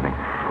tell us anything.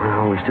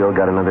 Well, we still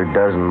got another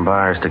dozen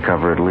bars to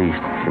cover at least.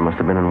 She must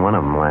have been in one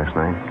of them last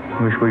night.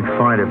 Wish we'd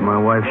find it.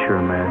 My wife's sure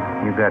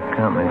mad. You got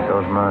company,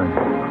 so's mine.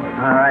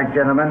 All right,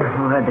 gentlemen.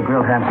 Who had the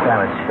grilled ham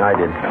sandwich? I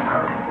did.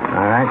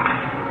 All right.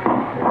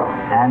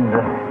 And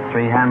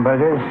 3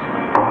 hamburgers?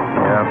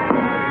 Yep.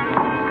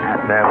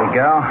 There we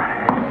go.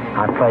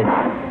 Our plate.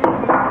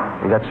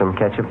 You got some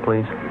ketchup,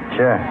 please?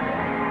 Sure.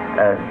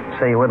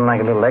 Say you wouldn't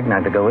like a little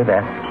eggnog to go with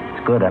that.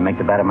 It's good. I make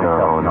the batter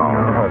myself. No.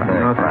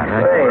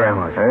 Thank you very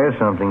much. There is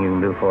something you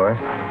can do for us.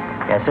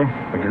 Yes, sir?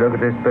 Would you look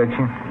at this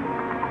picture?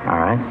 All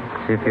right.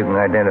 See if you can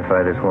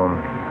identify this woman.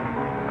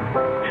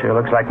 Sure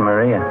looks like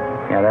Maria.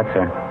 Yeah, that's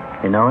her.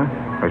 You know her?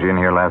 Was she in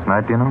here last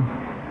night, do you know?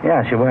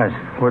 Yeah, she was.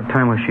 What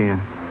time was she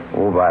in?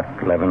 Oh, about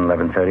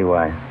 11:30.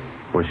 Why?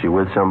 Was she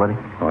with somebody?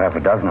 Oh, half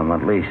a dozen of them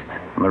at least.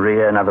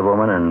 Maria, another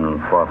woman, and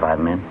 4 or 5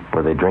 men.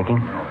 Were they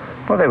drinking?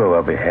 Well, they were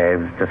well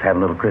behaved. Just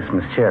having a little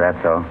Christmas cheer,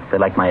 that's all. They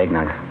liked my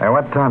eggnog. At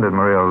what time did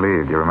Maria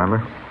leave? Do you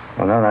remember?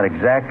 Well, no, not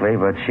exactly,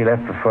 but she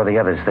left before the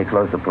others. They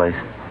closed the place.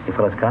 You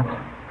fellas cops?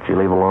 Did she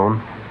leave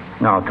alone?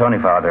 No, Tony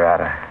followed her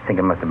out. I think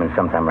it must have been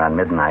sometime around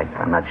midnight.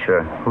 I'm not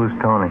sure. Who's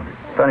Tony?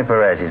 Tony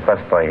Perez. He's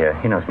busboy here.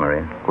 He knows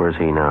Maria. Where's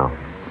he now?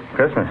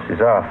 Christmas. He's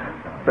off.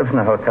 Lives in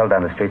a hotel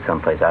down the street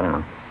someplace. I don't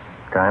know.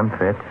 Time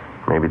fits.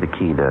 Maybe the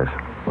key does.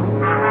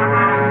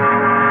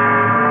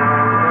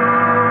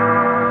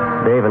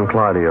 Dave and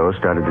Claudio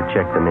started to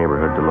check the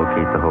neighborhood to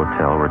locate the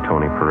hotel where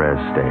Tony Perez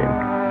stayed.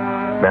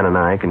 Ben and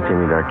I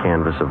continued our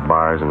canvass of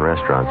bars and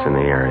restaurants in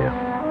the area.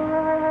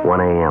 1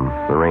 a.m.,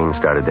 the rain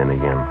started in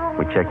again.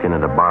 We checked in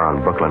at a bar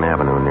on Brooklyn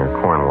Avenue near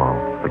Cornwall,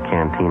 the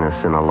Cantina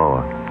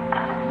Sinaloa.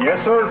 Yes,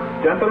 sir.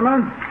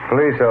 Gentlemen?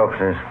 Police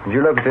officers, would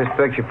you look at this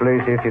picture, please,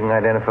 see if you can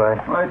identify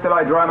it? Wait till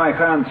I dry my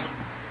hands.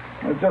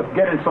 Let's just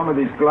getting some of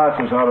these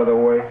glasses out of the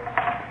way.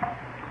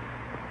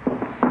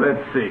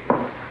 Let's see.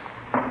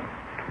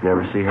 You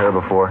ever see her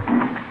before?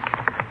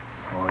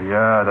 Oh,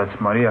 yeah, that's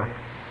Maria.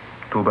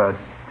 Too bad.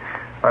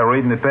 I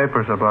read in the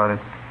papers about it.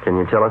 Can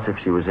you tell us if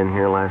she was in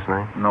here last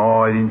night?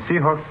 No, I didn't see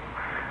her.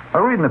 I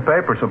read in the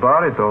papers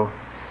about it, though.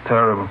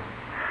 Terrible.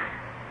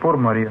 Poor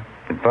Maria.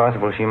 Is it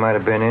possible she might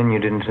have been in? You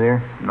didn't see her?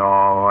 No,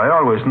 I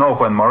always know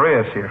when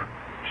Maria's here.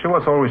 She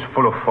was always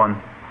full of fun.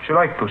 She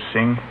liked to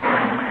sing.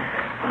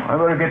 I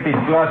better get these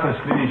glasses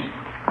finished.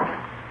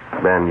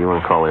 Ben, you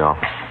want to call the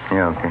office?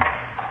 Yeah, okay.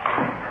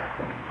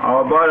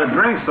 How about a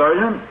drink,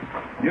 Sergeant?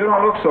 You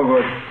don't look so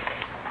good.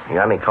 You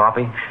got any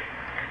coffee?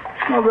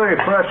 It's not very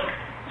fresh.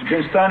 It's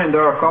been standing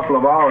there a couple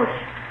of hours.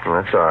 Well,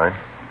 that's all right.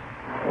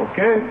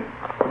 Okay.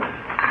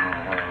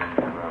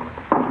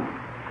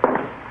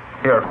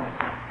 Here.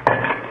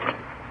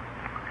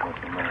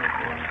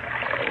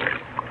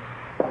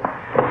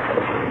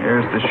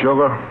 Here's the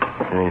sugar.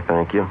 Okay,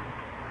 thank you.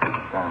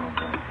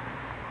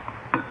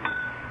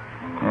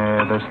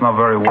 Yeah, that's not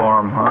very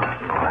warm, huh?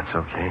 Oh, that's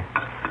okay.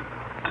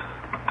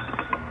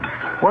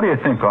 What do you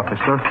think,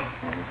 officer?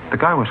 The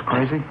guy was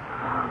crazy?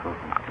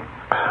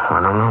 I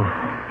don't know.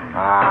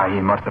 Ah, he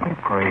must have been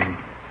crazy.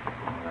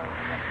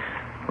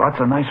 Lots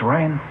of nice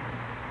rain.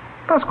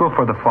 That's good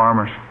for the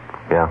farmers.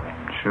 Yeah.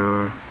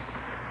 Sure.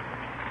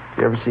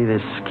 You ever see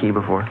this key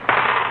before?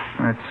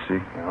 Let's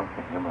see.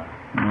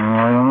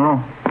 I don't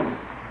know.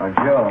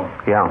 Joe.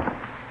 Yeah.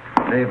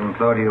 Dave and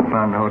Claudia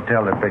found the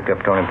hotel that picked up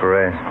Tony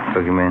Perez.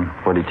 Took him in.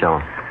 What did he tell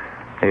him?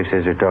 Dave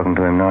says they're talking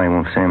to him now. He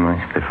won't say much.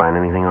 Did they find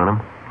anything on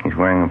him? He's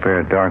wearing a pair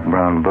of dark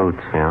brown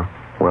boots. Yeah.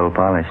 Well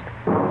polished.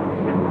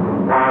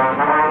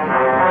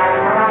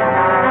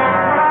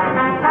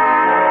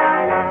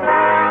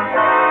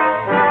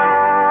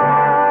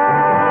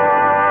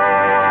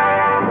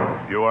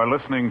 You are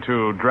listening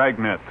to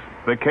Dragnet,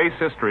 the case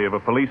history of a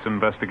police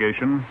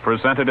investigation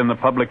presented in the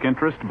public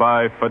interest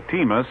by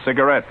Fatima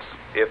Cigarettes.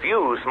 If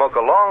you smoke a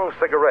long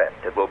cigarette,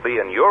 it will be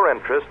in your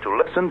interest to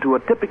listen to a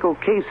typical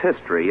case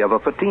history of a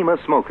Fatima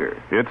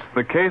smoker. It's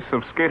the case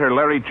of skater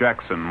Larry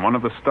Jackson, one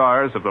of the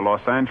stars of the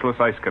Los Angeles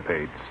Ice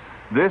Capades.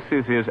 This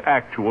is his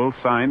actual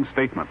signed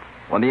statement.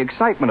 When the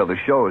excitement of the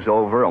show is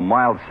over, a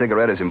mild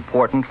cigarette is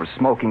important for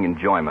smoking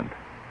enjoyment.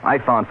 I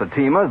found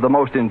Fatima the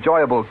most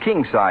enjoyable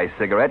king-size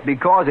cigarette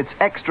because it's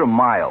extra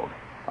mild.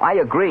 I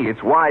agree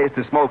it's wise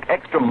to smoke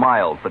extra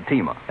mild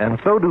Fatima. And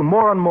so do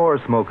more and more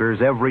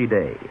smokers every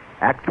day.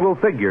 Actual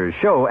figures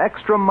show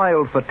extra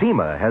mild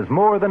Fatima has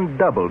more than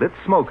doubled its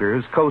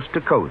smokers coast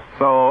to coast.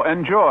 So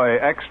enjoy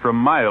extra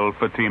mild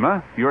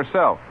Fatima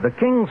yourself. The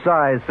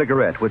king-size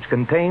cigarette, which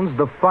contains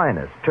the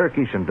finest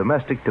Turkish and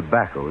domestic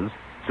tobaccos,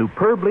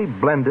 superbly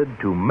blended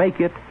to make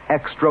it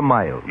extra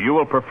mild. You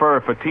will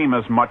prefer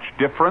Fatima's much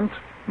different,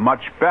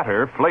 much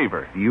better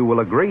flavor. You will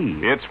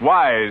agree. It's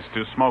wise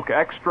to smoke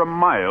extra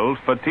mild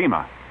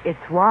Fatima.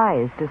 It's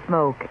wise to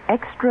smoke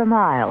extra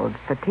mild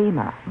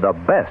Fatima. The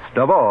best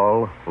of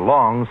all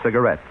long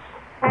cigarettes.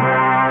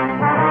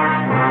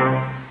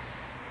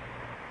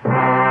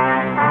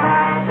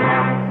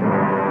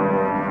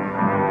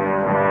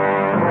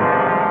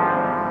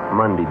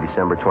 Monday,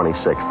 December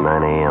 26th,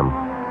 9 a.m.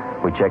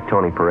 We checked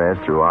Tony Perez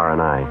through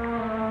R&I.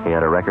 He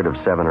had a record of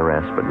 7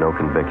 arrests, but no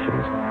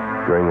convictions.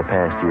 During the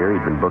past year,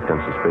 he'd been booked on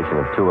suspicion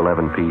of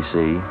 211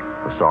 PC,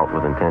 assault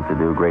with intent to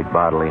do great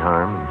bodily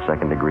harm, and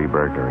second-degree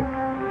burglary.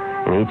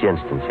 In each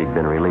instance, he'd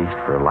been released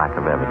for a lack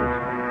of evidence.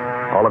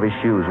 All of his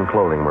shoes and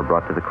clothing were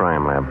brought to the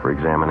crime lab for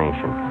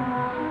examination.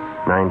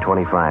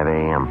 9:25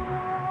 a.m.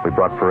 We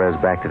brought Perez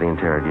back to the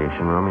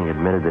interrogation room. He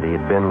admitted that he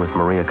had been with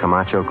Maria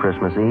Camacho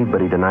Christmas Eve,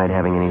 but he denied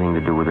having anything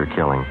to do with her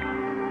killing.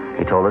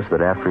 He told us that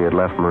after he had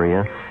left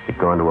Maria,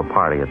 he'd gone to a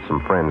party at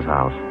some friend's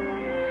house.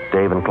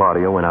 Dave and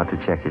Claudio went out to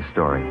check his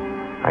story.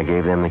 I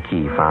gave them the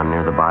key found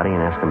near the body and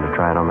asked them to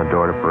try it on the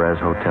door to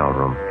Perez's hotel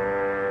room.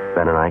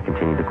 Ben and I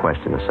continued to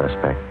question the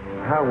suspect.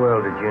 How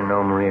well did you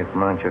know Maria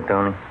Camacho,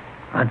 Tony?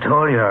 I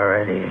told you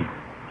already.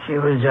 She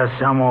was just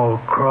some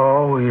old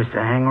crow who used to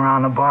hang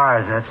around the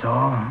bars, that's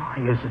all. I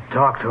used to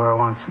talk to her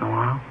once in a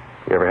while.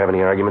 You ever have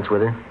any arguments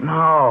with her?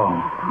 No.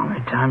 How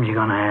many times are you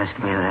going to ask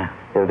me that?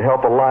 It would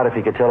help a lot if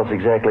you could tell us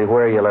exactly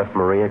where you left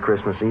Maria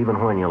Christmas Eve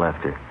and when you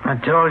left her. I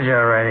told you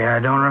already. I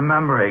don't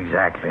remember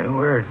exactly. We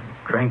were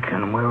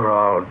drinking. We were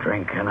all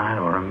drinking. I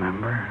don't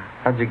remember.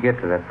 How'd you get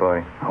to that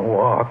party? I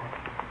walked.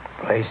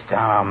 Place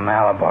down on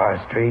Malabar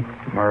Street.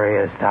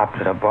 Maria stopped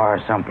at a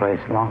bar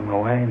someplace along the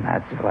way, and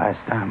that's the last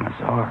time I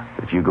saw her.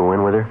 Did you go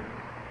in with her?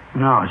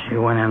 No, she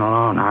went in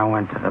alone. I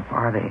went to the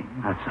party.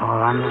 That's all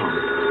I know.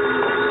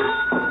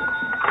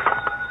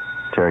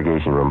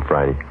 Interrogation room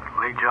Friday.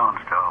 Lee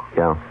Jones, Joe.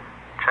 Yeah.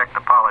 Check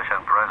the polish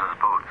on Perez's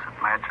boots. It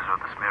matches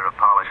with the smear of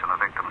polish on the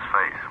victim's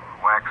face.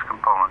 Wax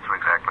components are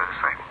exactly the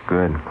same.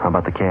 Good. How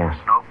about the cast?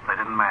 Nope, they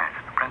didn't match.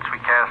 The prints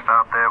we cast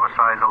out there were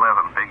size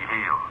 11, big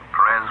heel.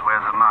 Perez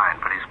wears a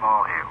 9, pretty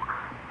small heel.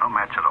 No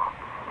match at all.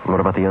 What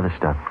about the other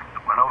stuff?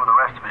 Went over the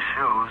rest of his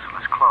shoes and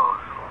his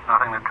clothes. Nothing.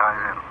 nothing that ties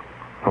in.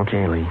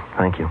 Okay, Lee.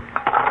 Thank you.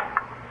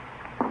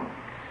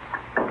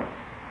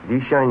 Do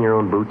you shine your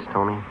own boots,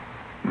 Tony?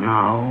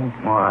 No.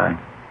 Why?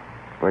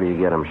 Where do you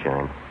get them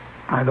shined?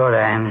 I go to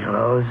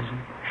Angelo's,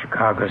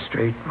 Chicago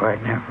Street,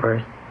 right near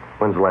First.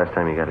 When's the last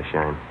time you got a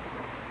shine?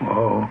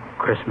 Oh,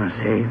 Christmas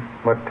Eve.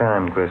 What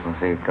time Christmas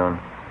Eve, Tony?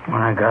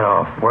 When I got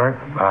off work,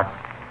 about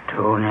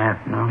 2 in the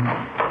afternoon.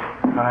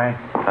 Hi.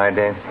 Hi,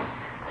 Dave.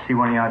 See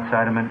one of you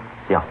outside a minute?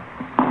 Yeah.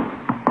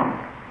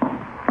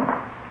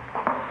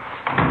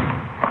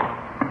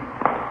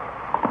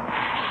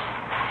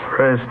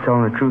 Perez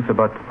telling the truth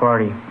about the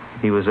party.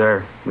 He was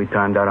there. We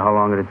timed out how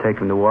long it'd take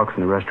him to walk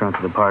from the restaurant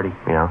to the party.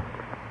 Yeah?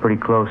 Pretty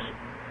close.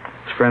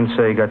 His friends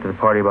say he got to the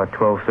party about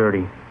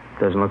 12:30.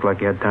 Doesn't look like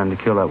he had time to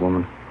kill that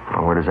woman.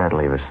 Well, where does that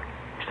leave us?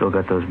 Still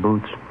got those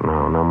boots?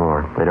 No, no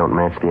more. They don't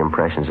match the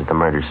impressions at the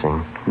murder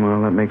scene.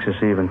 Well, that makes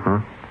us even. Huh?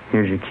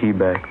 Here's your key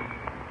back.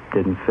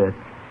 Didn't fit.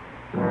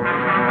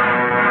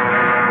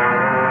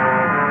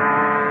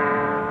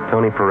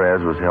 Tony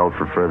Perez was held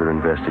for further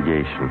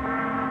investigation.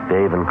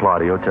 Dave and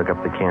Claudio took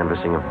up the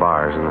canvassing of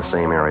bars in the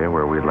same area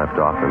where we'd left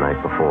off the night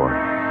before.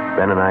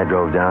 Ben and I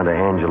drove down to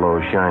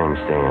Angelo's Shine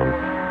Stand.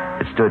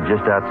 It stood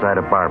just outside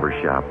a barber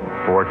shop.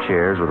 4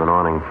 chairs with an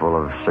awning full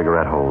of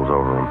cigarette holes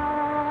over them.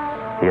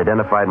 He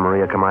identified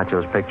Maria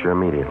Camacho's picture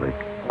immediately.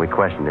 We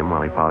questioned him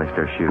while he polished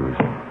her shoes.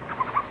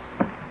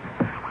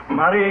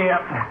 Maria,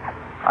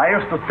 I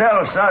used to tell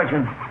her,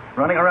 Sergeant,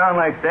 running around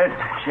like that,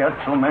 she had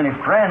so many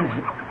friends.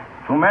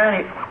 Too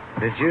many.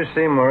 Did you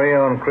see Maria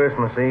on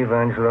Christmas Eve,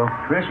 Angelo?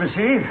 Christmas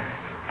Eve?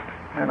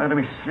 Let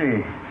me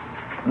see.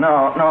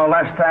 No,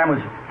 last time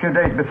was 2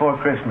 days before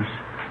Christmas.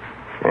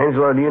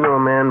 Angelo, do you know a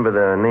man by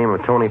the name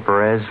of Tony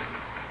Perez?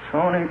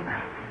 Tony?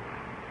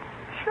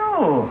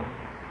 Sure.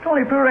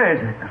 Tony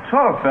Perez.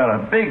 Tall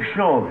fella, big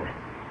shoulders.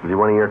 Was he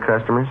one of your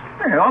customers?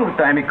 Yeah, all the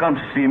time he comes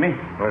to see me.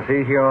 Was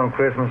he here on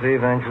Christmas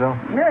Eve, Angelo?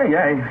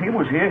 Yeah, he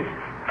was here.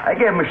 I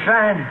gave him a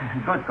shine.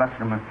 Good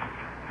customer.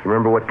 You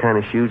remember what kind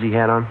of shoes he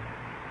had on?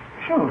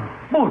 Sure.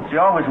 Boots. He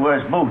always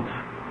wears boots.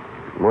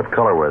 What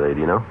color were they,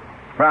 do you know?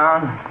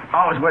 Brown.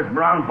 Always wears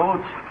brown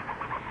boots.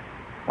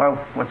 Well,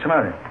 what's the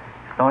matter?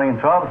 Is Tony in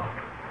trouble?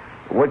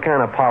 What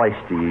kind of polish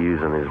do you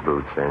use on his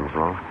boots,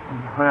 Angelo?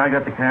 Well, I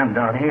got the can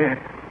down here.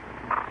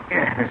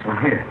 Yeah, this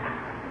one here.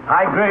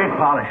 High-grade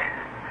polish.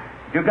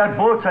 If you got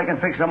boots, I can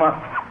fix them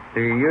up.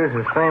 Do you use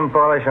the same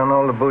polish on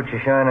all the boots you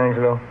shine,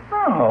 Angelo?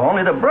 No,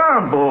 only the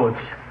brown boots.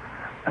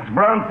 That's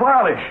brown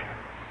polish.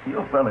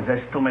 You fellas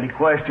ask too many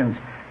questions.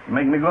 You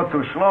make me go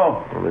too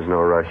slow. Well, there's no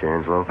rush,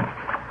 Angelo.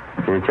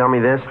 Can you tell me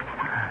this?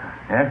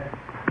 Yeah?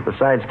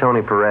 Besides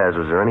Tony Perez,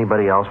 was there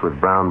anybody else with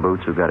brown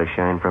boots who got a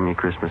shine from you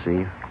Christmas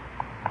Eve?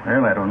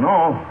 Well, I don't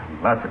know.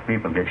 Lots of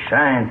people get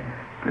shined.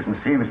 Christmas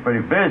Eve is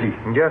pretty busy.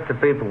 Just the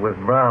people with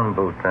brown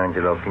boots,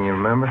 Angelo. Can you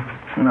remember?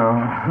 No,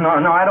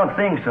 I don't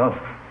think so.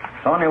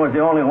 Tony was the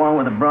only one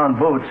with the brown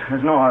boots.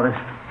 There's no others.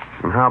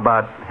 And how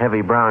about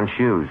heavy brown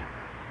shoes?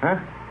 Huh?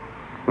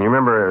 You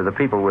remember the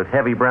people with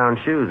heavy brown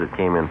shoes that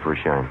came in for a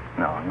shine?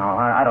 No,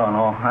 I don't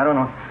know.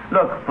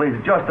 Look, please,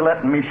 just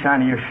let me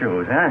shine your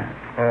shoes, huh?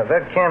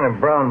 That can of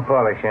brown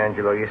polish,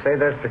 Angelo, you say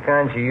that's the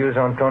kind you use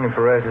on Tony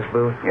Perez's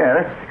boots?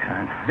 Yeah, that's the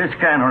kind. This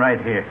kind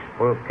right here.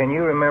 Well, can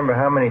you remember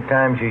how many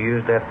times you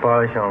used that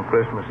polish on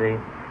Christmas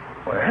Eve?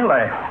 Well,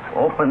 I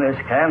opened this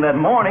can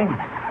that morning.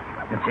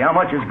 You can see how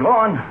much is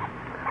gone.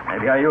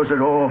 Maybe I use it,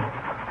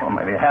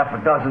 maybe half a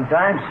dozen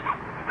times.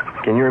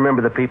 Can you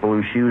remember the people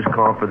whose shoes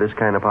call for this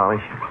kind of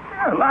polish?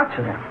 Yeah, lots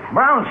of them.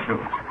 Brown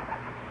shoes.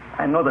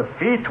 I know the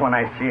feet when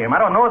I see them. I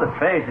don't know the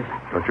faces.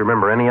 Don't you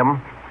remember any of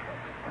them?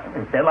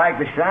 If they like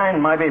the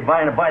shine, maybe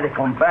by and by they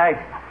come back.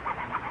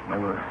 There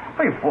were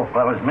 3 or 4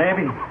 fellas,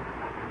 maybe.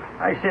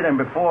 I see them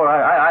before.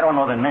 I don't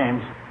know their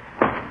names.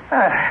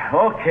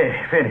 Okay,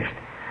 finished.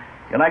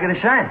 You like it, the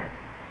shine?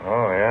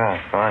 Oh, yeah,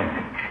 fine.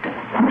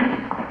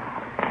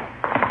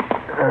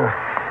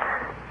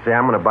 See,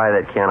 I'm going to buy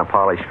that can of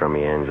polish from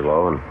you,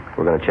 Angelo, and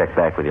we're going to check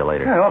back with you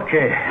later.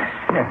 Okay.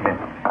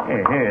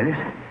 Here it is.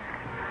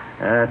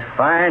 That's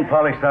fine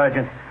polish,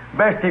 Sergeant.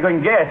 Best you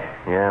can get.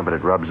 Yeah, but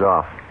it rubs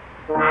off.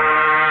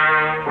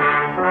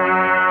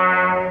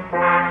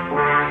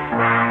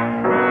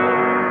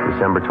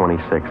 December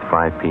 26th,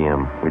 5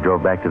 p.m. We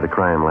drove back to the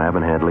crime lab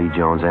and had Lee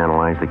Jones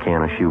analyze the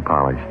can of shoe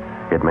polish.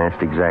 It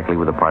matched exactly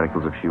with the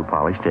particles of shoe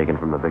polish taken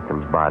from the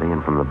victim's body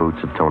and from the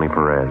boots of Tony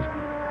Perez.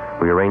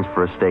 We arranged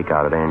for a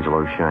stakeout at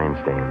Angelo's Shine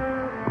Stand.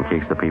 In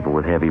case the people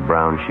with heavy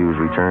brown shoes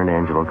returned,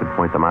 Angelo could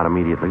point them out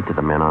immediately to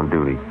the men on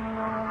duty.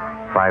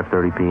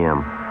 5:30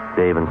 p.m.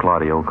 Dave and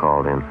Claudio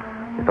called in.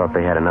 They thought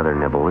they had another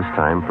nibble, this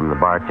time from the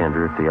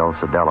bartender at the El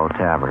Cedello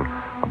Tavern,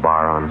 a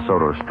bar on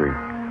Soto Street.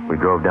 We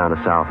drove down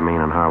to South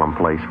Main and Harlem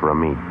Place for a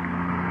meet.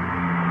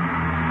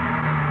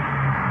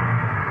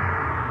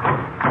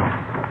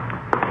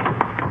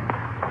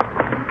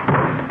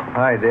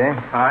 Hi, Dave.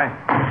 Hi.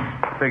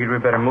 Figured we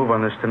better move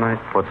on this tonight.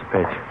 What's the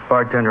pitch?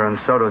 Bartender on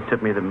Soto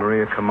tipped me that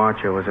Maria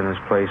Camacho was in his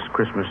place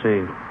Christmas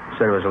Eve.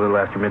 Said it was a little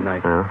after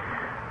midnight. Yeah?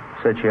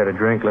 Said she had a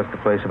drink, left the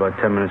place about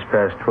 10 minutes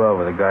past 12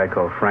 with a guy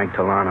called Frank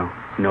Tolano.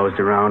 He nosed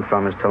around,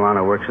 found Miss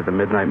Tolano works at the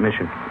Midnight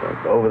Mission.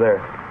 Over there.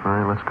 All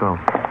right, let's go.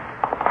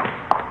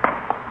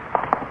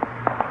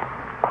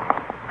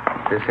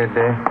 This it,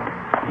 Dave?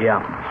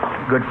 Yeah.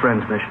 Good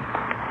Friends Mission.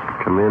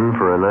 Come in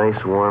for a nice,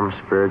 warm,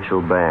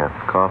 spiritual bath.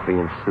 Coffee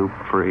and soup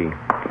free.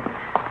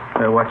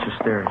 Watch the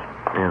stairs.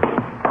 Yeah.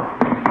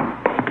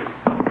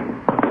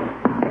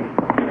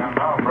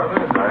 Now,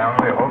 brothers, I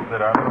only hope that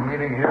our little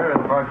meeting here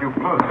has brought you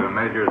closer and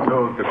made your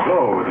souls to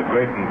glow with the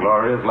great and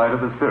glorious light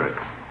of the Spirit.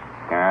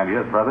 And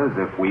yes, brothers,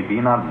 if we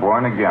be not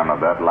born again of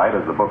that light,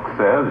 as the book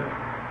says,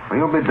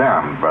 we'll be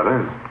damned,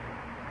 brothers.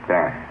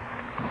 Damned.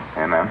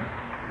 Amen.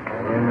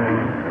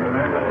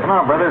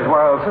 Now, brothers,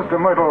 while Sister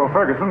Myrtle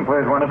Ferguson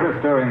plays one of her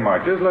stirring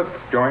marches, let's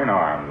join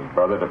arms,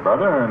 brother to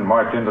brother, and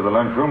march into the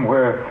lunchroom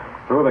where,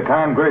 through the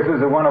kind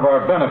graces of one of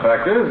our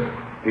benefactors,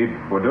 Pete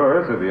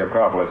Boudouris of the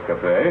Acropolis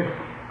Cafe,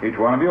 each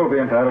one of you will be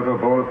entitled to a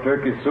bowl of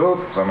turkey soup,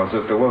 some of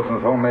Sister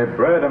Wilson's homemade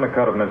bread, and a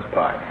cut of mince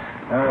pie.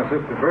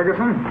 Sister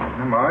Ferguson,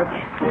 march.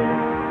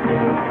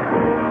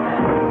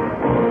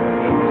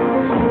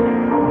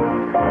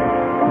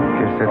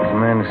 Guess that's the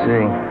man to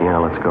see. Yeah,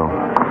 let's go.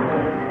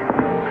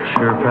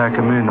 Sure pack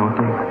him in, don't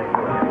they?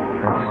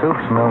 That soup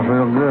smells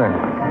real good.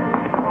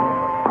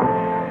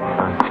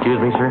 Excuse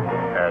me, sir?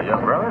 Yes,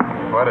 brother?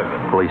 What is it?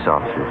 Police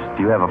officers.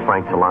 Do you have a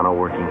Frank Tolano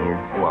working here?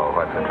 Well,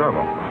 what's the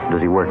trouble?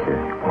 Does he work here?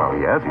 Well,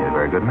 yes, he's a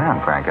very good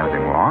man, Frank.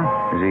 Anything wrong?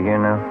 Is he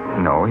here now?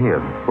 No, he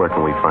isn't. Where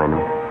can we find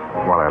him?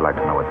 Well, I'd like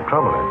to know what the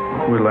trouble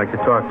is. We'd like to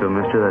talk to him,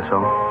 mister, that's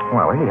all.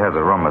 Well, he has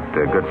a room at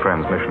the Good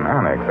Friends Mission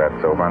Annex.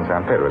 That's over on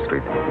San Pedro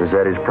Street. Is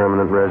that his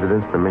permanent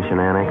residence, the Mission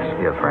Annex?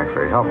 Yes, Frank's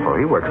very helpful.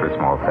 He works for a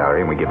small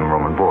salary, and we give him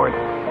room and board.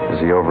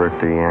 Is he over at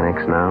the Annex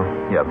now?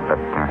 Yep,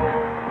 but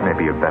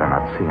maybe you'd better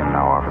not see him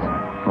now, officer.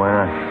 Why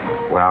not?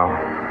 Well,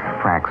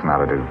 Frank's not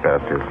at his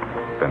best. He's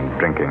been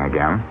drinking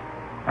again.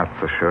 That's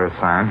the surest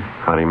sign.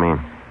 How do you mean?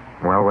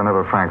 Well,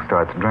 whenever Frank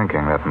starts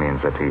drinking, that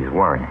means that he's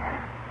worrying.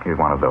 He's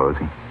one of those.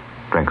 He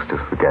drinks to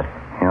forget.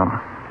 Yeah.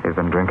 He's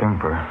been drinking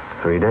for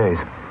 3 days.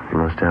 He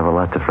must have a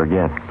lot to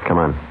forget. Come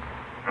on.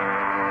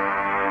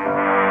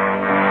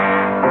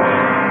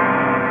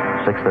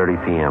 6:30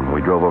 p.m.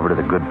 We drove over to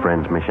the Good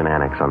Friends Mission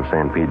Annex on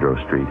San Pedro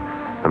Street.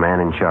 The man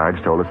in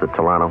charge told us that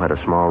Tolano had a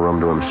small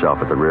room to himself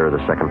at the rear of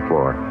the second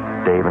floor.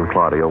 Dave and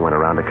Claudio went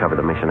around to cover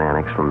the Mission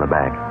Annex from the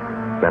back.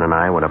 Ben and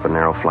I went up a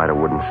narrow flight of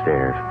wooden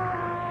stairs.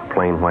 The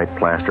plain white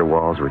plaster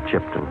walls were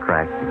chipped and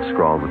cracked and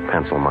scrawled with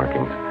pencil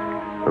markings.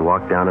 We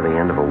walked down to the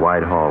end of a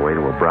wide hallway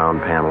to a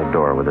brown paneled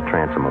door with a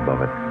transom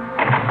above it.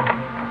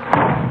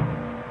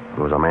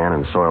 There was a man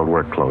in soiled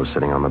work clothes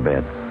sitting on the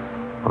bed.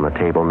 On the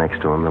table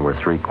next to him, there were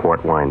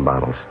 3-quart wine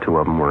bottles. 2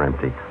 of them were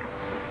empty.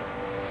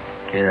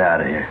 Get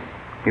out of here.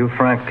 You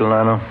Frank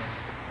Delano?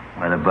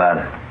 What about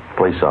it?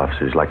 Police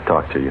officers like to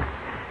talk to you.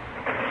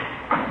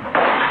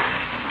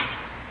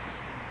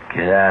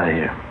 Get out of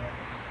here.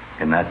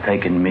 You're not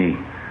taking me.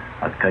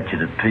 I'll cut you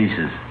to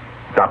pieces.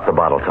 Drop the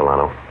bottle,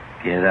 Tolano.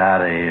 Get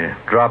out of here.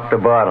 Drop the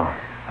bottle.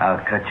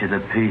 I'll cut you to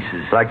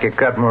pieces. Like you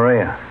cut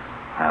Maria.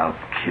 I'll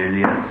kill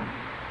you.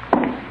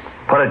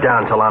 Put it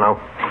down, Tolano.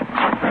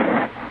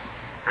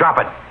 Drop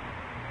it.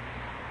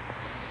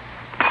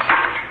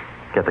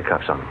 Get the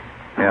cuffs on him.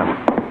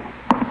 Yeah.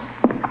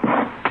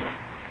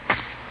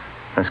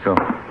 Let's go.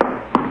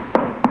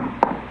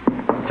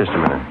 Just a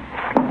minute.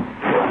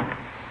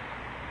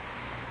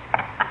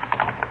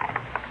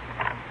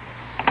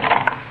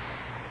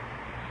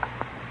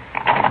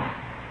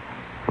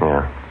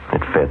 Yeah,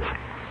 it fits.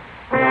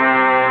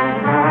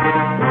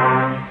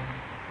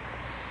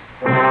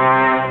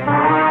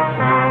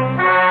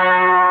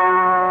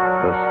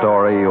 The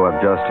story you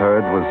have just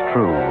heard was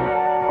true.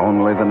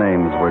 Only the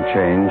names were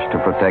changed to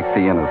protect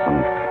the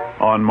innocent.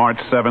 On March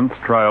 7th,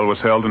 trial was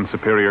held in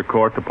Superior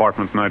Court,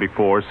 Department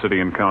 94,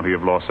 City and County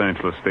of Los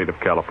Angeles, State of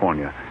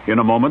California. In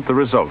a moment, the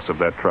results of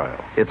that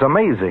trial. It's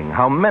amazing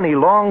how many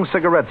long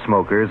cigarette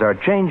smokers are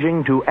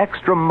changing to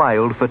extra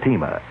mild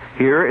Fatima.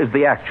 Here is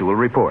the actual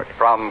report.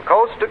 From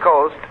coast to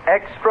coast,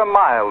 extra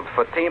mild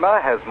Fatima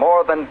has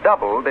more than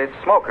doubled its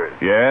smokers.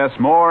 Yes,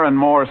 more and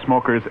more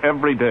smokers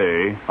every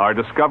day are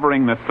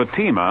discovering that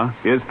Fatima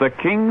is the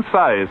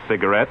king-size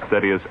cigarette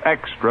that is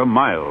extra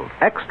mild.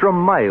 Extra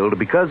mild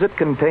because it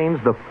contains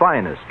the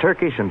finest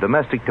Turkish and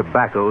domestic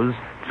tobaccos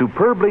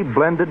superbly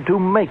blended to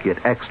make it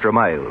extra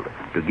mild,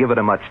 to give it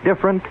a much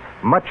different,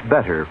 much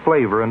better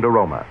flavor and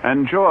aroma.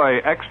 Enjoy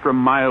extra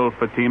mild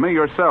Fatima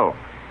yourself.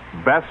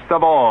 Best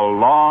of all,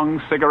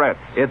 long cigarettes.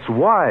 It's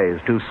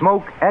wise to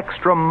smoke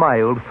extra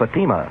mild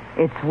Fatima.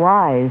 It's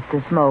wise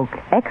to smoke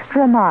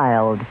extra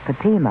mild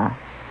Fatima.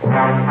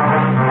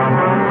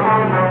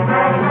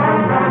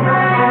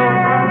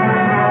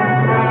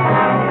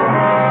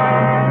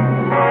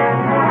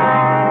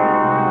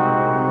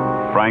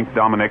 Frank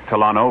Dominic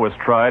Tolano was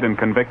tried and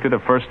convicted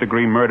of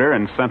first-degree murder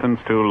and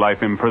sentenced to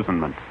life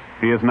imprisonment.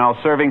 He is now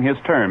serving his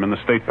term in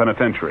the state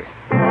penitentiary.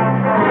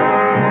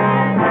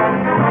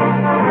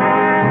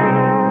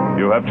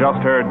 You You have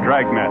just heard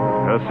Dragnet,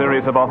 a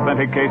series of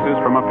authentic cases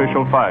from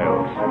official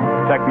files.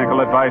 Technical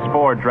advice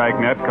for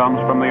Dragnet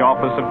comes from the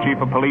Office of Chief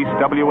of Police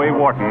W.A.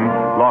 Wharton,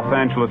 Los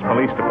Angeles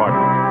Police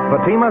Department.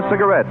 Fatima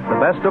Cigarettes,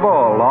 the best of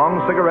all long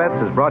cigarettes,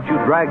 has brought you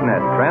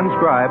Dragnet,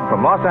 transcribed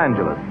from Los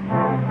Angeles.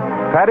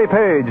 Patty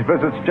Page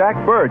visits Jack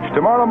Birch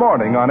tomorrow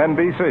morning on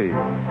NBC.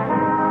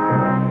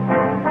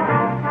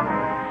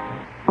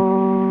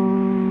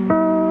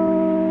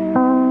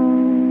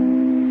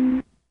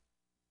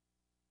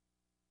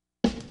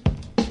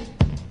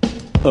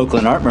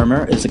 Oakland Art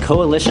Murmur is a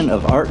coalition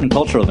of art and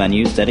cultural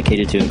venues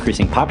dedicated to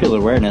increasing popular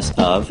awareness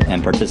of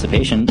and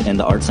participation in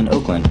the arts in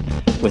Oakland,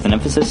 with an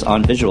emphasis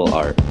on visual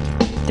art.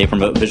 They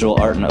promote visual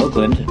art in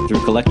Oakland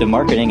through collective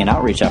marketing and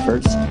outreach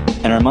efforts,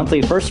 and our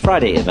monthly First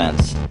Friday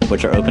events,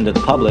 which are open to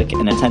the public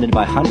and attended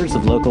by hundreds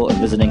of local and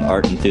visiting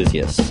art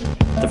enthusiasts.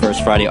 The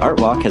First Friday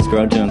Art Walk has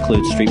grown to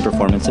include street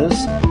performances,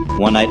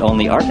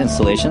 one-night-only art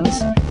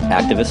installations,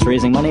 activists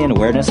raising money and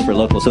awareness for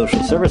local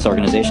social service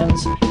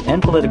organizations,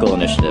 and political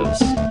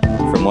initiatives.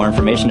 For more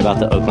information about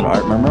the Oakland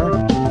Art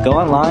Murmur, go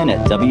online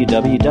at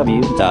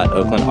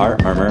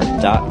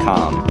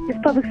www.oaklandartmurmur.com. This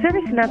public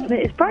service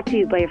announcement is brought to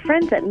you by your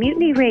friends at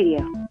Mutiny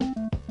Radio.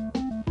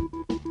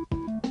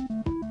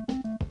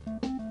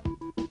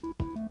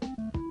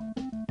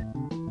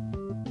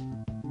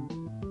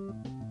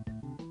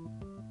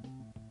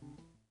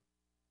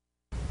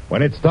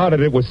 When it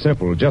started, it was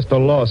simple, just a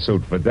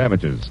lawsuit for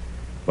damages.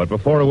 But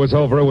before it was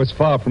over, it was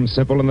far from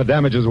simple, and the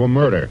damages were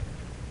murder.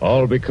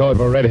 All because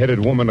of a red-headed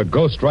woman, a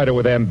ghostwriter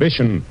with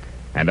ambition,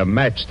 and a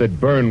match that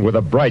burned with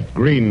a bright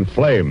green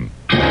flame.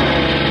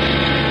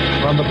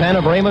 From the pen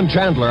of Raymond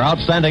Chandler,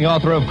 outstanding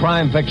author of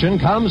crime fiction,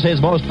 comes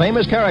his most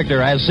famous character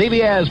as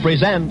CBS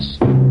presents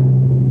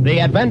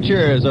The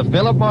Adventures of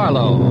Philip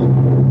Marlowe.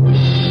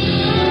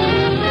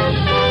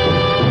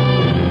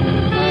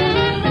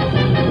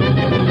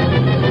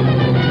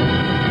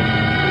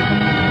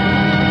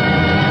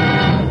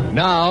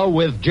 Now,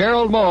 with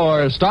Gerald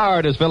Moore,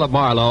 starred as Philip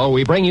Marlowe,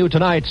 we bring you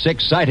tonight's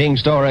exciting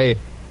story,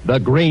 The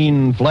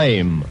Green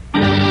Flame.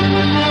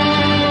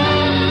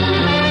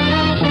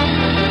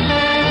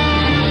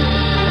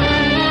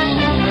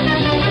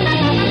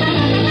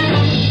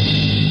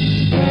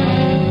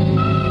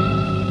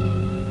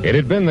 It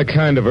had been the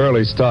kind of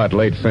early start,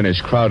 late finish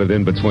crowded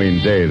in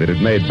between day that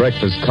had made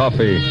breakfast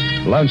coffee,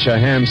 lunch a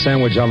ham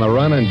sandwich on the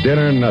run, and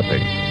dinner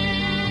nothing.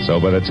 So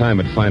by the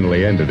time it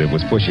finally ended, it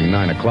was pushing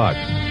 9 o'clock.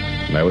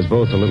 And I was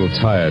both a little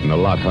tired and a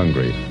lot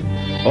hungry.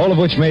 All of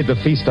which made the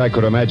feast I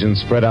could imagine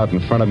spread out in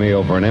front of me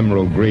over an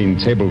emerald green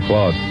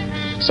tablecloth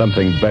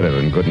something better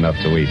than good enough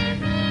to eat.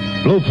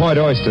 Blue Point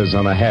oysters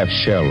on a half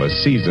shell, a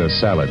Caesar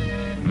salad,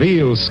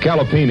 veal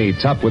scallopini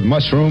topped with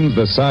mushrooms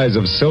the size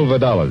of silver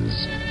dollars.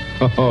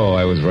 Oh,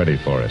 I was ready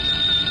for it.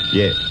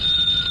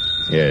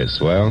 Yes,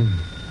 well,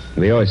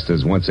 the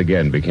oysters once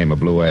again became a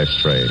blue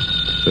ashtray.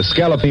 The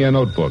scallopini a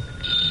notebook,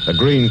 a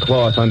green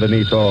cloth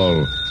underneath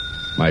all.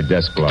 My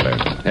desk blotter.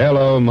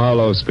 Hello,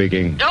 Marlowe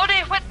speaking.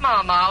 Dodie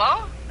Whitmore,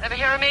 Marlowe. Ever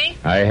hear of me?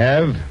 I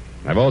have.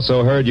 I've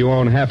also heard you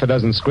own half a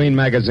dozen screen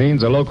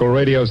magazines, a local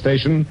radio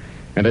station,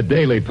 and a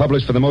daily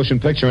published for the motion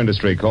picture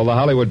industry called the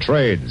Hollywood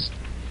Trades.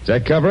 Does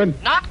that cover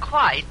it? Not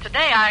quite.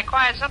 Today I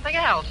acquired something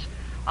else.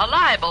 A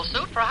libel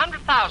suit for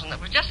 $100,000 that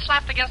was just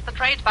slapped against the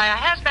trades by a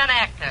has-been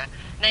actor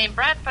named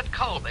Bradford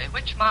Colby,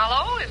 which,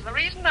 Marlowe, is the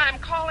reason I'm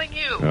calling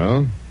you.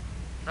 Oh?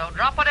 So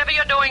drop whatever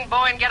you're doing,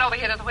 boy, and get over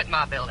here to the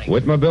Whitmore building.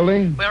 Whitmore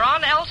building? We're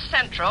on El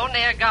Centro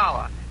near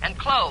Gower, and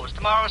closed.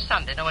 Tomorrow's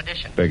Sunday, no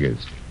addition.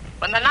 Figures.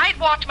 When the night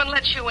watchman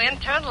lets you in,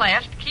 turn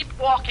left, keep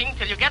walking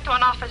till you get to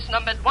an office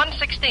numbered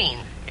 116.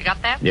 You got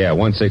that? Yeah,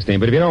 116.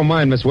 But if you don't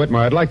mind, Miss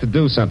Whitmore, I'd like to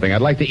do something.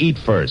 I'd like to eat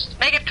first.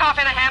 Make it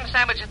coffee and a ham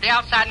sandwich at the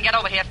outside and get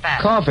over here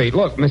fast. Coffee?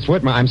 Look, Miss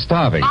Whitmore, I'm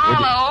starving.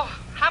 Marlowe,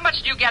 how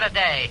much do you get a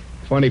day?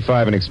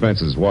 25 in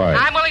expenses. Why?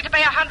 I'm willing to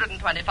pay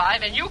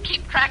 125, and you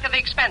keep track of the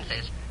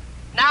expenses.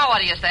 Now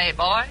what do you say,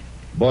 boy?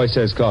 Boy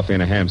says coffee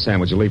and a ham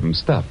sandwich will leave him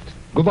stuffed.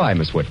 Goodbye,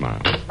 Miss Whitmore.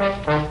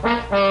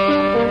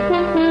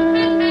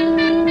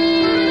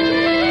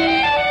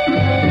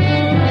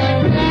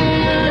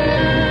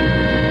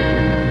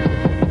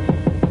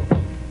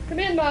 Come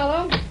in,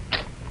 Marlowe.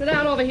 Sit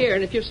down over here,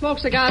 and if you smoke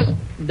cigars,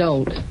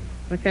 don't.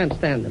 I can't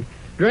stand them.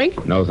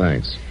 Drink? No,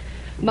 thanks.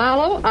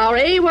 Marlowe, our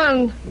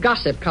A1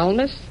 gossip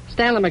columnist,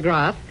 Stanley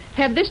McGrath,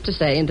 had this to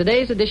say in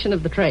today's edition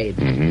of The Trade.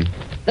 Mm-hmm.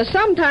 The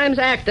sometimes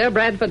actor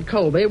Bradford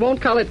Colby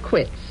won't call it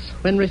quits.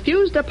 When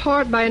refused a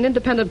part by an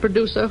independent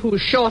producer who's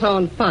short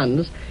on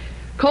funds,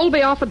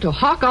 Colby offered to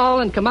hawk all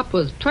and come up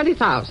with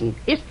 $20,000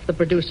 if the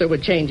producer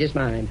would change his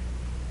mind.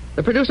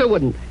 The producer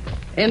wouldn't.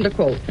 End of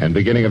quote. And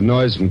beginning of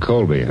noise from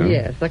Colby, huh?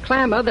 Yes, a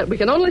clamor that we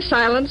can only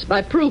silence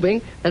by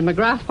proving that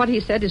McGrath, what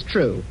he said, is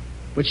true.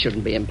 Which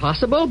shouldn't be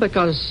impossible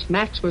because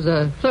Max was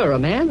a thorough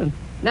man and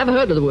never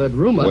heard of the word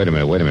rumor. Wait a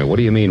minute. What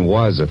do you mean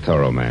was a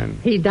thorough man?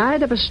 He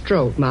died of a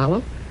stroke,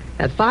 Marlowe,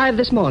 at 5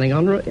 this morning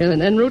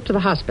en route to the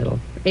hospital,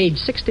 age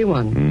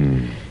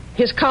 61.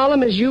 His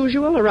column, as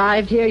usual,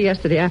 arrived here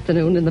yesterday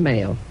afternoon in the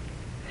mail.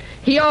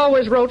 He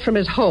always wrote from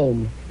his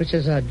home, which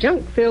is a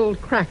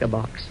junk-filled cracker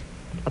box.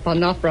 upon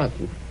North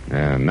Bronson.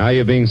 And now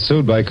you're being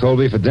sued by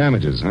Colby for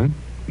damages, huh?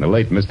 The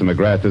late Mr.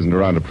 McGrath isn't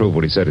around to prove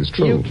what he said is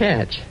true. You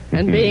catch.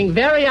 And being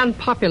very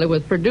unpopular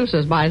with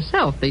producers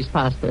myself these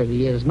past 30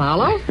 years,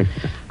 Marlowe,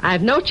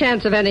 I've no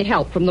chance of any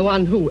help from the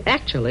one who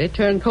actually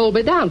turned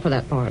Colby down for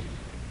that part,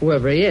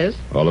 whoever he is.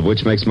 All of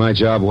which makes my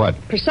job what?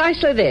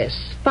 Precisely this.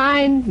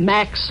 Find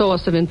Mac's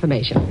source of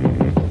information.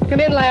 Come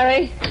in,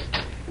 Larry.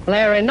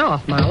 Larry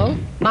North, Marlowe.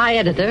 My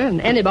editor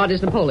and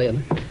anybody's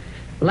Napoleon.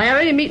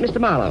 Larry, meet Mr.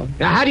 Marlowe.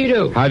 How do you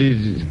do? How do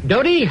you...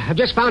 Doty, I've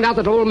just found out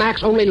that old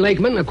Mac's only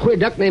legman, a queer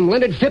duck named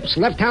Leonard Phipps,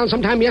 left town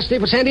sometime yesterday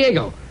for San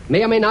Diego.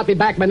 May or may not be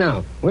back by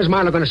now. Where's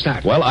Marlowe going to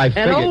start? Well, I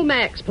figured... At old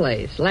Mac's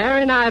place.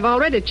 Larry and I have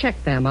already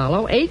checked there,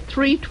 Marlowe.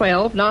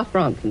 8312 North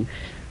Bronson.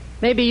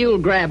 Maybe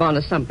you'll grab onto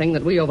something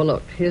that we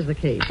overlooked. Here's the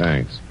key.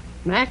 Thanks.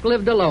 Mac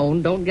lived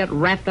alone. Don't get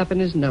wrapped up in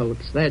his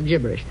notes. They're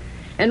gibberish.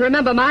 And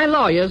remember, my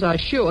lawyers are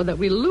sure that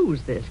we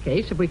lose this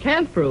case if we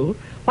can't prove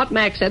what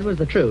Mac said was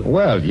the truth.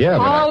 Well, yeah,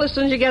 Call as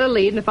soon as you get a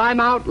lead, and if I'm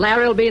out,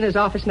 Larry will be in his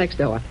office next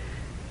door.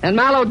 And,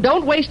 Marlowe,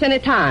 don't waste any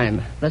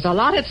time. There's a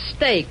lot at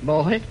stake,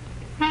 boy.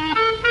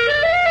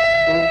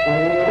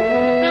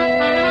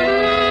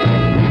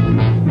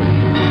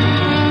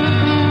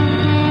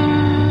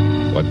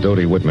 What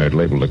Doty Whitmer had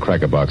labeled a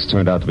cracker box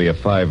turned out to be a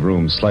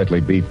 5-room,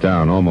 slightly beat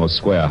down, almost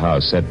square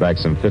house set back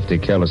some 50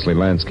 carelessly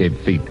landscaped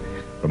feet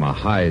from a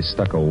high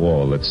stucco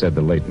wall that said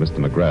the late Mr.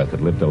 McGrath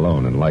had lived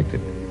alone and liked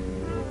it.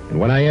 And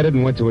when I entered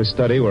and went to his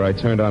study where I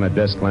turned on a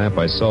desk lamp,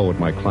 I saw what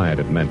my client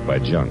had meant by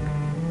junk.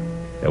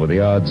 There were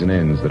the odds and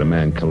ends that a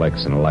man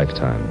collects in a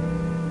lifetime.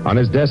 On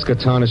his desk, a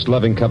tarnished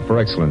loving cup for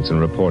excellence in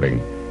reporting,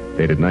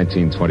 dated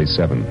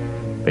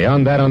 1927.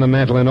 Beyond that, on the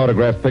mantel, an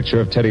autographed picture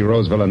of Teddy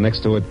Roosevelt, and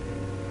next to it,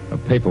 a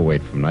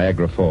paperweight from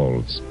Niagara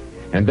Falls.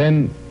 And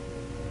then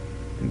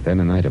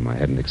an item I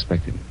hadn't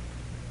expected.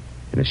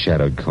 In a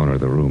shadowed corner of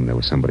the room, there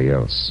was somebody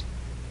else.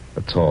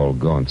 A tall,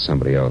 gaunt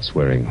somebody else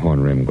wearing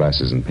horn-rimmed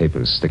glasses and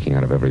papers sticking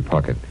out of every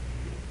pocket.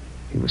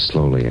 He was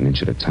slowly, an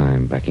inch at a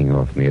time, backing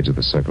off from the edge of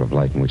the circle of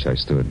light in which I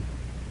stood.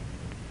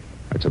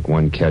 I took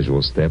one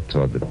casual step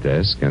toward the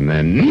desk and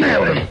then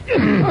nailed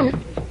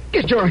him.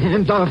 Get your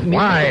hands off me.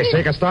 Why? So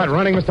you can start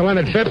running, Mr.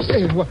 Leonard Phipps?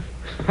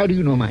 How do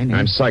you know my name?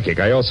 I'm psychic.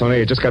 I also know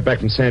you just got back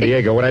from San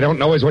Diego. What I don't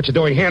know is what you're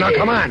doing here. Now,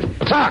 come on.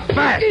 Talk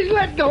fast. Please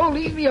let go.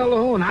 Leave me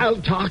alone.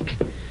 I'll talk.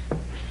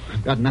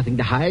 I've got nothing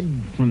to hide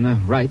from the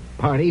right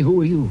party. Who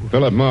are you?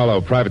 Philip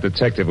Marlowe, private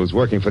detective, was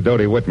working for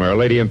Doty Whitmer, a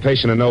lady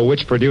impatient to know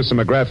which producer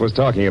McGrath was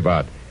talking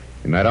about.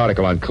 In that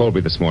article on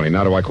Colby this morning.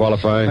 Now, do I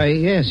qualify?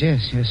 Yes.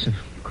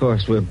 Of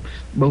course, we're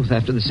both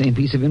after the same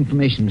piece of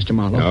information, Mr.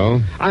 Marlowe.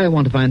 No? I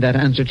want to find that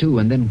answer, too,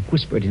 and then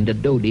whisper it into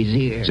Doty's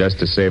ear. Just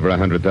to save her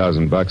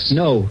 $100,000?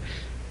 No.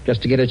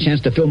 Just to get a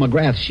chance to fill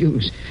McGrath's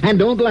shoes. And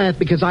don't laugh,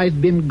 because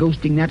I've been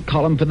ghosting that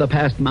column for the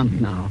past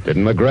month now.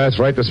 Didn't McGrath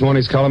write this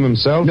morning's column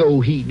himself? No,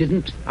 he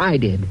didn't. I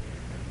did.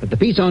 But the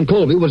piece on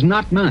Colby was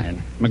not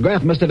mine.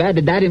 McGrath must have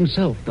added that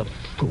himself, the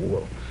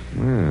fool.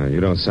 Well,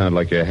 you don't sound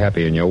like you're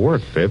happy in your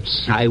work,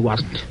 Phipps. I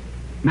wasn't.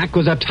 Mac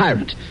was a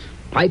tyrant.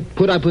 I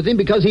put up with him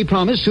because he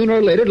promised sooner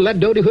or later to let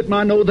Doty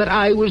Whitmer know that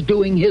I was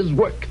doing his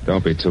work.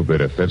 Don't be too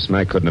bitter, Phipps.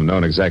 Mac couldn't have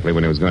known exactly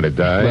when he was going to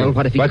die. Well,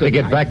 what if he But could? to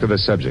get back to the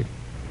subject.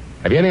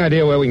 Have you any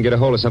idea where we can get a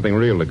hold of something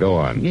real to go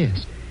on?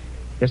 Yes,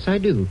 I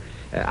do.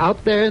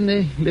 Out there in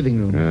the living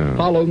room. Oh.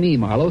 Follow me,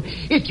 Marlowe.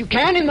 If you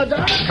can, in the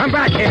dark. Come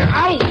back here.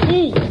 Ow!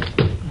 Ooh.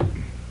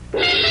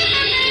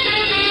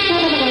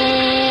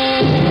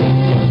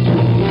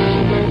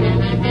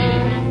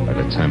 By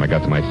the time I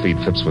got to my feet,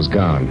 Phipps was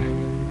gone.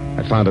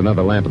 I found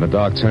another lamp in the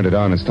dark, turned it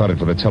on, and started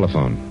for the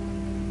telephone.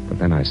 But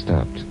then I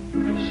stopped.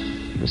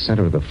 In the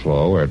center of the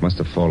floor, where it must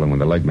have fallen when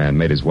the leg man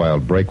made his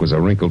wild break, was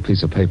a wrinkled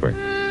piece of paper.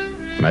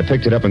 When I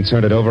picked it up and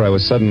turned it over, I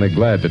was suddenly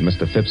glad that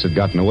Mr. Phipps had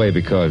gotten away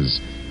because,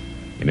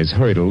 in his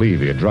hurry to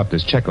leave, he had dropped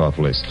his checkoff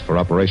list for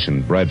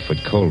Operation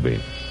Bradford Colby.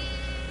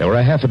 There were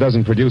a half a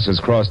dozen producers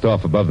crossed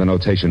off above the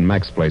notation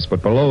Mac's Place,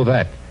 but below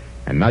that,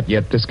 and not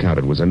yet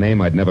discounted, was a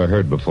name I'd never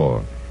heard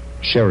before,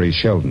 Sherry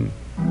Sheldon.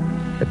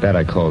 At that,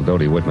 I called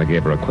Doty Whitmer,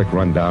 gave her a quick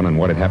rundown on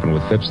what had happened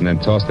with Phipps, and then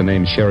tossed the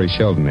name Sherry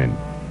Sheldon in.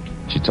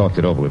 She talked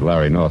it over with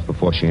Larry North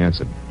before she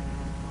answered.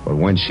 But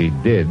when she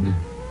did,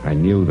 I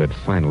knew that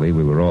finally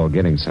we were all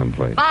getting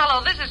someplace.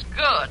 Marlowe, this is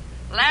good.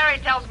 Larry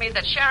tells me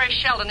that Sherry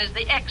Sheldon is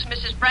the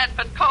ex-Mrs.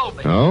 Bradford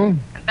Colby. Oh?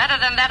 And better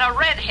than that, a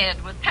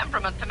redhead with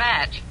temperament to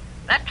match.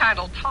 That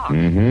kind'll talk.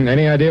 Mm-hmm.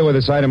 Any idea where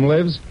this item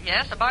lives?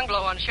 Yes, a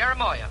bungalow on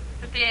Cherimoya,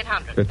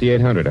 5800.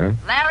 5800, huh?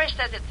 Larry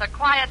says it's a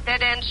quiet,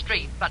 dead-end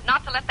street, but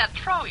not to let that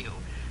throw you.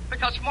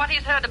 Because from what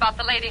he's heard about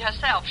the lady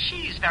herself,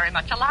 she's very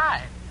much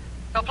alive.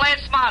 So play it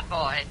smart,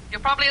 boy. You're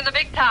probably in the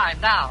big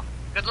time now.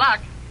 Good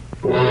luck.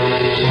 It's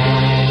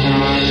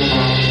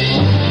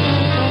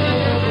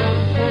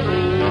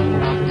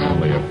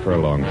only a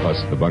furlong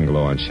plus the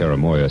bungalow on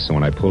Cherimoya, so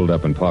when I pulled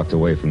up and parked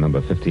away from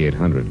number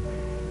 5800,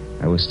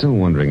 I was still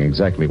wondering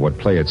exactly what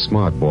play it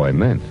smart, boy,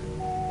 meant.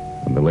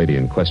 When the lady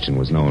in question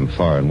was known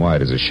far and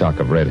wide as a shock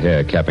of red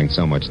hair capping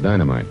so much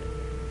dynamite.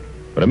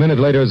 But a minute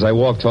later, as I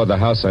walked toward the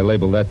house, I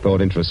labeled that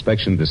thought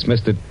introspection,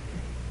 dismissed it,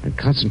 and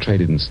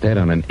concentrated instead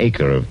on an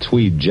acre of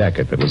tweed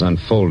jacket that was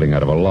unfolding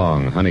out of a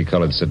long,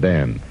 honey-colored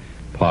sedan,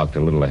 parked a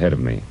little ahead of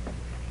me.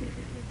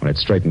 When it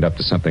straightened up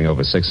to something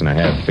over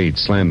 6.5 feet,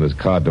 slammed the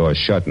car door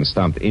shut and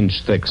stomped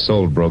inch-thick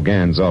soled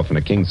brogans off in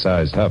a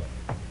king-sized huff,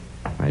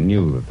 I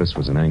knew that this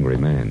was an angry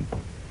man.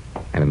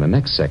 And in the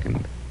next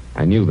second,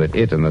 I knew that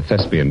it and the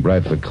thespian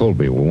Bradford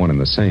Colby were one and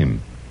the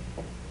same.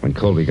 When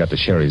Colby got to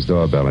Sherry's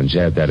doorbell and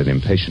jabbed at it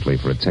impatiently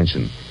for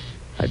attention,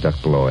 I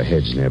ducked below a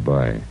hedge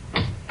nearby.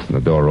 When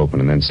the door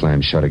opened and then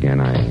slammed shut again,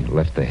 I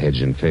left the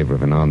hedge in favor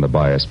of an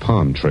on-the-bias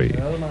palm tree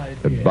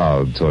that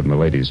bowed toward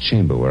Milady's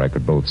chamber, where I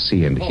could both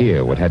see and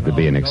hear what had to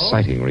be an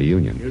exciting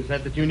reunion. You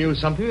said that you knew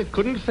something that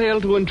couldn't fail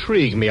to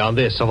intrigue me on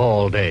this of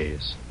all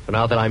days. So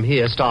now that I'm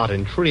here, start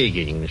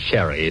intriguing,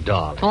 Sherry,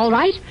 darling. All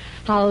right.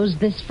 How's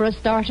this for a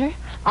starter?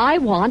 I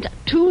want,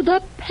 to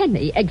the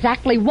penny,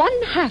 exactly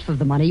 1/2 of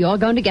the money you're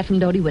going to get from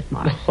Dodie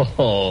Whitmore.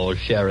 Oh,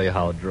 Sherry,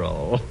 how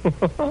droll.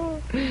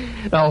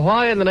 Now,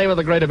 why in the name of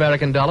the great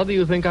American dollar do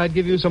you think I'd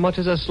give you so much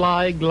as a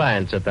sly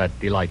glance at that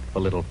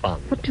delightful little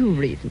fund? For 2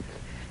 reasons.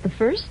 The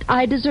first,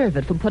 I deserve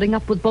it for putting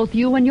up with both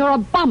you and your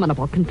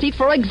abominable conceit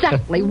for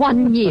exactly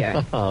 1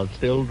 year. Oh,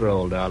 still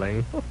droll,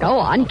 darling. Go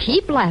on,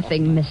 keep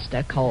laughing,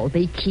 Mr.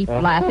 Colby. Keep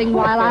laughing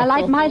while I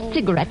light my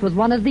cigarette with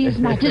one of these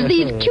matches,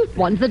 these cute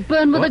ones that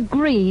burn with a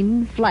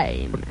green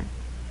flame.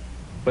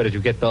 Where did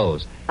you get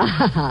those?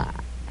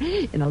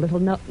 In a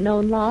little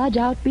known lodge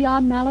out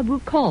beyond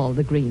Malibu called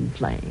the Green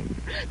Flame.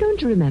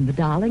 Don't you remember,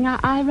 darling,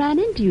 I ran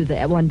into you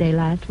there one day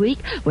last week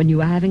when you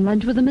were having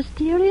lunch with a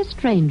mysterious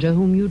stranger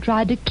whom you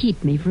tried to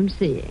keep me from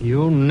seeing.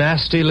 You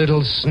nasty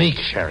little sneak,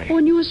 Sherry.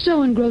 When you were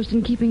so engrossed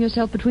in keeping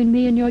yourself between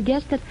me and your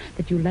guest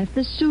that you left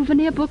this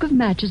souvenir book of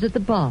matches at the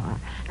bar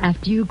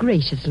after you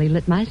graciously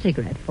lit my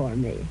cigarette for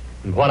me.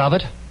 And what of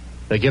it?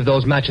 They give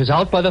those matches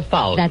out by the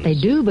thousands. That they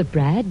do, but,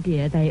 Brad,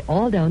 dear, they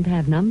all don't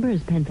have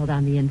numbers penciled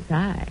on the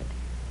inside.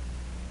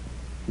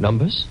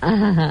 Numbers?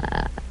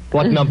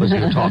 What numbers are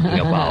you talking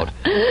about?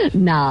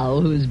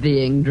 Now who's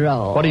being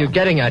droll? What are you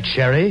getting at,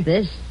 Sherry?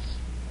 This.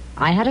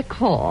 I had a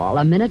call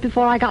a minute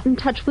before I got in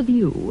touch with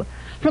you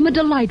from a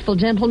delightful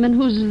gentleman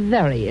who's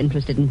very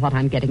interested in what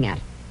I'm getting at.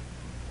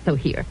 So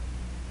here,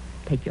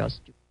 take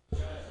yours.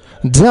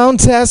 Don't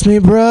test me,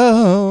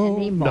 bro.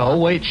 Anymore. No,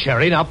 wait,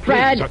 Sherry, now please.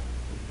 Fred,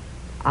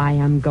 I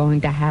am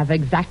going to have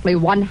exactly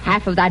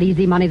 1/2 of that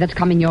easy money that's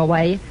coming your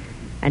way.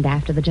 And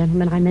after the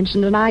gentleman I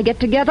mentioned and I get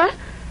together,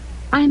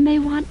 I may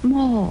want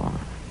more.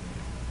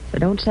 So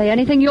don't say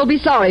anything you'll be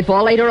sorry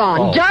for later on.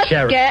 Oh, just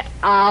Sherry. get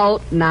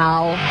out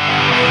now.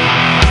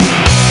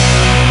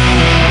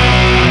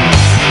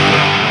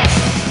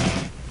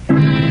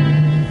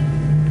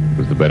 It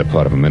was the better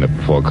part of a minute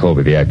before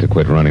Colby, the actor,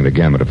 quit running the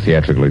gamut of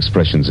theatrical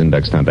expressions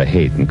indexed onto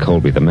hate, and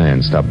Colby, the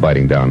man, stopped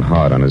biting down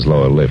hard on his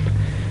lower lip.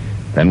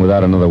 Then,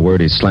 without another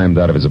word, he slammed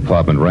out of his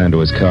apartment, ran to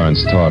his car, and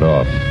started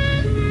off.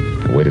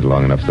 I waited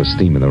long enough for the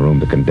steam in the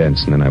room to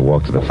condense, and then I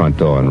walked to the front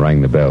door and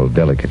rang the bell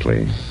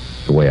delicately,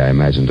 the way I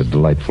imagined a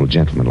delightful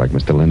gentleman like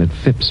Mr. Leonard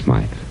Phipps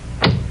might.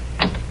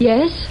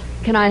 Yes?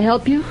 Can I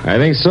help you? I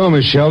think so,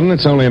 Miss Sheldon.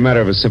 It's only a matter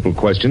of a simple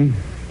question.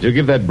 Did you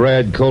give that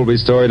Brad Colby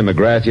story to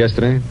McGrath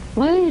yesterday?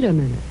 Wait a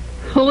minute.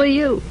 Who are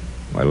you?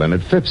 Why,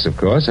 Leonard Phipps, of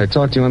course. I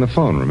talked to you on the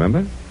phone,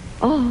 remember?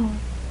 Oh,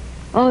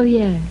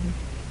 yes.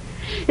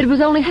 It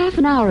was only half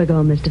an hour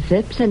ago, Mr.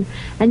 Phipps, and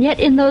yet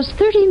in those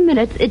 30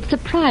 minutes, it's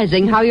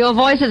surprising how your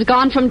voice has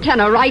gone from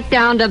tenor right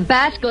down to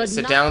bass. Good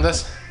Sit down with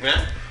us?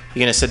 Yeah.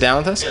 You gonna sit down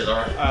with us?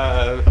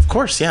 Of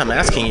course, yeah, I'm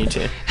asking you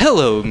to.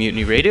 Hello,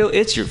 Mutiny Radio.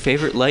 It's your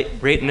favorite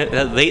late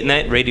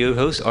night radio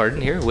host,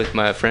 Arden, here with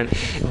my friend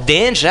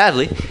Dan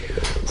Shadley,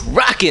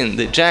 rocking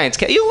the Giants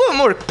cap. You're a little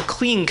more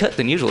clean cut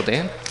than usual,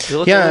 Dan.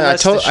 Yeah,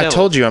 I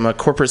told you I'm a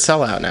corporate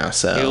sellout now,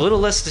 so you're a little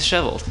less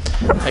disheveled.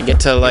 I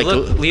get to like.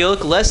 You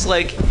look less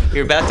like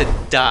you're about to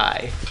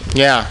die.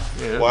 Yeah.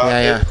 Well,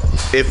 Yeah.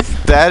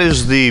 If that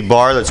is the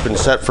bar that's been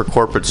set for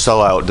corporate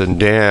sellout, then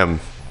damn,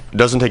 it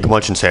doesn't take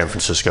much in San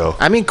Francisco.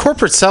 I mean,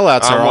 corporate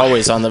sellouts are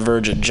always on the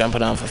verge of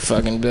jumping off a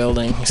fucking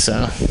building,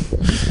 so.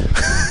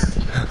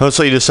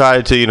 So you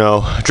decided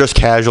to, dress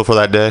casual for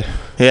that day?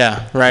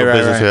 Yeah, right.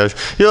 Casual.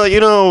 You're like,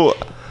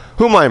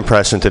 who am I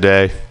impressing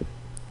today?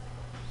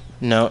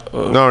 No.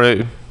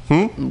 No,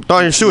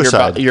 on your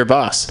suicide. Your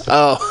boss.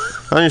 Oh.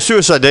 On your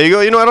suicide day, you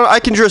go, I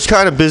can dress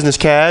kind of business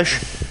cash.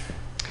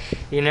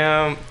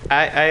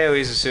 I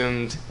always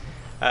assumed.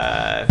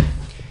 I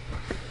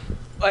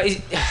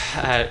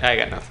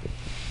got nothing.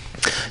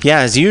 Yeah,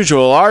 as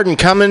usual, Arden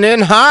coming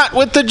in hot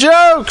with the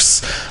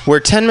jokes. We're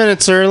 10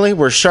 minutes early.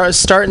 We're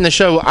starting the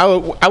show.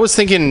 I was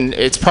thinking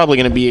it's probably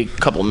going to be a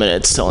couple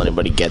minutes till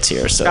anybody gets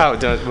here. So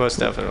most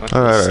definitely.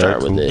 All right,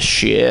 start with this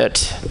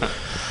shit.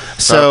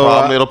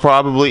 So it'll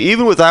probably,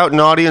 even without an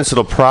audience,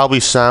 it'll probably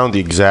sound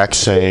the exact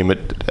same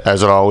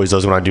as it always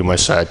does when I do my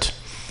set.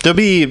 There'll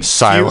be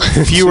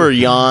fewer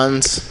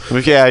yawns.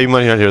 Yeah, you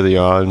might not hear the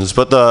yawns,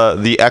 but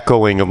the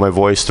echoing of my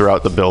voice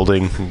throughout the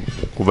building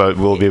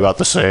will be about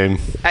the same.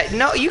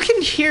 No, you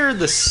can hear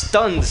the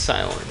stunned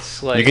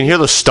silence. Like, You can hear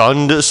the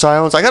stunned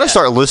silence. I gotta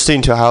start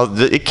listening to how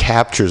it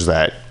captures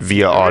that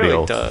via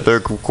audio. Really does.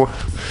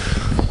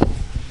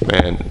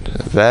 Man,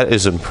 that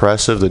is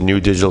impressive. The new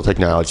digital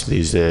technology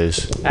these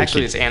days.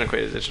 Actually, it's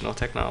antiquated digital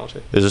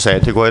technology. Is this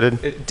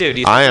antiquated? Dude,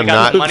 you think I am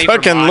got not. money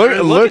Fucking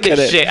for look at this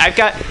at it. shit. I've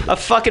got a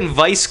fucking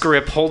vice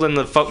grip holding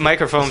the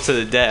microphone to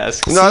the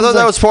desk. No, I thought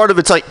that was part of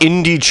its like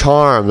indie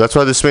charm. That's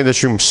why this made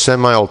this room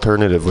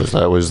semi-alternative.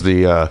 Was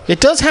the?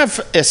 It does have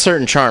a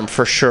certain charm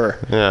for sure.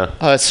 Yeah.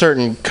 A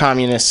certain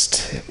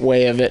communist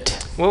way of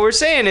it. What we're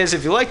saying is,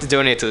 if you'd like to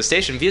donate to the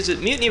station, visit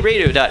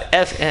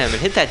MutinyRadio.fm and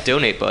hit that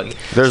donate button.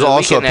 There's so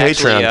also we can a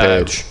Patreon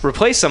actually, page.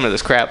 Replace some of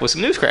this crap with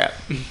some new crap.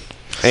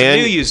 And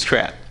New used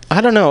crap. I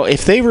don't know.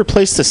 If they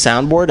replaced the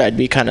soundboard, I'd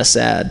be kind of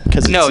sad.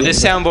 No,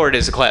 this soundboard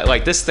is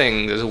like this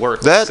thing is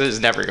worthless. This is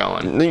never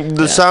going.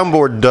 The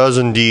soundboard does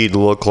indeed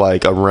look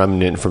like a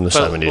remnant from the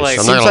 70s. Like,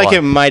 Seems like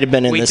it might have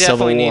been in the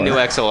Civil War. We definitely need new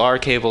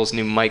XLR cables,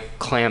 new mic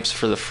clamps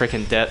for the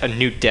frickin' a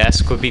new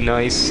desk would be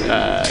nice.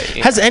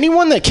 Has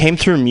anyone that came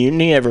through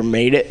Mutiny ever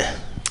made it?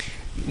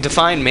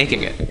 Define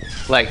making it.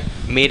 Like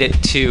made it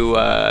to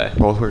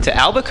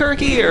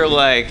Albuquerque or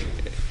like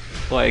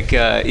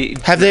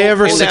have they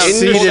ever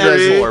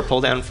succeeded? Pull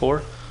down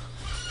four.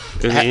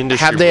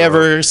 Have they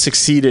ever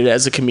succeeded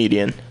as a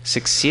comedian?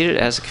 Succeeded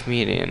as a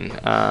comedian,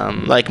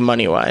 like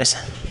money wise.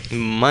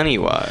 Money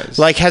wise.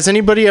 Like, has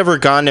anybody ever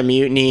gone to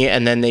Mutiny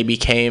and then they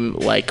became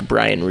like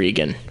Brian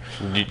Regan?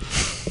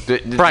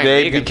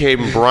 They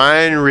became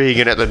Brian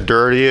Regan at the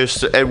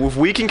dirtiest. And if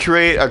we can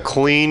create a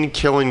clean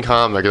killing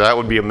comic, that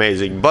would be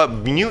amazing. But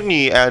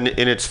Mutiny, and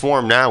in its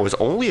form now, is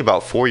only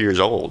about 4 years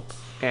old.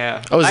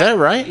 Yeah. Oh, is that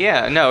right?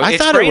 Yeah. No, I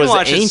thought it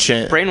was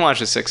ancient.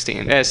 Brainwash is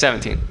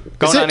 17.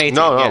 Going on 18.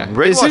 No, yeah.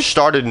 Brainwash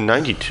started in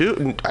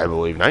 92, I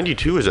believe.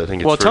 92 is, I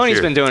think, its well, first Tony's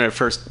year. been doing it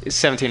for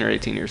 17 or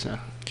 18 years now.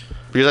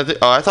 Because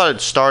I thought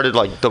it started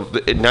like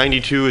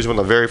 92 is when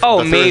the very oh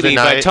the maybe, Thursday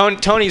night.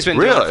 but Tony's been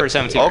doing it for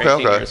 17 or 18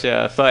 years.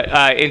 Yeah, but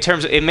in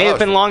terms of, it may have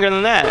been longer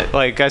than that.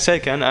 Like I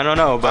said, Ken, I don't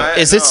know. But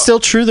is it still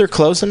true they're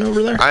closing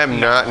over there? I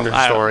am not an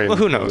historian. Well,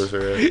 who knows?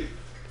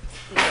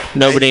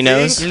 Nobody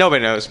knows.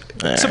 Nobody knows.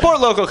 Support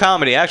local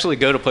comedy. Actually,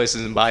 go to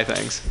places and buy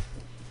things.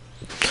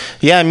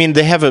 Yeah, I mean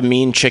they have a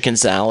mean chicken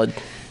salad.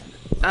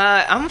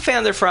 I'm a fan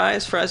of their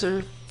fries. Fries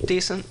are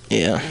decent.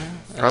 Yeah.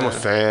 I'm a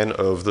fan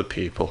of the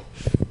people.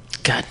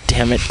 God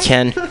damn it,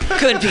 Ken.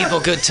 Good people,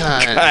 good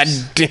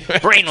times. God damn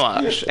it.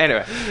 Brainwash.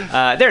 Anyway,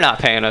 they're not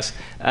paying us.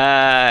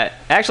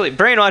 Actually,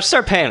 Brainwash,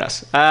 start paying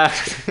us.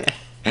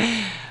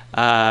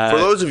 For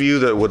those of you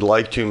that would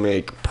like to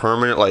make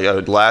permanent, like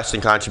a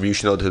lasting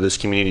contribution to this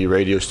community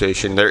radio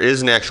station, there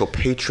is an actual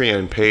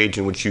Patreon page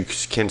in which you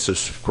can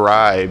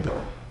subscribe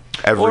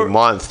every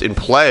month and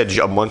pledge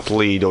a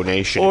monthly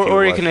donation.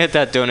 Or you can hit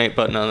that donate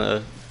button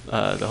on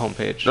the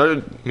homepage.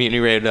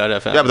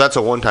 MutinyRadio.fm. Yeah, but that's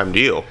a one-time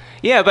deal.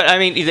 Yeah, but I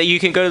mean, you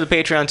can go to the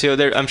Patreon too.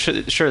 I'm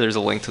sure there's a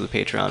link to the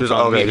Patreon.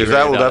 Okay, because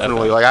that will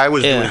definitely, like, I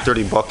was doing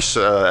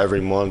 $30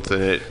 every month,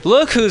 and it.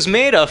 Look who's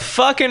made a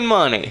fucking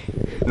money.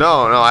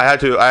 No, I had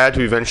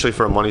to eventually,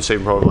 for a money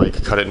saving program,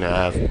 like cut it in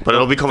half. But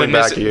it'll be coming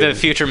back. The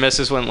future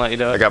missus wouldn't let you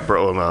do it. I got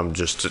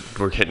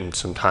we're hitting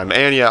some time,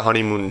 and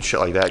honeymoon and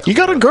shit like that. You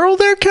got a girl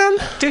there, Ken?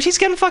 Dude, he's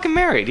getting fucking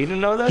married. You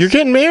didn't know that? You're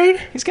getting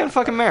married? He's getting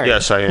fucking married.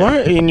 Yes, I am.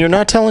 Why? And you're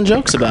not telling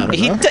jokes about it?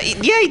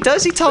 Yeah, he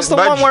does. He tells the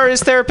one where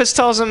his therapist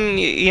tells him,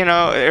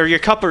 or your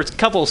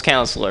couples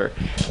counselor.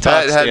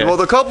 Well,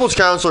 the couples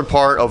counselor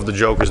part of the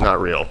joke is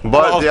not real.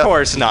 But of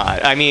course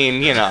not. I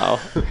mean,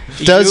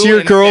 Does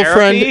your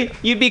girlfriend? Therapy,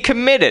 you'd be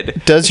committed.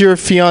 Does your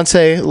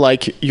fiance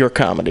like your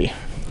comedy?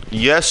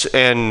 Yes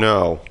and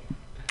no.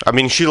 I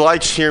mean, she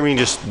likes hearing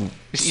me just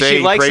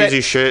saying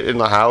crazy shit in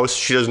the house.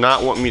 She does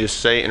not want me to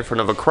say it in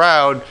front of a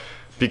crowd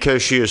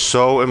because she is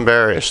so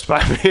embarrassed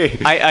by me.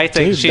 I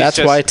think that's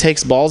why it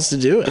takes balls to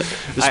do it.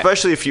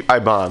 Especially if I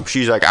bomb.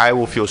 She's like, I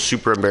will feel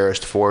super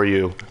embarrassed for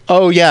you.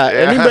 Oh,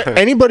 yeah.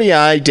 Anybody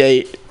I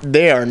date,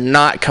 they are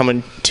not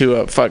coming to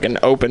a fucking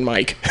open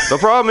mic. The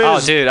problem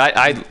is... Oh, dude,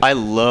 I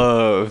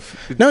love...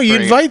 No, you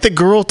invite the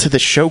girl to the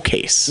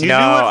showcase. You do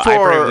it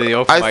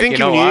for... I think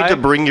you need to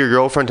bring your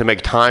girlfriend to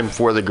make time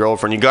for the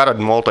girlfriend. You got to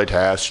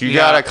multitask. You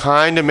got to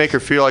kind of make her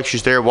feel like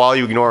she's there while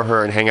you ignore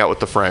her and hang out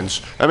with the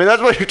friends. I mean,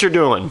 that's what you're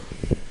doing.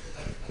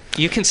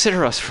 You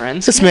consider us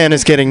friends? This man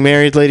is getting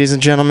married, ladies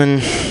and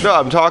gentlemen. No,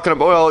 I'm talking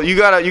about. Well, you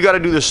gotta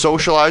do the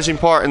socializing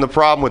part, and the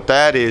problem with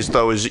that is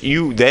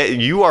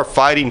you are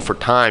fighting for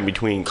time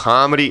between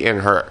comedy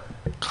and her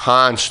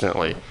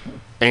constantly,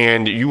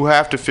 and you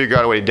have to figure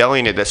out a way to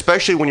delineate that,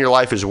 especially when your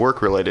life is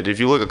work related. If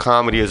you look at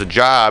comedy as a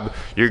job,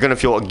 you're gonna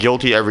feel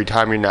guilty every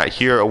time you're not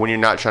here or when you're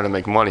not trying to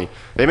make money.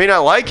 They may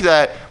not like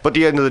that, but at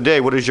the end of the day,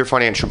 what is your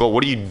financial goal?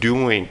 What are you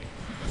doing?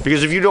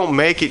 Because if you don't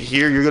make it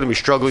here, you're going to be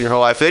struggling your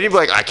whole life. Then you'd be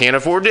like, I can't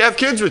afford to have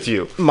kids with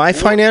you. My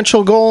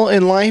financial goal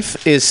in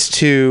life is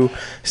to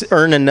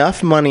earn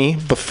enough money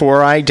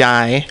before I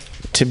die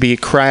to be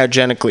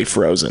cryogenically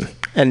frozen.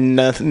 and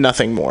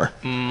nothing more.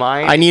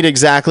 Mine. I need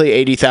exactly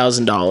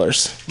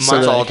 $80,000.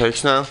 That's all it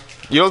takes now.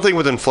 You don't think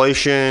with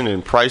inflation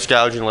and price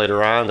gouging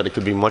later on that it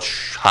could be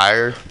much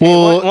higher?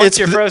 Well, Once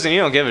you're frozen,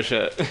 you don't give a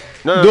shit.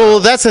 Well,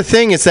 that's the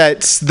thing is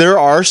that there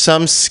are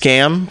some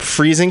scam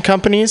freezing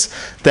companies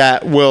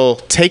that will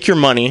take your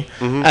money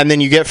and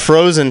then you get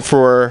frozen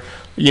for,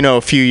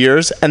 a few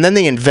years and then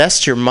they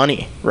invest your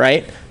money,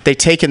 right? They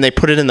take and they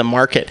put it in the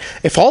market.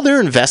 If all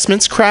their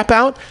investments crap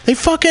out, they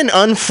fucking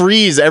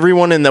unfreeze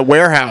everyone in the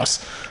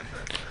warehouse.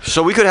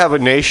 So we could have a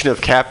nation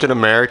of Captain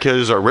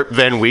Americas or Rip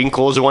Van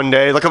Winkles one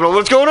day. Look,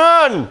 what's going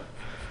on?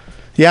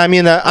 Yeah, I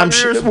mean, I'm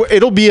sure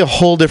it'll be a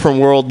whole different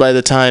world by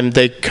the time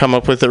they come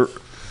up with the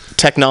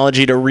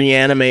technology to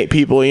reanimate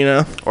people, Or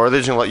they're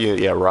just going to let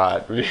you,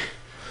 rot.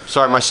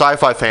 Sorry, my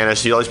sci-fi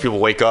fantasy, all these people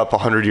wake up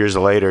 100 years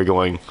later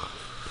going...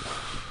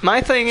 My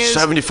thing is,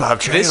 75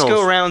 channels. This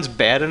go round's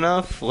bad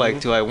enough.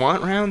 Like, do I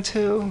want round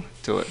 2?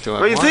 Do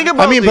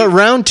I but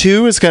round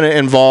 2 is going to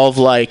involve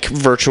like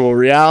virtual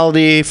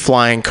reality,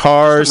 flying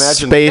cars,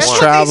 space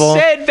travel.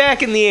 That's what they said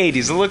back in the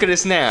 80s, and look at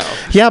us now.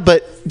 Yeah,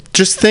 but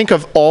just think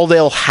of all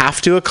they'll have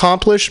to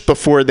accomplish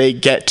before they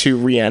get to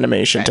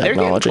reanimation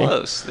technology. They're getting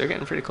close. They're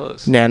getting pretty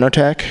close.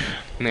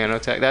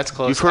 Nanotech, that's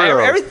close. You've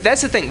heard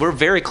That's the thing. We're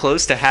very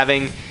close to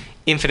having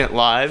infinite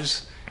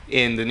lives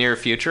in the near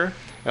future.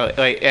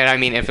 And I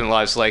mean infinite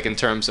lives, like in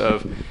terms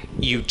of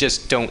you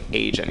just don't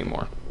age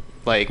anymore.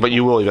 But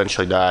you will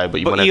eventually die,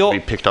 but you won't have to be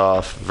picked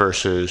off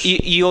versus...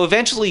 You'll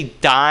eventually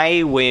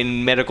die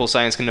when medical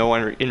science can no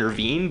longer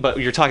intervene, but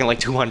you're talking like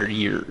 200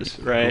 years,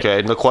 right? Okay,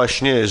 and the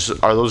question is,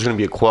 are those going to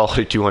be a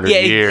quality 200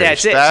 years?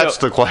 That's it. That's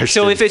the question.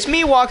 So if it's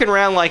me walking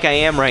around like I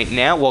am right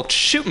now, well,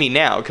 shoot me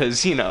now,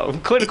 because,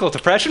 clinical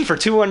depression for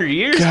 200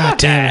 years? God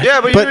damn.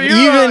 Yeah, but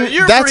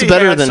you're that's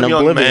better than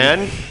young Oblivion.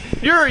 Man.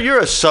 You're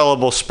a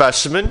sellable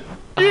specimen.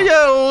 You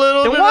got a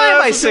little Then bit why of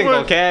am I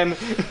single, Ken?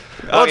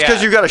 Well, it's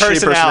because you got a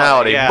shitty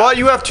personality. Yeah. But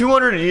you have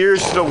 200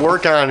 years to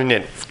work on in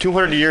it.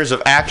 200 years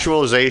of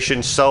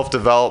actualization,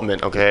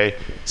 self-development, okay?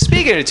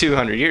 Speaking of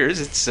 200 years,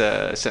 it's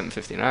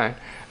 7:59.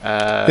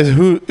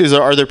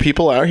 Are there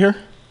people out here?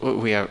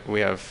 We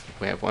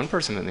have one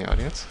person in the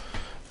audience.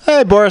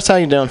 Hey, Boris, how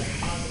you doing?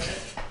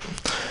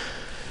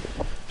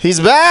 He's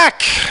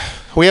back.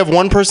 We have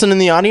one person in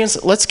the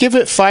audience. Let's give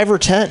it 5 or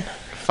 10.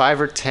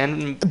 5 or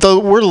 10.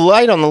 We're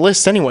light on the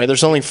list anyway.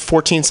 There's only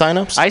 14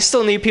 signups. I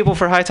still need people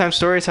for high time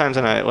story time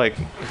tonight. Like,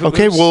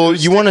 okay, well,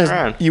 you want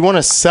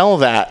to sell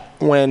that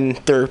when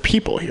there are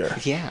people here.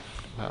 Yeah.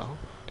 Well,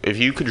 if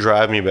you could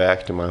drive me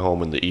back to my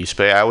home in the East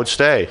Bay, I would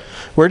stay.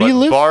 Where do you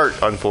live? Bart,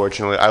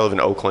 unfortunately, I live in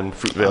Oakland,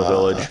 Fruitvale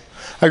Village.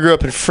 I grew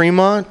up in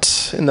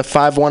Fremont in the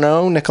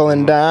 510 nickel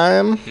and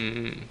dime.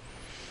 Mm-hmm.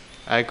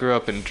 I grew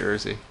up in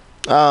Jersey.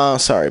 Oh,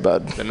 sorry,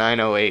 bud. The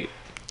 908.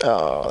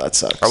 Oh, that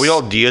sucks. Are we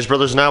all Diaz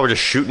brothers now? We're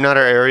just shooting out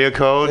our area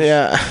codes?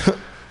 Yeah.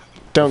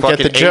 Don't get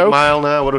the joke. 8 Mile now? What